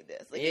 minutes to get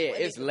this. Like,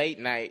 it's late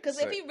night. Because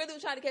if he really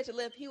was trying to catch a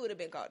lift, he would have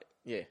been called it.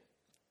 Yeah.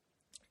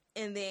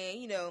 And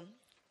then,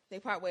 they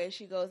part ways.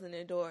 She goes in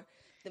the door.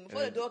 Then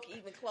before the door can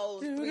even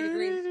close 3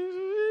 degrees,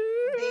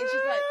 then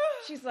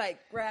she's like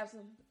grabs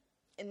him,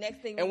 and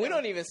next thing. And we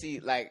don't even see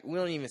like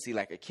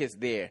a kiss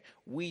there.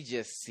 We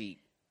just see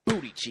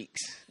booty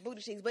cheeks.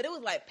 Booty cheeks, but it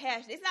was like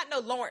passion. It's not no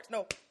Lawrence,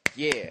 no.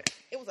 Yeah.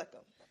 It was like a.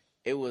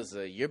 It was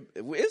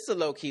it's a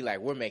low key like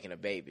we're making a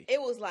baby. It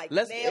was like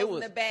nails in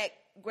the back,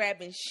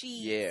 grabbing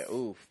sheets. Yeah,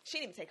 oof. She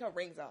didn't even take her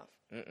rings off.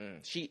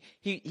 He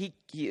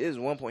is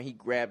one point he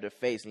grabbed her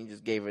face and he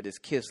just gave her this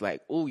kiss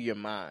like, ooh, you're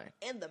mine.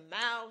 In the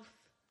mouth.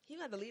 You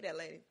got to leave that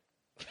lady.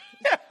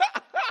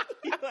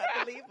 You got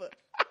to leave her.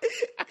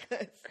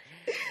 Because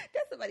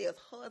that's somebody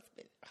else's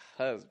husband.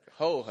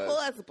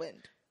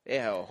 Husband. They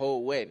had a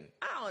whole wedding.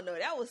 I don't know.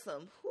 That was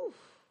some. Whew.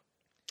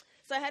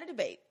 So I had a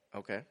debate.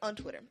 Okay. On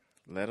Twitter.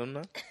 Let them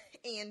know.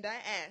 And I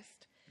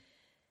asked,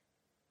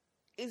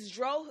 is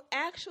Dro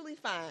actually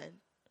fine,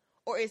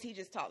 or is he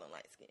just tall and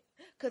light skinned?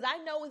 Because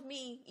I know with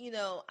me,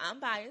 I'm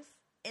biased,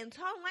 and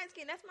tall and light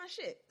skinned, that's my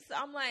shit. So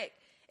I'm like,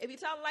 if he's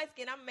tall and light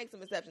skinned, I'm gonna make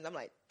some exceptions. I'm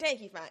like, dang,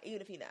 he fine, even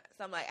if he not.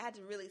 So I'm like, I had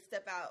to really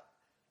step out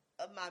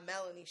of my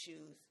Melanie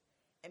shoes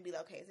and be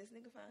like, okay, is this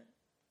nigga fine?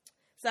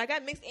 So I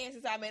got mixed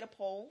answers. So I made a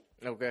poll.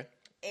 Okay.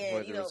 And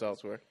what the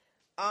results were?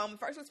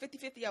 First was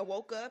 50-50. I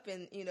woke up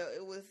and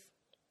it was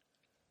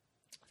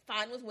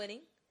fine was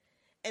winning.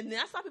 And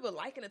then I saw people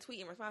liking a tweet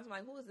in response. I'm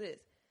like, who is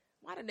this?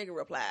 Why the nigga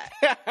replied?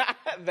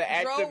 The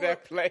actor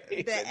that played.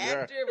 The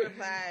actor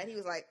replied. He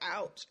was like,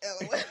 ouch.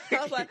 LOL.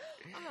 I was like,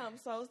 oh, I'm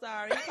so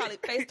sorry. He probably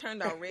face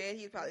turned out red.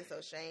 He was probably so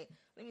ashamed.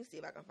 Let me see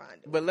if I can find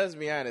it. But let's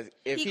be honest.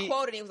 If he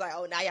quoted, he was like,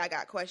 oh, now y'all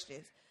got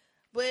questions.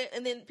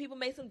 And then people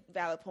made some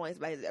valid points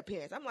about his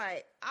appearance. I'm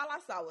like, all I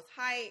saw was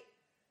height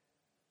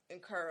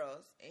and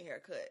curls and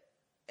haircut.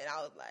 And I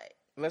was like,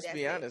 let's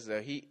be honest,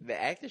 though.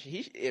 The actor,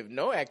 if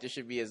no actor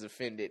should be as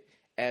offended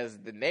as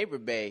the neighbor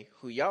bae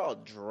who y'all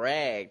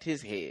dragged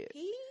his head.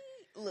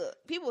 Look,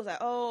 people was like,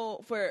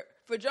 oh, for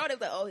Jordan,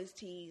 like, oh, his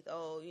teeth,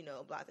 oh,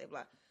 blah, blah,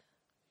 blah.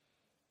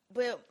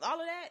 But all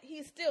of that,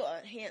 he's still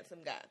a handsome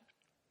guy.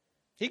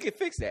 He could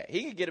fix that.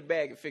 He could get a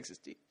bag and fix his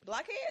teeth.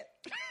 Blockhead?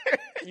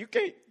 You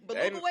can't. But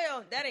look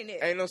well, that ain't it.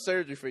 Ain't no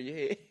surgery for your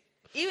head.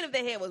 Even if the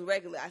head was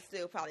regular, I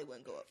still probably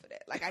wouldn't go up for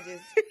that. Like, I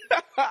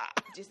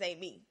just ain't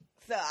me.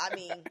 So, I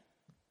mean,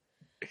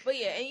 but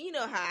yeah, and you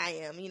know how I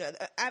am.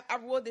 I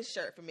wore this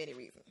shirt for many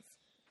reasons.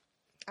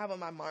 I have on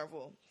my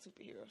Marvel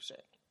superhero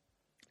shirt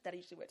that I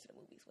usually wear to the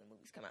movies when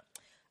movies come out.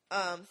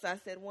 So I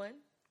said 1,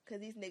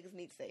 because these niggas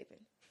need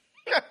saving.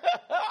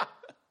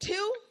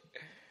 2,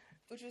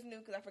 which was new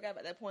because I forgot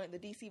about that point, the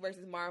DC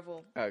versus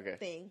Marvel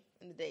thing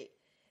in the date.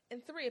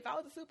 And 3, if I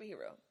was a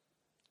superhero,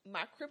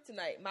 my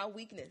kryptonite, my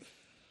weakness,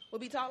 would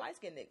be tall,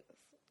 light-skinned niggas.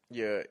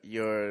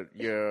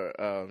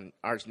 Your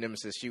arch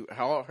nemesis,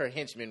 all her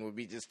henchmen would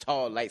be just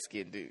tall,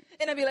 light-skinned dudes.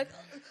 And I'd be like,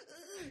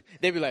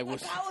 they'd be like, my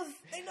powers,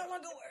 they no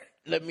longer work.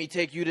 Let me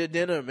take you to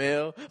dinner,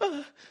 Mel.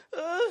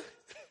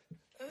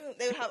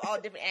 They would have all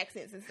different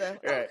accents and stuff.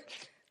 Right.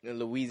 The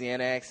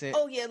Louisiana accent.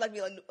 Oh, yeah, like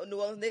me, like New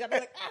Orleans nigga. I'd be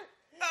like,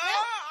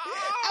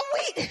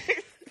 I'm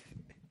weak.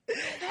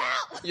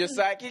 Help. Your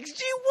sidekick's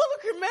G.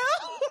 Williker,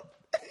 Mel.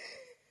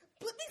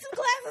 Put me some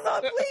glasses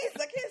on, please.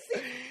 I can't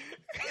see.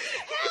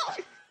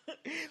 Help.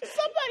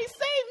 Somebody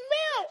save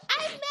Mel.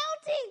 I'm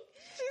melting.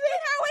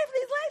 Get her away from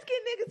these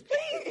light-skinned niggas,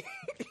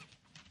 please.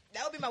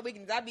 That would be my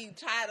weakness. I'd be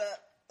tied up.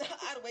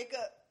 I'd wake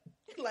up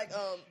like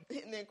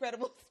in The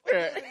Incredibles.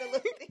 Right.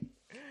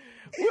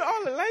 We're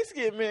all the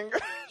light-skinned men,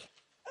 girl.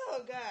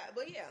 Oh, God.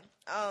 But, yeah.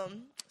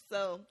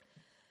 So,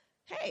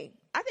 hey,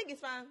 I think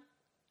it's fine.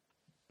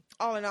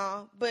 All in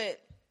all. But,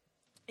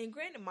 and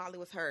granted, Molly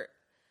was hurt.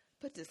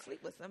 Put to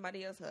sleep with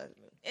somebody else's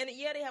husband. And,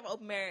 yeah, they have an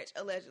open marriage,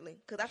 allegedly.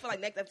 Because I feel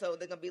like next episode,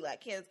 they're going to be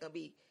like, Ken's going to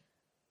be,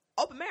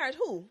 open marriage,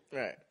 who?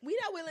 Right. We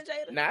not Will and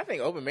Jada. Nah, I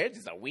think open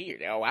marriages are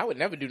weird. Oh, I would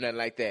never do nothing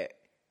like that.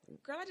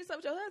 Girl, I just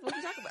slept with your husband. What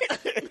you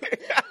talking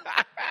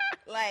about?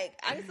 Like,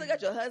 I just still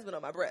got your husband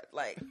on my breath.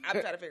 Like, I'm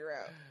trying to figure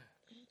out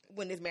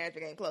when this marriage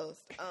became closed.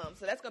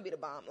 So that's going to be the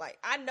bomb. Like,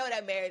 I know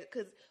that marriage,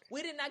 because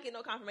we did not get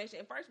no confirmation.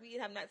 And first, we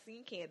have not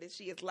seen Candace.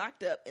 She is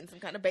locked up in some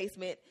kind of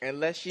basement.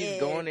 Unless she's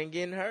going and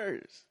getting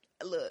hers.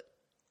 Look.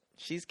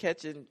 She's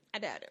catching. I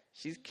doubt it.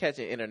 She's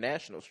catching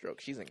international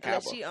stroke. She's in Cabo.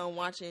 Unless she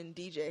watching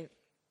DJ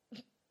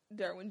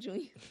Derwin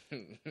Jr.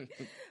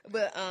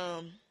 But,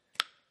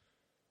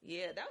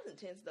 yeah, that was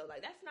intense, though.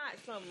 Like, that's not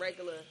some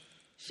regular.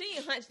 She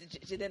ain't hunch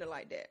Jadena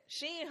like that.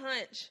 She ain't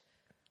hunch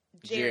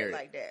Jared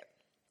like that.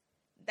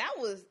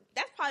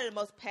 That's probably the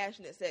most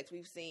passionate sex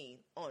we've seen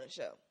on a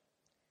show.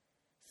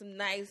 Some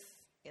nice,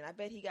 and I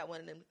bet he got one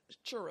of them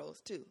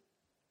churros too.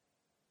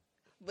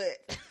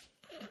 But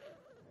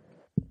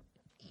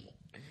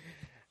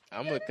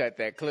I'm gonna cut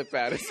that clip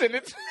out and send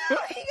it to no,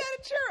 he got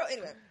a churro.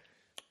 Anyway.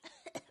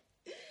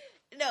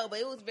 No, but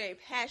it was very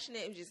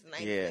passionate. It was just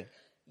nice, like,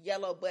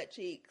 yellow butt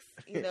cheeks,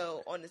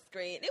 on the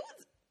screen. It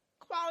was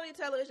quality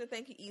television.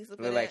 Thank you, Issa, for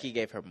Looked that. like he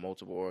gave her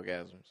multiple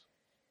orgasms.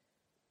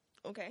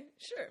 Okay,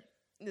 sure.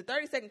 The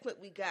 30-second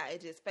clip we got, it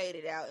just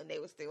faded out, and they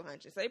were still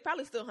hunching. So they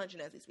probably still hunching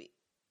as we speak.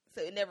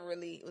 So it never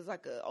really, it was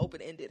like an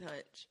open-ended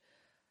hunch.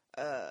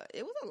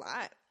 It was a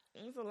lot.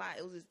 It was a lot.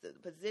 It was just the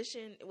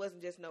position. It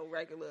wasn't just no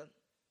regular.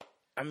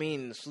 I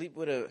mean, sleep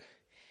with a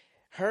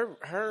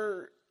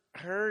her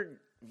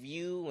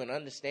view and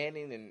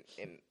understanding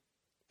and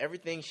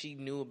everything she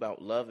knew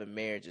about love and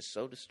marriage is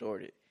so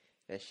distorted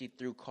that she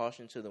threw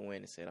caution to the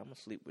wind and said, "I'm gonna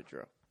sleep with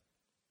Dro."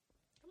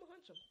 I'm gonna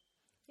hunch him.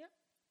 Yep,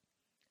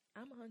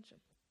 I'm gonna hunch him.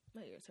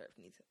 My ears hurt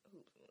from these hoops. I'm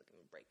looking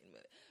at break in a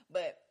minute,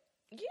 but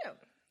yeah.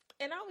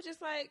 And I was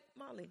just like,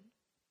 Molly,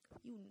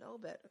 you know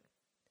better.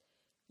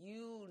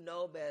 You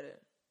know better.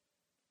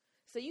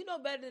 So you know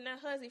better than that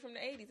hussy from the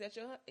 80s that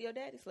your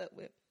daddy slept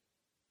with.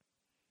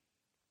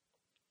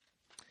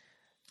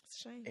 It's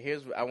a shame.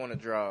 I want to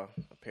draw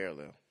a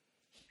parallel.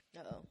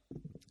 Uh-oh.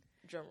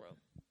 Drum roll.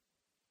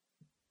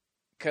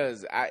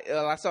 Because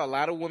I saw a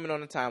lot of women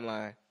on the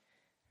timeline.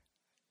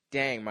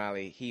 Dang,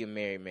 Molly, he a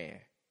married man.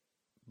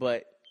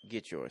 But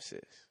get yours,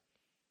 sis.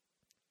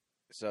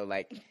 So,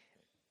 like,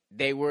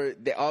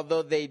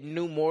 although they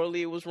knew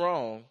morally it was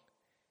wrong,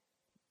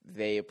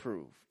 they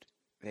approved.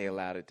 They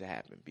allowed it to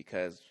happen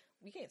because...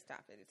 We can't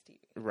stop it. It's TV.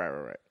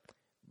 Right.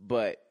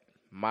 But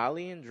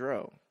Molly and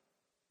Dro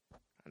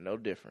are no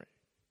different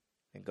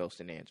than Ghost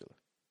and Angela.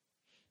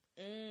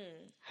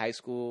 High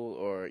school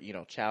or,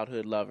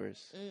 childhood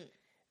lovers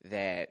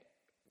that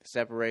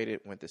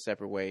separated, went their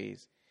separate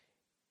ways,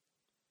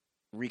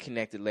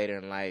 reconnected later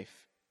in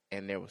life,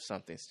 and there was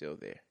something still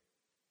there.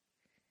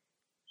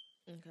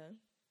 Okay.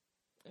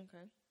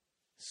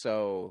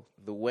 So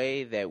the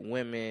way that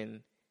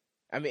women,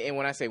 and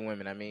when I say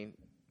women, I mean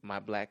the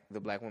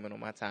black women on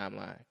my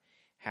timeline,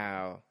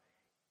 how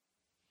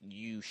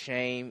you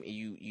shame,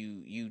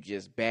 you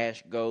just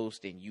bash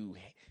Ghost and you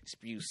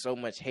spew so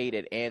much hate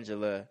at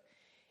Angela.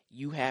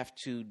 You have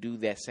to do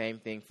that same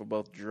thing for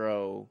both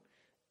Dro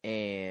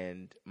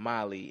and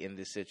Molly in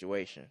this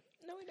situation.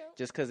 No, we don't.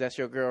 Just because that's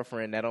your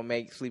girlfriend, that don't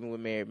make sleeping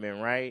with married men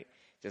right.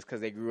 Just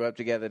because they grew up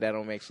together, that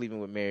don't make sleeping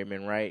with married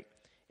men right.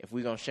 If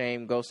we're going to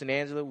shame Ghost and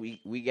Angela,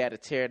 we got to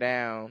tear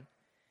down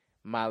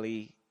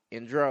Molly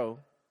and Dro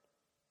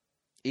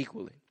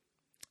equally.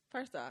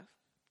 First off,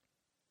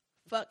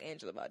 fuck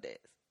Angela Valdez.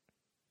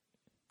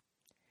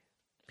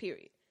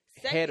 Period.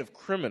 Second, Head of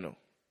criminal,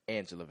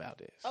 Angela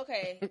Valdez.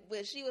 Okay,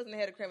 but she wasn't the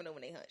head of criminal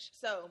when they hunched.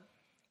 So,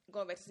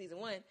 going back to season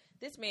 1,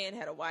 this man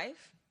had a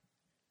wife,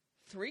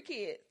 3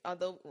 kids,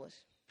 although it was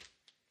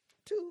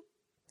 2.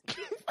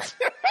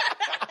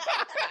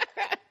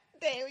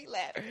 Damn, we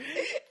laughing.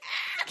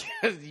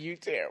 Because you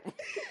terrible.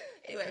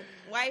 Anyway,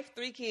 wife,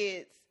 3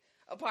 kids,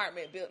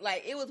 apartment built.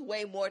 Like, it was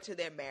way more to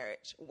their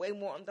marriage, way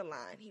more on the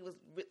line. He was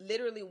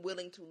literally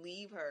willing to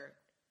leave her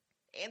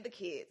and the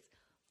kids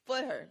for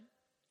her.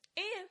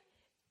 And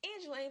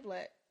Angela ain't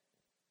black.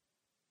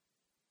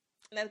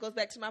 And that goes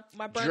back to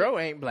my Dro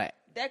ain't black.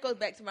 That goes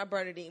back to my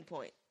Bernadine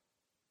point.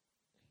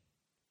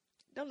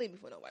 Don't leave me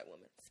for no white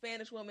woman.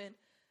 Spanish woman,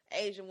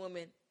 Asian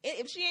woman.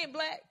 If she ain't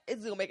black,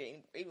 it's going to make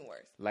it even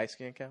worse. Light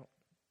skin count?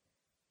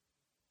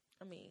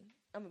 I mean,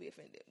 I'm going to be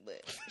offended,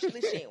 but at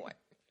least she ain't white.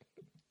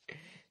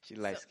 She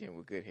light skinned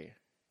with good hair.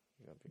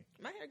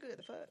 My hair good,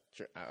 the fuck.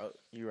 Sure,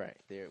 you're right.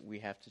 We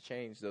have to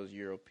change those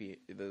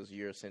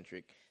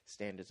Eurocentric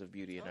standards of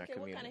beauty in our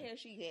community. What kind of hair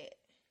she had.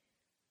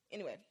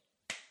 Anyway,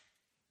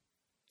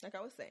 like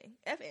I was saying,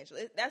 F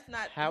Angela. That's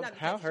not.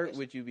 How hurt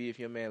would you be if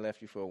your man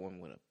left you for a woman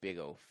with a big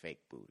old fake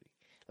booty?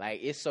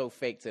 Like, it's so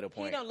fake to the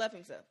point. He don't love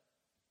himself.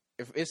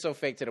 If it's so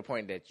fake to the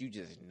point that you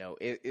just know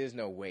there's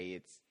no way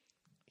it's.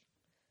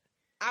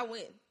 I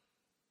win.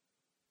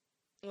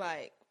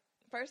 Like,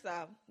 first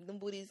off, them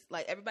booties,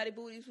 like everybody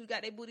booties who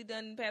got their booty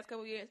done in the past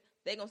couple of years,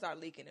 they gonna start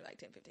leaking in like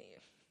 10, 15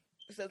 years.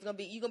 So it's gonna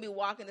be, you're gonna be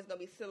walking, it's gonna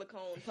be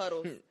silicone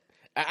puddles.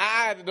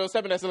 Don't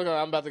step in that silicone.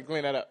 I'm about to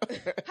clean that up.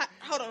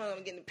 Hold on,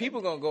 I'm getting.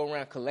 People gonna go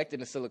around collecting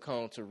the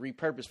silicone to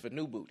repurpose for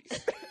new booties.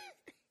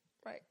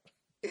 Right.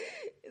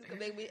 It's gonna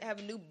make me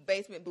have new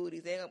basement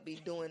booties. They ain't gonna be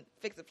doing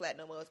fix it flat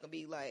no more. It's gonna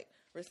be like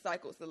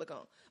recycled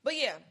silicone. But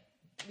yeah,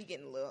 we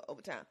getting a little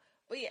over time.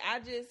 But yeah,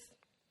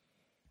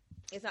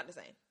 it's not the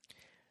same.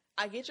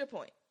 I get your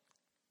point,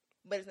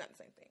 but it's not the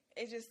same thing.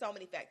 It's just so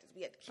many factors.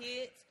 We had the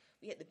kids,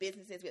 we had the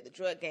businesses, we had the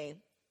drug game.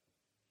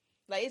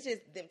 Like, it's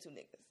just them 2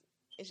 niggas.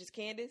 It's just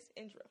Candace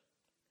and Dro,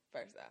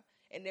 first off.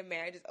 And their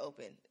marriage is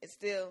open. It's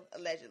still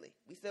allegedly.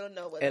 We still don't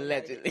know whether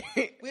allegedly.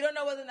 We don't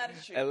know whether or not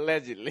it's true.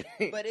 Allegedly.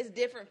 But it's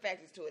different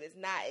factors to it. It's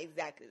not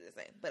exactly the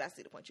same. But I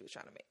see the point you were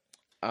trying to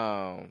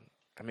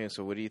make.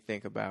 So what do you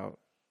think about,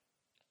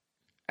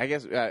 I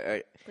guess...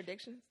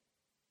 predictions?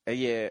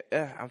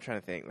 I'm trying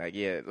to think.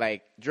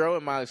 Like Dro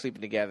and Molly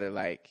sleeping together,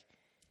 like...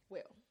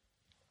 Well.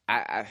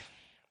 I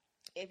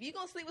if you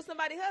gonna sleep with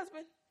somebody's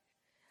husband,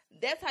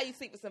 that's how you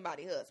sleep with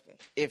somebody's husband.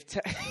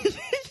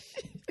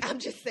 I'm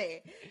just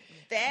saying.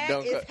 That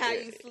is how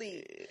you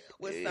sleep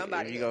with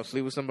somebody. If you're going to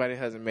sleep with somebody's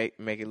husband,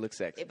 make it look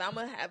sexy. If I'm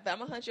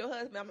gonna hunt your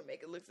husband, I'm going to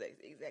make it look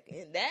sexy. Exactly.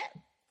 And that,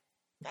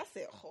 I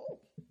said,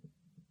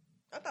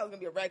 I thought it was going to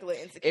be a regular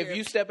insecure. If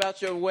you step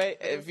out your way,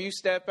 if you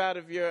step out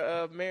of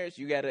your marriage,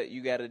 you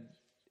gotta,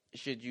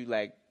 should you,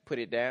 like, put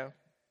it down?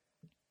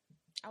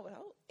 I would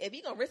hope. If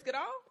you going to risk it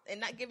all and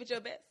not give it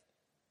your best.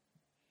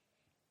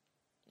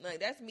 Like,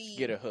 that's me.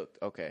 Get her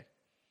hooked. Okay.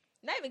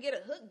 not even get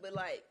a hook, but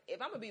like,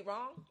 if I'm gonna be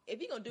wrong,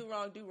 if you gonna do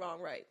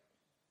wrong right.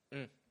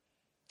 I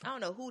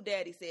don't know who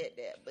daddy said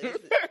that,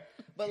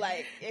 but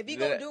like, if you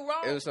gonna do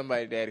wrong, it was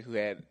somebody daddy who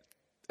had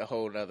a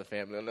whole other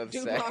family on the other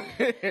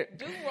side.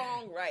 Do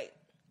wrong right.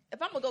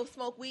 If I'm gonna go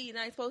smoke weed and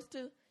I ain't supposed to,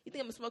 you think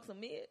I'm gonna smoke some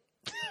mid?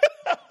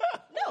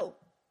 No.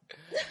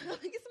 Get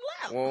some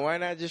loud. Well, why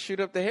not just shoot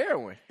up the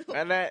heroin?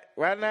 Why not?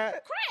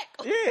 Crack.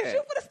 Yeah.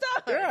 Shoot for the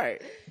stars.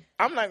 Right.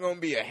 I'm not gonna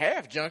be a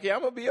half junkie.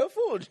 I'm gonna be a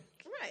full junkie.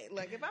 Right.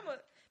 Like if I'm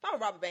a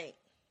rob a bank.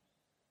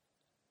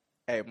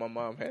 Hey, my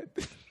mom had.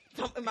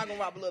 Am I gonna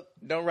rob a little?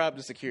 Don't rob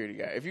the security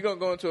guy. If you're gonna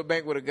go into a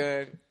bank with a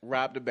gun,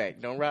 rob the bank.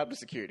 Don't rob the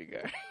security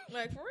guy.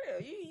 Like for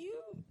real, you.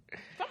 If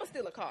I'm gonna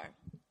steal a car,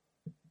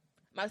 am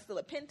I steal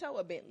a Pinto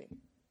or Bentley?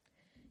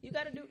 You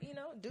gotta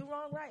do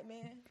wrong right,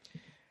 man.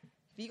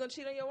 If you gonna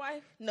cheat on your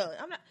wife, no,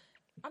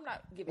 I'm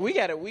not giving. We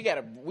gotta.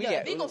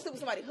 If you gonna sleep with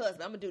somebody's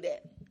husband, I'm gonna do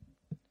that.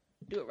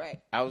 Do it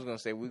right. I was gonna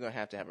say we're gonna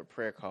have to have a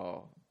prayer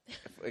call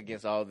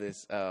against all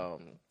this.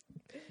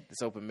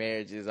 This open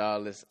marriages,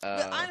 all this.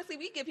 But honestly,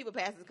 we give people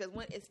passes because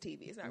one, it's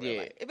TV. It's not real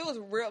life. If it was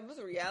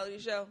a reality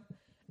show,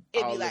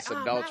 it'd all be like,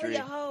 adultery. Molly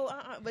a hoe.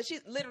 But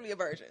she's literally a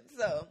virgin.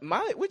 So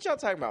Molly, what y'all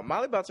talking about?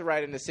 Molly about to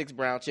write into 6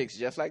 Brown Chicks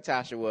just like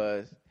Tasha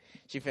was.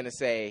 She finna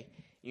say,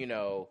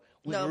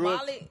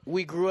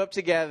 we grew up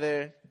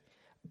together.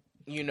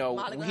 He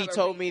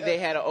told me they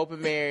had an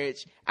open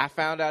marriage. I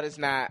found out it's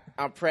not.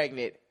 I'm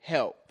pregnant.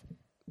 Help.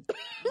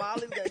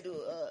 Molly's gonna do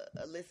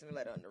a listener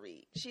letter on the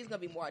read. She's gonna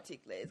be more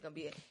articulate. It's gonna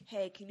be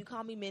hey, can you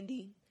call me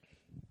Mindy?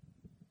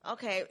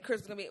 Okay,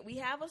 Chris is gonna be. We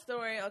have a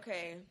story.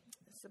 Okay,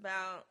 it's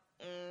about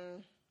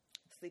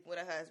sleeping with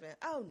her husband.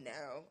 Oh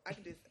no, I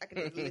can just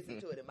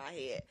listen to it in my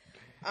head.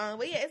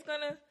 But yeah, it's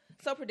gonna.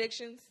 So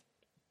predictions.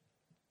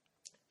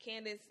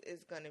 Candace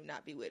is gonna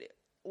not be with it.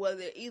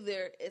 Whether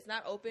either it's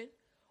not open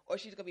or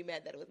she's gonna be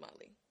mad that it was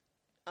Molly.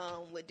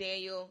 With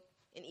Daniel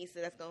and Issa,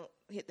 that's gonna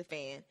hit the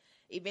fan.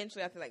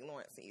 Eventually, I feel like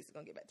Lawrence and Issa are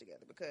going to get back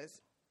together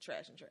because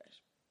trash and trash.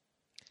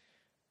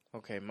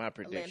 Okay, my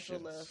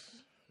predictions.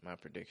 My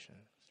predictions.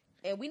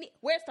 And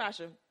where's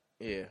Tasha?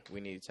 Yeah,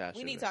 we need Tasha.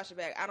 We need Tasha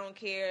back. I don't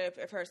care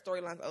if her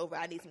storyline's over.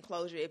 I need some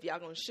closure. If y'all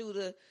going to shoot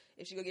her,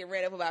 if she going to get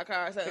ran over by a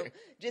car or something,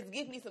 just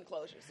give me some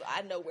closure so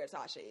I know where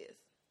Tasha is.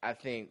 I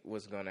think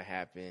what's going to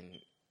happen,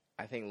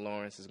 I think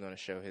Lawrence is going to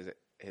show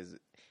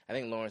I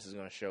think Lawrence is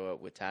going to show up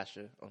with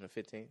Tasha on the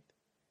 15th.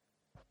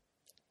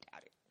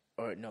 Got it.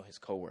 Or, no, his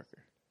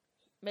coworker.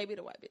 Maybe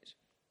the white bitch.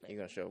 He's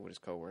going to show up with his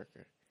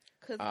coworker.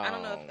 Because I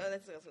don't know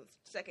if that's a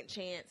second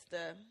chance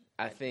to...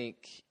 I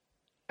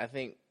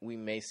think we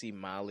may see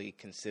Molly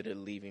consider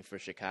leaving for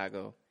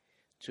Chicago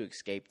to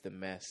escape the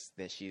mess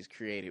that she's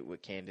created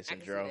with Candace and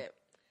Dro.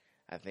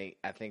 I think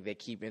they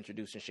keep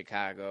introducing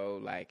Chicago,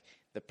 like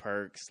the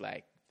perks,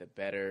 like the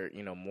better,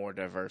 more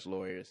diverse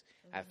lawyers.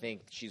 Mm-hmm. I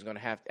think she's going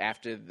to have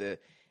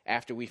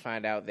after we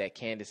find out that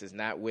Candace is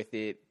not with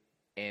it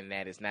and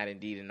that it's not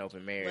indeed an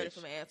open marriage. Ready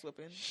for my ass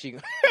whooping. She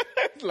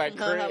like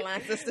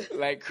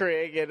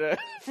Craig and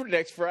for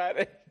next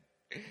Friday.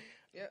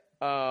 Yep.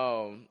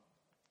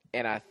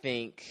 And I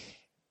think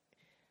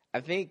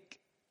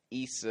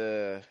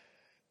Issa's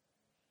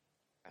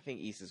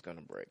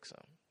gonna break some.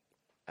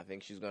 I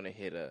think she's gonna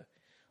hit a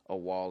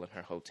wall in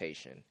her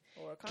rotation.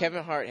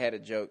 Kevin Hart had a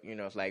joke,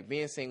 it's like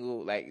being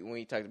single, like when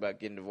he talked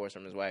about getting divorced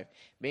from his wife,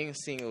 being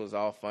single is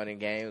all fun and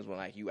games when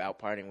like you out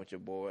partying with your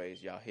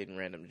boys, y'all hitting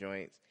random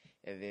joints,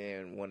 and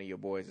then one of your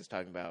boys is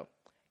talking about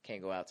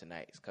can't go out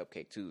tonight, it's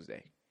Cupcake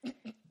Tuesday.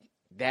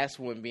 That's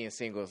when being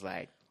single is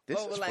like, this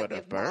is for the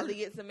if bird. Molly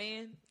gets a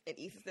man and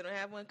Issa still don't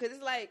have one, because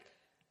it's like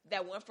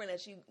that one friend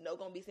that you know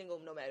gonna be single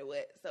no matter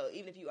what. So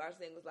even if you are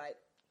single, it's like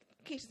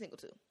Keisha's single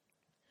too.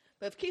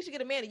 But if Keisha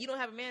get a man and you don't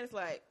have a man, it's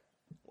like,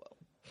 whoa,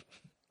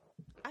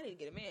 I need to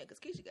get a man because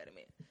Keisha got a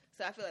man.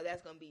 So I feel like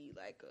that's gonna be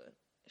like a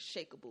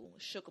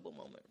shookable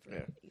moment for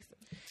Issa.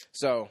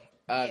 So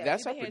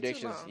that's our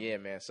predictions. Yeah,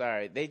 man.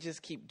 Sorry, they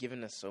just keep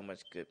giving us so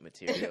much good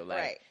material. Like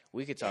right.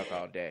 We could talk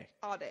all day.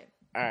 All day.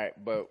 All right,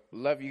 but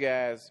love you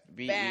guys.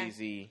 Be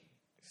easy,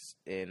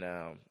 and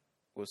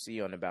we'll see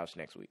you on the Bouch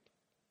next week.